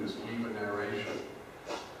do is weave a narration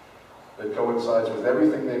that coincides with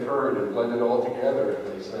everything they've heard and blend it all together. And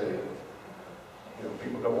they say,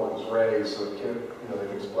 people don't want gray, so it can't,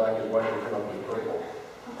 they mix black and white and come up with purple.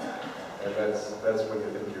 And that's when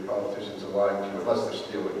you think your politicians are lying to you, unless they're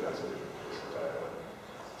stealing. That's a different case entirely.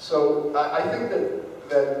 So I think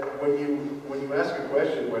that when you ask a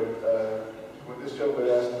question, when this gentleman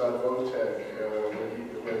asked about VOTEC,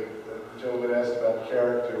 when the gentleman asked about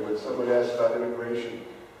character, when someone asked about immigration,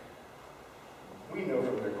 we know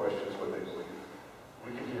from their questions what they believe.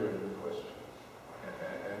 We can hear it in the question.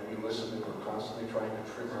 And we listen, and we're constantly trying to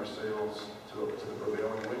trim our sails to the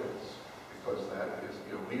prevailing winds. Because that is,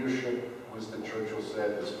 leadership, Winston Churchill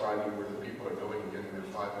said, is finding where the people are going and getting there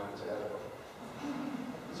 5 minutes ahead of them.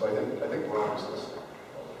 So I think we're always listening.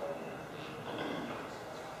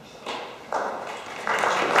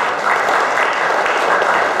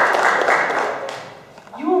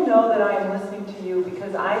 You will know that I am listening to you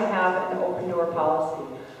because I have an open door policy.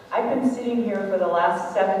 I've been sitting here for the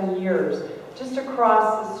last 7 years, just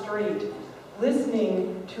across the street,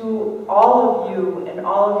 listening to all of you and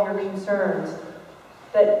all of your concerns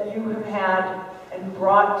that you have had and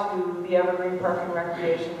brought to the Evergreen Park and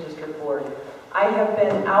Recreation District Board. I have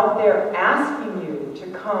been out there asking you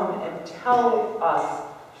to come and tell us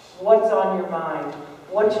what's on your mind,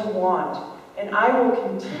 what you want, and I will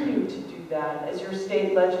continue to do that as your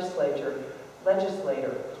state legislator.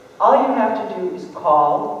 All you have to do is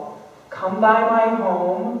call, come by my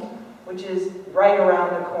home, which is right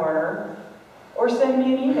around the corner, or send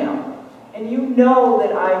me an email. And you know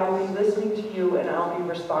that I will be listening to you and I'll be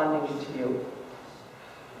responding to you.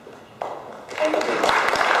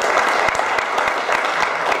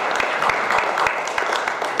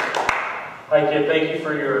 again, thank you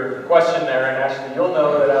for your question there, and actually you'll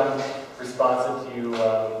know that I'm responsive to you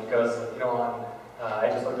because, you know, I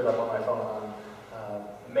just looked it up on my phone on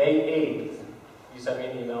May 8th, you sent me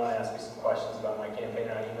an email and asked me some questions about my campaign,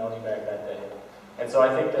 and I emailed you back that day. And so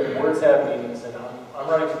I think that words have meanings, and I'm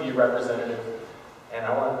running to be a representative, and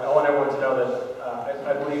I want everyone to know that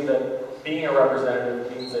I believe that being a representative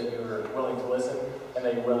means that you're willing to listen and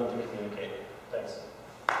that you're willing to communicate. Thanks.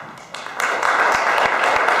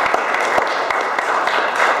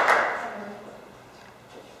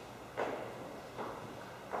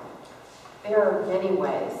 There are many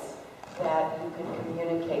ways that you can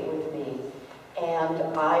communicate with me, and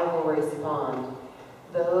I will respond.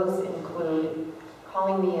 Those include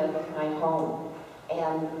calling me at my home,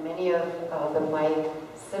 and many of my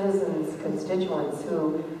citizens, constituents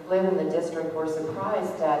who live in the district were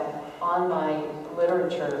surprised that on my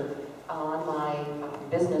literature, on my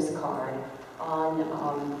business card,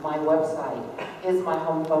 on my website is my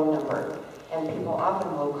home phone number. And people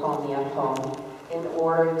often will call me at home in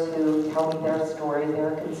order to tell me their story,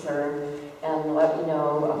 their concern, and let me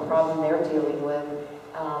know a problem they're dealing with,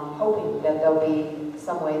 hoping that there'll be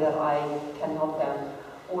some way that I can help them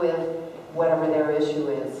with whatever their issue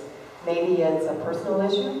is. Maybe it's a personal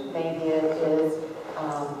issue, maybe it is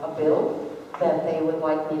a bill that they would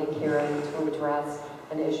like me to carry to address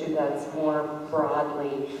an issue that's more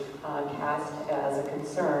broadly cast as a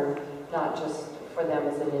concern, not just for them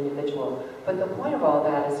as an individual. But the point of all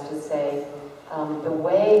that is to say, the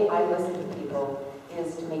way I listen to people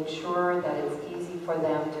is to make sure that it's easy for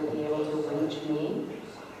them to be able to reach me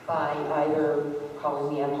by either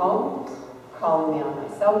calling me at home, calling me on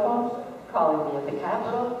my cell phone, calling me at the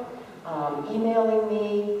Capitol, emailing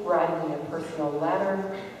me, writing me a personal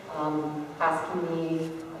letter, asking me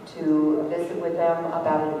to visit with them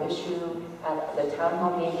about an issue at the town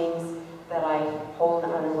hall meetings that I hold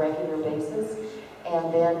on a regular basis.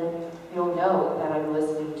 And then you'll know that I'm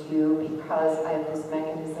listening to you because I have this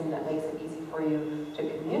mechanism that makes it easy for you to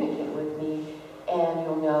communicate with me. And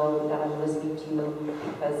you'll know that I'm listening to you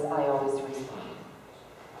because I always respond.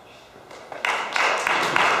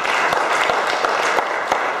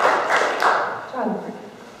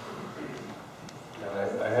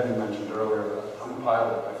 I hadn't mentioned earlier that I'm a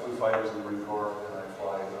pilot. I flew fighters in the Marine Corps, and I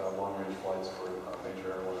fly long-range flights for a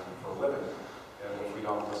major airline for a living. And if we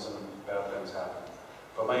don't listen, bad things happen.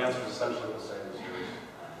 But my answer is essentially the same as yours.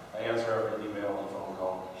 I answer every email and phone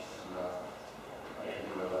call, and I think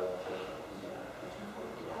you know that.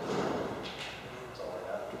 That's all I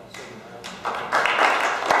have.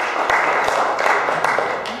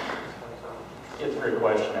 It's a great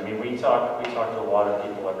question. I mean, we talk to a lot of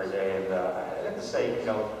people every day, and I have to say, you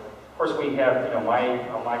know, of course we have, you know,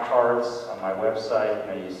 on my cards, on my website,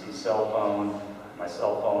 you know, you see cell phone. My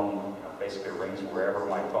cell phone basically rings wherever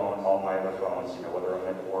my phone, all my other phones, you know, whether I'm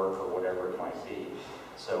at work or whatever it might be.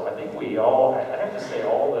 So I think we all, I have to say,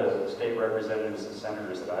 all the state representatives and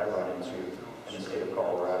senators that I run into in the state of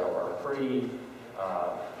Colorado are pretty,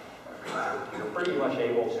 you're pretty much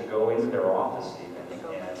able to go into their office even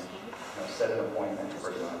and set an appointment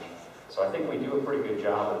pretty much. So I think we do a pretty good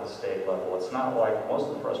job at the state level. It's not like, most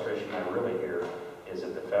of the frustration I really hear is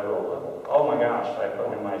at the federal level. Oh my gosh, I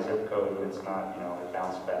put in my zip code and it's not, you know, it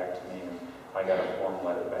bounced back to me and I got a form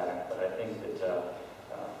letter back. But I think that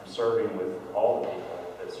from serving with all the people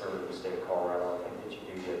that serve in the state of Colorado, I think that you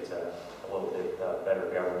do get a little bit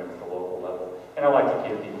better government at the local level. And I like to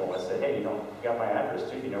kid people, I say, hey, you got my address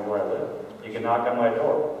too, you know where I live. You can knock on my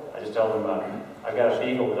door. I just tell them, I've got a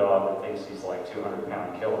beagle dog that thinks he's like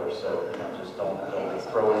 200-pound killer, so, you know, just don't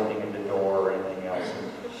throw anything in the door or anything else.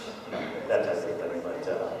 And, you know, that type of thing. But,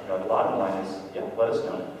 you know, the bottom line is, yeah, let us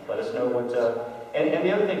know. Let us know what, and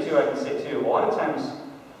the other thing too, I can say too, a lot of times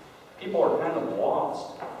people are kind of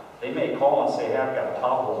lost. They may call and say, hey, I've got a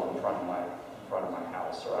pothole in front of my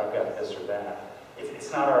house, or I've got this or that.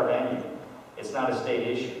 It's not our venue. It's not a state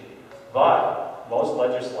issue. But most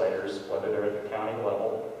legislators, whether they're at the county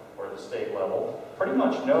level or the state level, pretty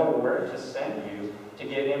much know where to send you to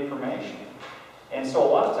get information. And so a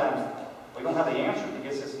lot of times, we don't have the answer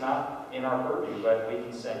because it's not in our purview, but we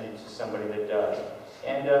can send you to somebody that does.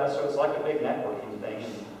 And so it's like a big networking thing,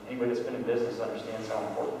 and anybody that's been in business understands how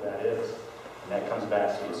important that is. And that comes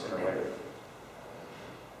back to you sooner or later.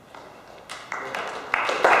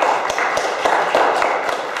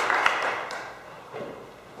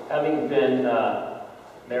 Having been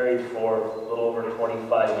married for a little over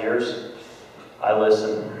 25 years, I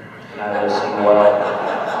listen, and I listen well.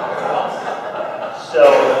 So,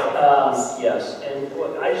 yes, and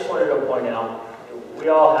look, I just wanted to point out, we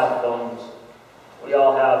all have phones, we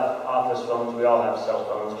all have office phones, we all have cell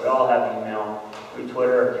phones, we all have email. through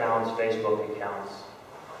Twitter accounts, Facebook accounts.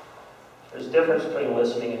 There's a difference between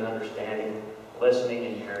listening and understanding, listening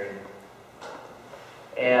and hearing.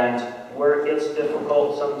 And where it gets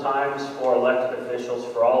difficult sometimes for elected officials,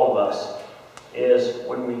 for all of us, is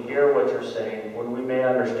when we hear what you're saying, when we may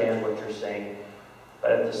understand what you're saying,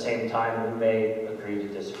 but at the same time we may agree to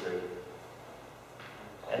disagree.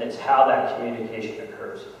 And it's how that communication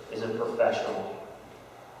occurs. Is it professional?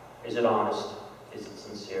 Is it honest? Is it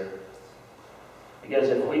sincere? Because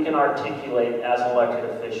if we can articulate as an elected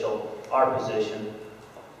official our position,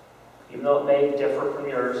 even though it may differ from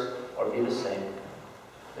yours or be the same,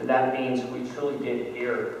 then that means we truly did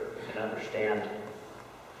hear and understand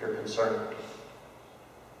your concern.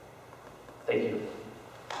 Thank you.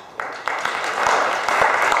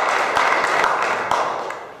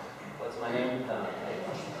 What's my name?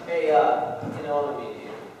 Hey, you know, I'm a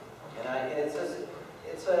media, and it's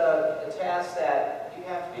a task that you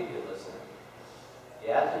have to be a good listener. You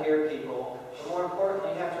have to hear people, but more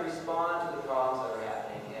importantly, you have to respond to the problems that are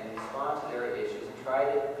happening and respond to their issues and try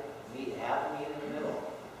to meet in the middle.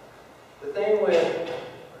 The thing with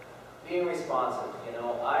being responsive, you know,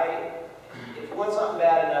 if you want something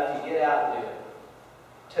bad enough, you get out and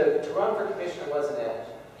do it. To run for commissioner wasn't an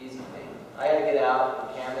easy thing. I had to get out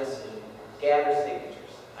and canvass and gather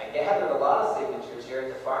signatures. I gathered a lot of signatures here at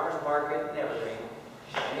the farmer's market in Evergreen,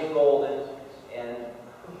 and in Golden, and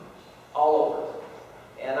all over.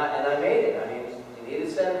 And I made it. I mean, you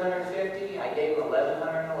needed 750, I gave them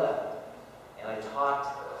 1,111. And I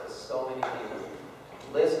talked to so many people,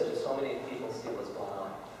 listened to so many people, see what's going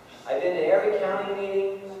on. I've been to every county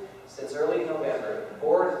meeting since early November,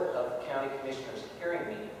 Board of County Commissioners hearing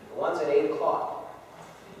meeting, the ones at 8 o'clock.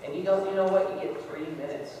 And you know what? You get 3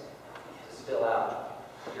 minutes to spill out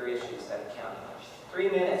your issues at a county. 3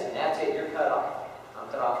 minutes, and that's it. You're cut off. I'm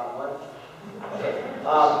cut off in 1. Okay.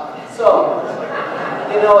 So,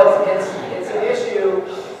 you know, it's an issue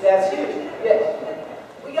that's huge. Yeah,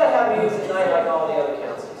 we got to have meetings at night like all the other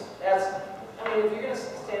councils. I mean, if you're going to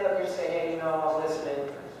stand up here and say, hey, you know, I'm listening,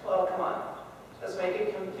 well, come on. Let's make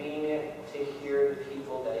it convenient to hear the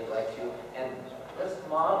people that elect you, and let's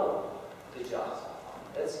model the job.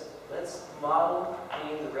 Let's model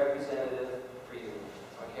being the representative for you.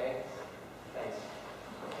 Okay? Thanks.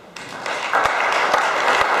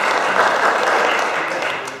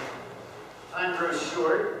 Time grows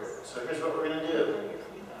short, so here's what we're going to do.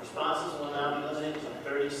 Responses will now be limited to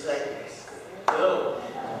 30 seconds. Go.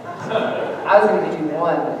 I was going to do 1.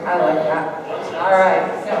 I like that. All right.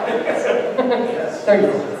 30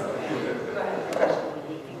 seconds.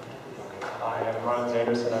 Hi, I'm Ron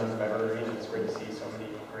Zanderson. I'm from Evergreen. It's great to see so many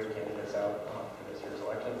great candidates out for this year's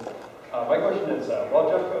election. My question is, while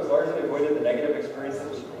Jeffco has largely avoided the negative experiences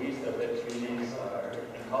with police that have been communities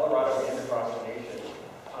in Colorado and across the nation,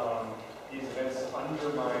 these events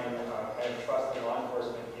undermine kind of trust in law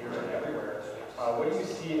enforcement here and everywhere. What do you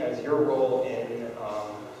see as your role in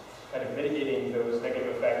kind of mitigating those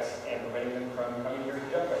negative effects and preventing them from coming here to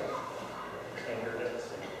Jefferson and your days?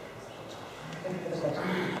 Thank you for the question.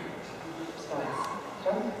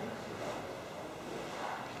 John?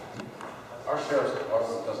 Our sheriff's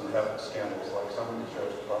department doesn't have scandals like some of the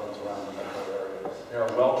sheriff's departments around the metro area. They are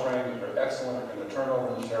well-trained, they're excellent, and the turnover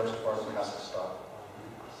in the sheriff's department has to stop.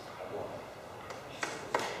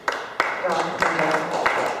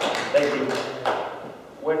 Thank you.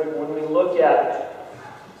 When we look at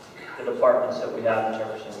the departments that we have in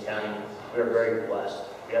Jefferson County, we are very blessed.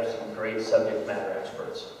 We have some great subject matter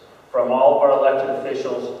experts, from all of our elected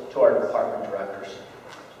officials to our department directors.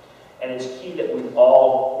 And it's key that we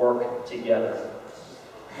all work together,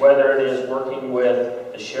 whether it is working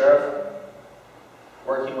with the sheriff,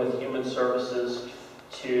 working with human services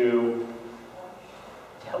to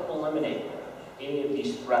help eliminate any of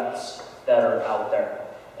these threats that are out there,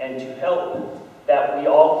 and to help that we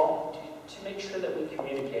all, to make sure that we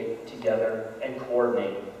communicate together and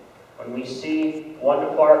coordinate. When we see one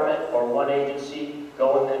department or one agency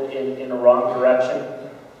going in a wrong direction,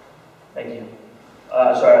 thank you.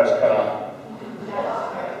 Sorry, I was cut off.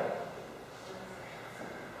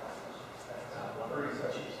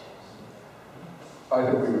 I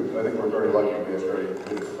think we're very lucky to be a very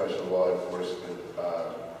good professional law enforcement,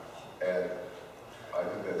 and I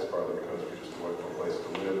think that's partly because we're just a wonderful place to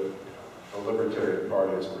live. The Libertarian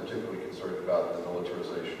Party is particularly concerned about the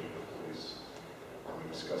militarization of the police. We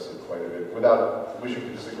discuss it quite a bit. Without wishing to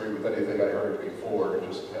disagree with anything I heard before,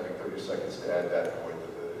 just having 30 seconds to add that point,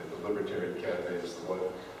 that the Libertarian candidate is the one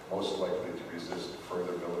most likely to resist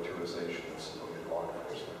further militarization of civilian law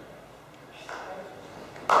enforcement.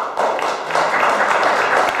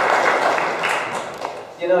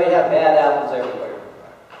 You know, you have bad apples everywhere.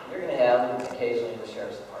 You're going to have them occasionally the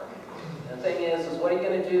sheriff's department. And the thing is what are you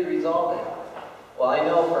going to do to resolve that? Well, I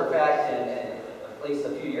know for a fact, and at least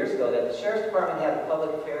a few years ago, that the sheriff's department had a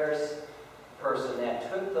public affairs person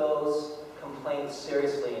that took those complaints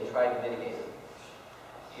seriously and tried to mitigate them.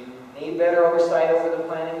 You need better oversight over the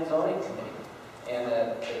planning and zoning committee and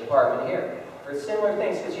the department here for similar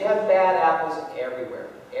things, because you have bad apples everywhere,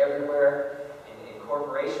 in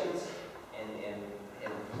corporations and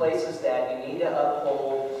in places that you need to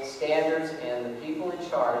uphold standards, and the people in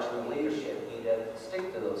charge and the leadership need to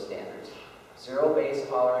stick to those standards. Zero-based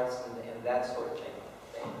tolerance and that sort of thing.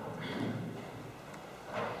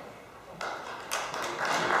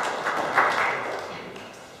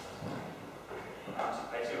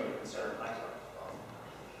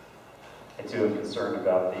 I too am concerned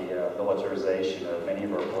about the militarization of many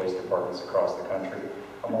of our police departments across the country.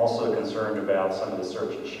 I'm also concerned about some of the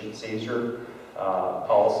search and seizure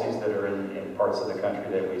policies that are in parts of the country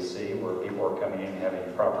that we see, where people are coming in and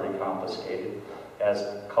having property confiscated. As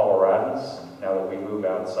Coloradans, now that we move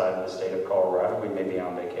outside of the state of Colorado, we may be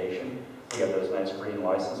on vacation. We have those nice green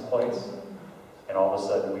license plates, and all of a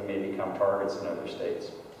sudden we may become targets in other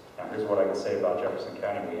states. Now here's what I can say about Jefferson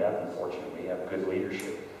County. We have, unfortunately, we have good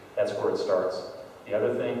leadership. That's where it starts. The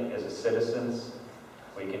other thing is, as citizens,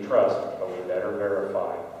 we can trust, but we better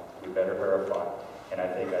verify. We better verify. And I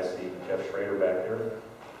think I see Jeff Schrader back there.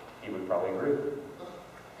 He would probably agree.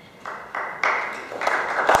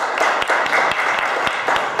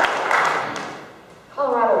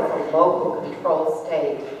 Colorado is a local control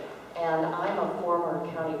state, and I'm a former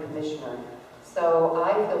county commissioner. So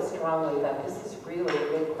I feel strongly that this is really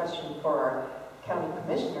a big question for our county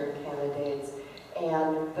commissioner candidates,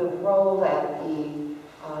 and the role that the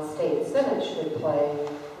state senate should play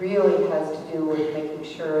really has to do with making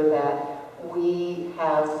sure that we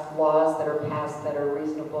have laws that are passed that are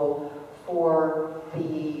reasonable for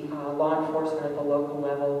the law enforcement at the local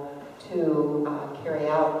level to carry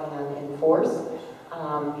out and enforce.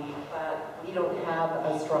 But we don't have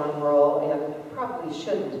a strong role, and probably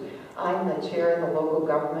shouldn't. I'm the chair of the local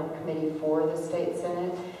government committee for the state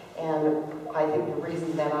senate, and I think the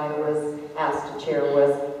reason that I was asked to chair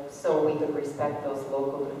was so we could respect those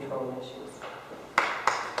local control issues.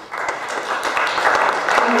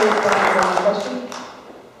 Question?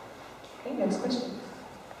 Okay, next question.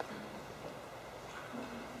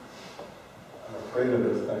 I'm afraid of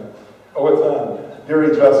this thing. Oh, it's on.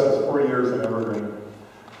 Gary Justice, 4 years in Evergreen,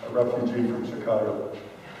 a refugee from Chicago.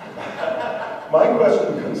 My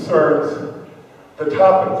question concerns the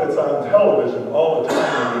topic that's on television all the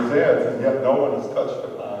time in these ads, and yet no one has touched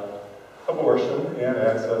upon abortion and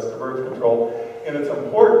access to birth control. And it's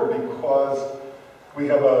important because we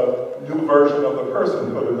have a new version of the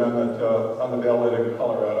personhood amendment on the ballot in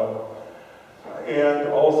Colorado. And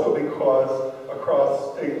also because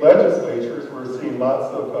across state legislatures, we're seeing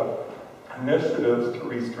lots of initiatives to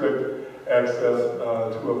restrict access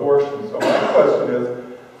to abortion. So my question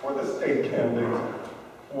is, for the state candidates,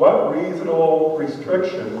 what reasonable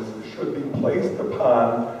restrictions should be placed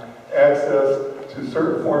upon access to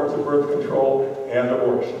certain forms of birth control and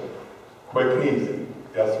abortion? Quick and easy,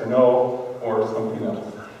 yes or no, or something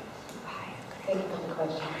else. Thank you for the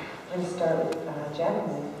question. I'm going to start with Jack and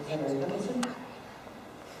then Senator Nicholson.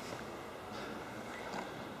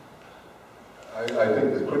 I think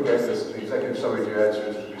the quick answer, the executive summary to your answer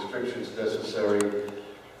is the restrictions necessary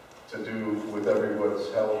to do with everyone's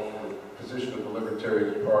health. The position of the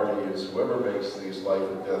Libertarian Party is whoever makes these life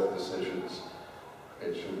and death decisions,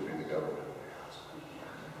 it shouldn't be the government.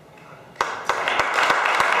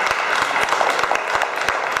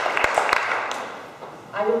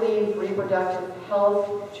 I believe reproductive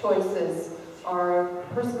health choices are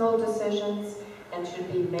personal decisions and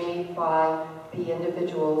should be made by the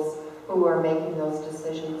individuals who are making those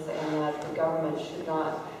decisions, and that the government should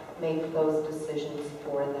not make those decisions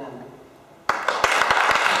for them.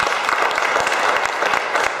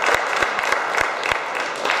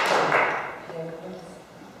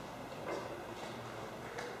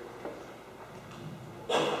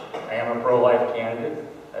 I am a pro-life candidate.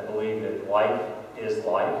 I believe that life is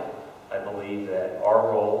life. I believe that our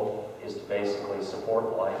role is to basically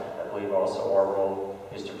support life. I believe also our role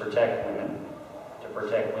is to protect women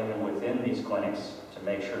within these clinics, to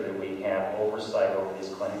make sure that we have oversight over these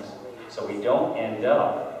clinics, so we don't end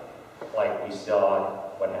up like we saw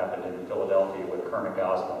what happened in Philadelphia with Kermit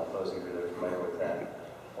Gosnell, those of you that are familiar with that,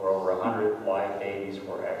 where over 100 live babies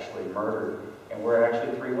were actually murdered, and where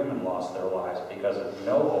actually 3 women lost their lives because of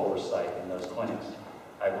no oversight in those clinics.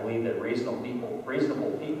 I believe that reasonable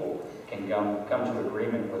people can come to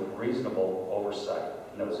agreement with reasonable oversight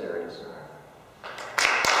in those areas.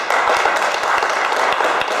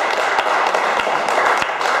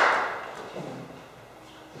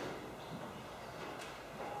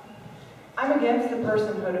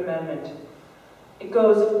 good amendment. It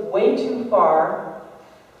goes way too far.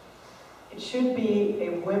 It should be a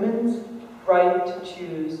women's right to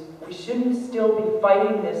choose. We shouldn't still be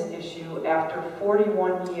fighting this issue after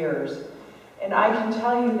 41 years. And I can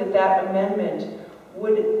tell you that that amendment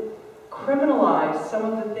would criminalize some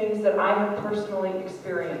of the things that I have personally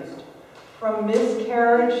experienced, from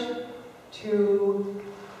miscarriage to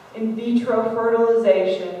in vitro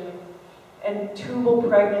fertilization and tubal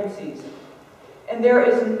pregnancies. And there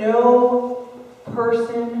is no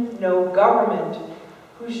person, no government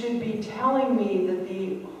who should be telling me that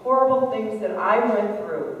the horrible things that I went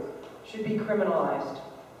through should be criminalized.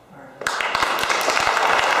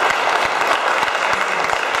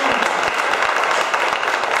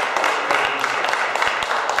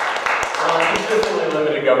 Consistently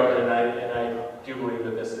limited government, and I do believe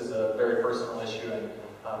that this is a very personal issue, and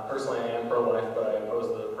personally I am pro-life, but I oppose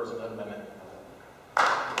the personhood amendment.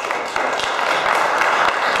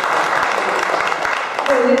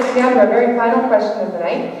 So this is down to our very final question of the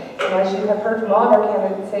night, and as you have heard from all of our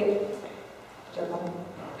candidates,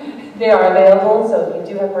 they are available, so if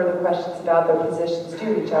you do have further questions about their positions,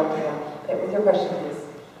 do reach out to them. Okay, with your question, please.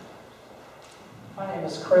 My name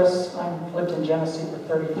is Chris. I've lived in Genesee for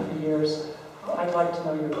 33 years. I'd like to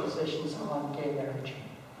know your positions on gay marriage.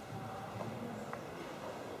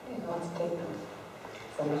 Who wants to take them?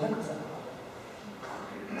 Senator Nicholson.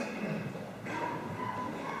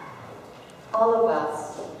 All of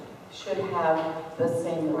us should have the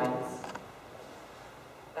same rights.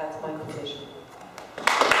 That's my position.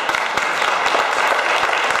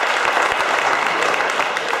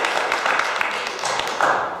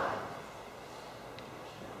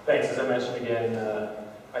 Thanks. As I mentioned again,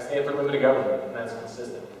 I stand for limited government, and that's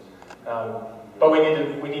consistent. But we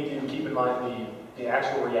need to keep in mind the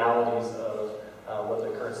actual realities of what the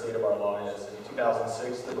current state of our law is. In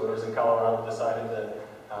 2006, the voters in Colorado decided that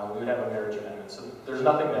we would have a marriage amendment. So there's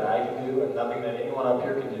nothing that I can do, and nothing that anyone up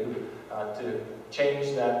here can do to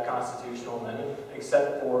change that constitutional amendment,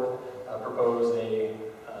 except for propose a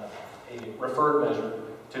referred measure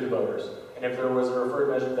to the voters. And if there was a referred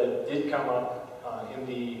measure that did come up in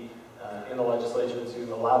the legislature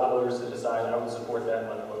to allow the voters to decide, I would support that and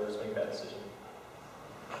let the voters make that decision.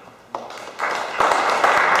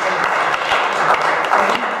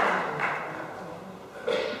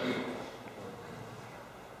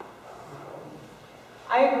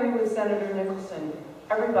 I agree with Senator Nicholson.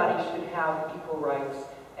 Everybody should have equal rights,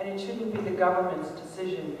 and it shouldn't be the government's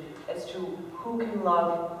decision as to who can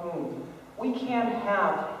love whom. We can't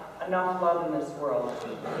have enough love in this world.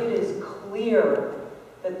 It is clear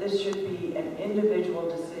that this should be an individual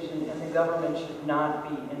decision, and the government should not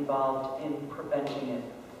be involved in preventing it.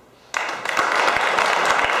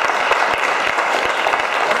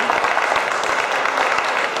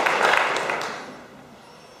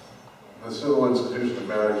 The civil institution of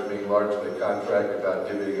marriage being largely a contract about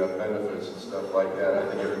giving up benefits and stuff like that, I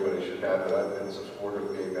think everybody should have it. I've been a supporter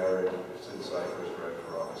of gay marriage since I first ran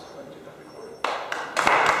for office in 1994.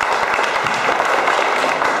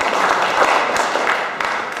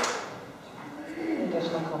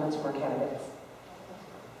 Additional comments from our candidates?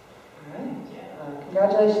 All right.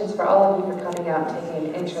 Congratulations for all of you for coming out and taking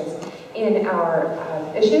an interest in our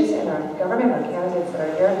issues and our government, our candidates that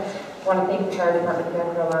are here. I want to thank the fire department again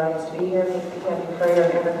for allowing us to be here. Thank the Canyon Courier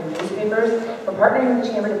and Evergreen newspapers for partnering with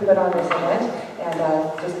the chamber to put on this event. And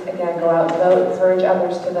just again, go out and vote, encourage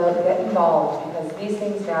others to vote, get involved, because these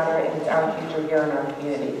things matter and it's our future here in our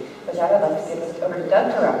community. With that, I'd like to give this over to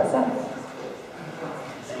Doug to wrap us up.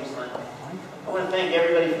 Thanks, Lynn. I want to thank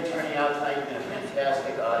everybody for turning out tonight. It's been a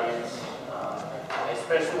fantastic audience. I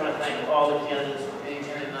especially want to thank all the candidates for being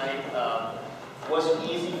here tonight. It wasn't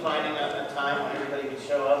easy finding a time when everybody could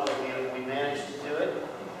show up, but we managed to do it.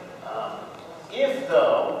 If,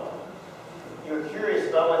 though, you're curious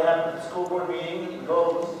about what happened at the school board meeting,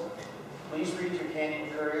 go please read your Canyon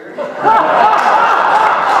Courier.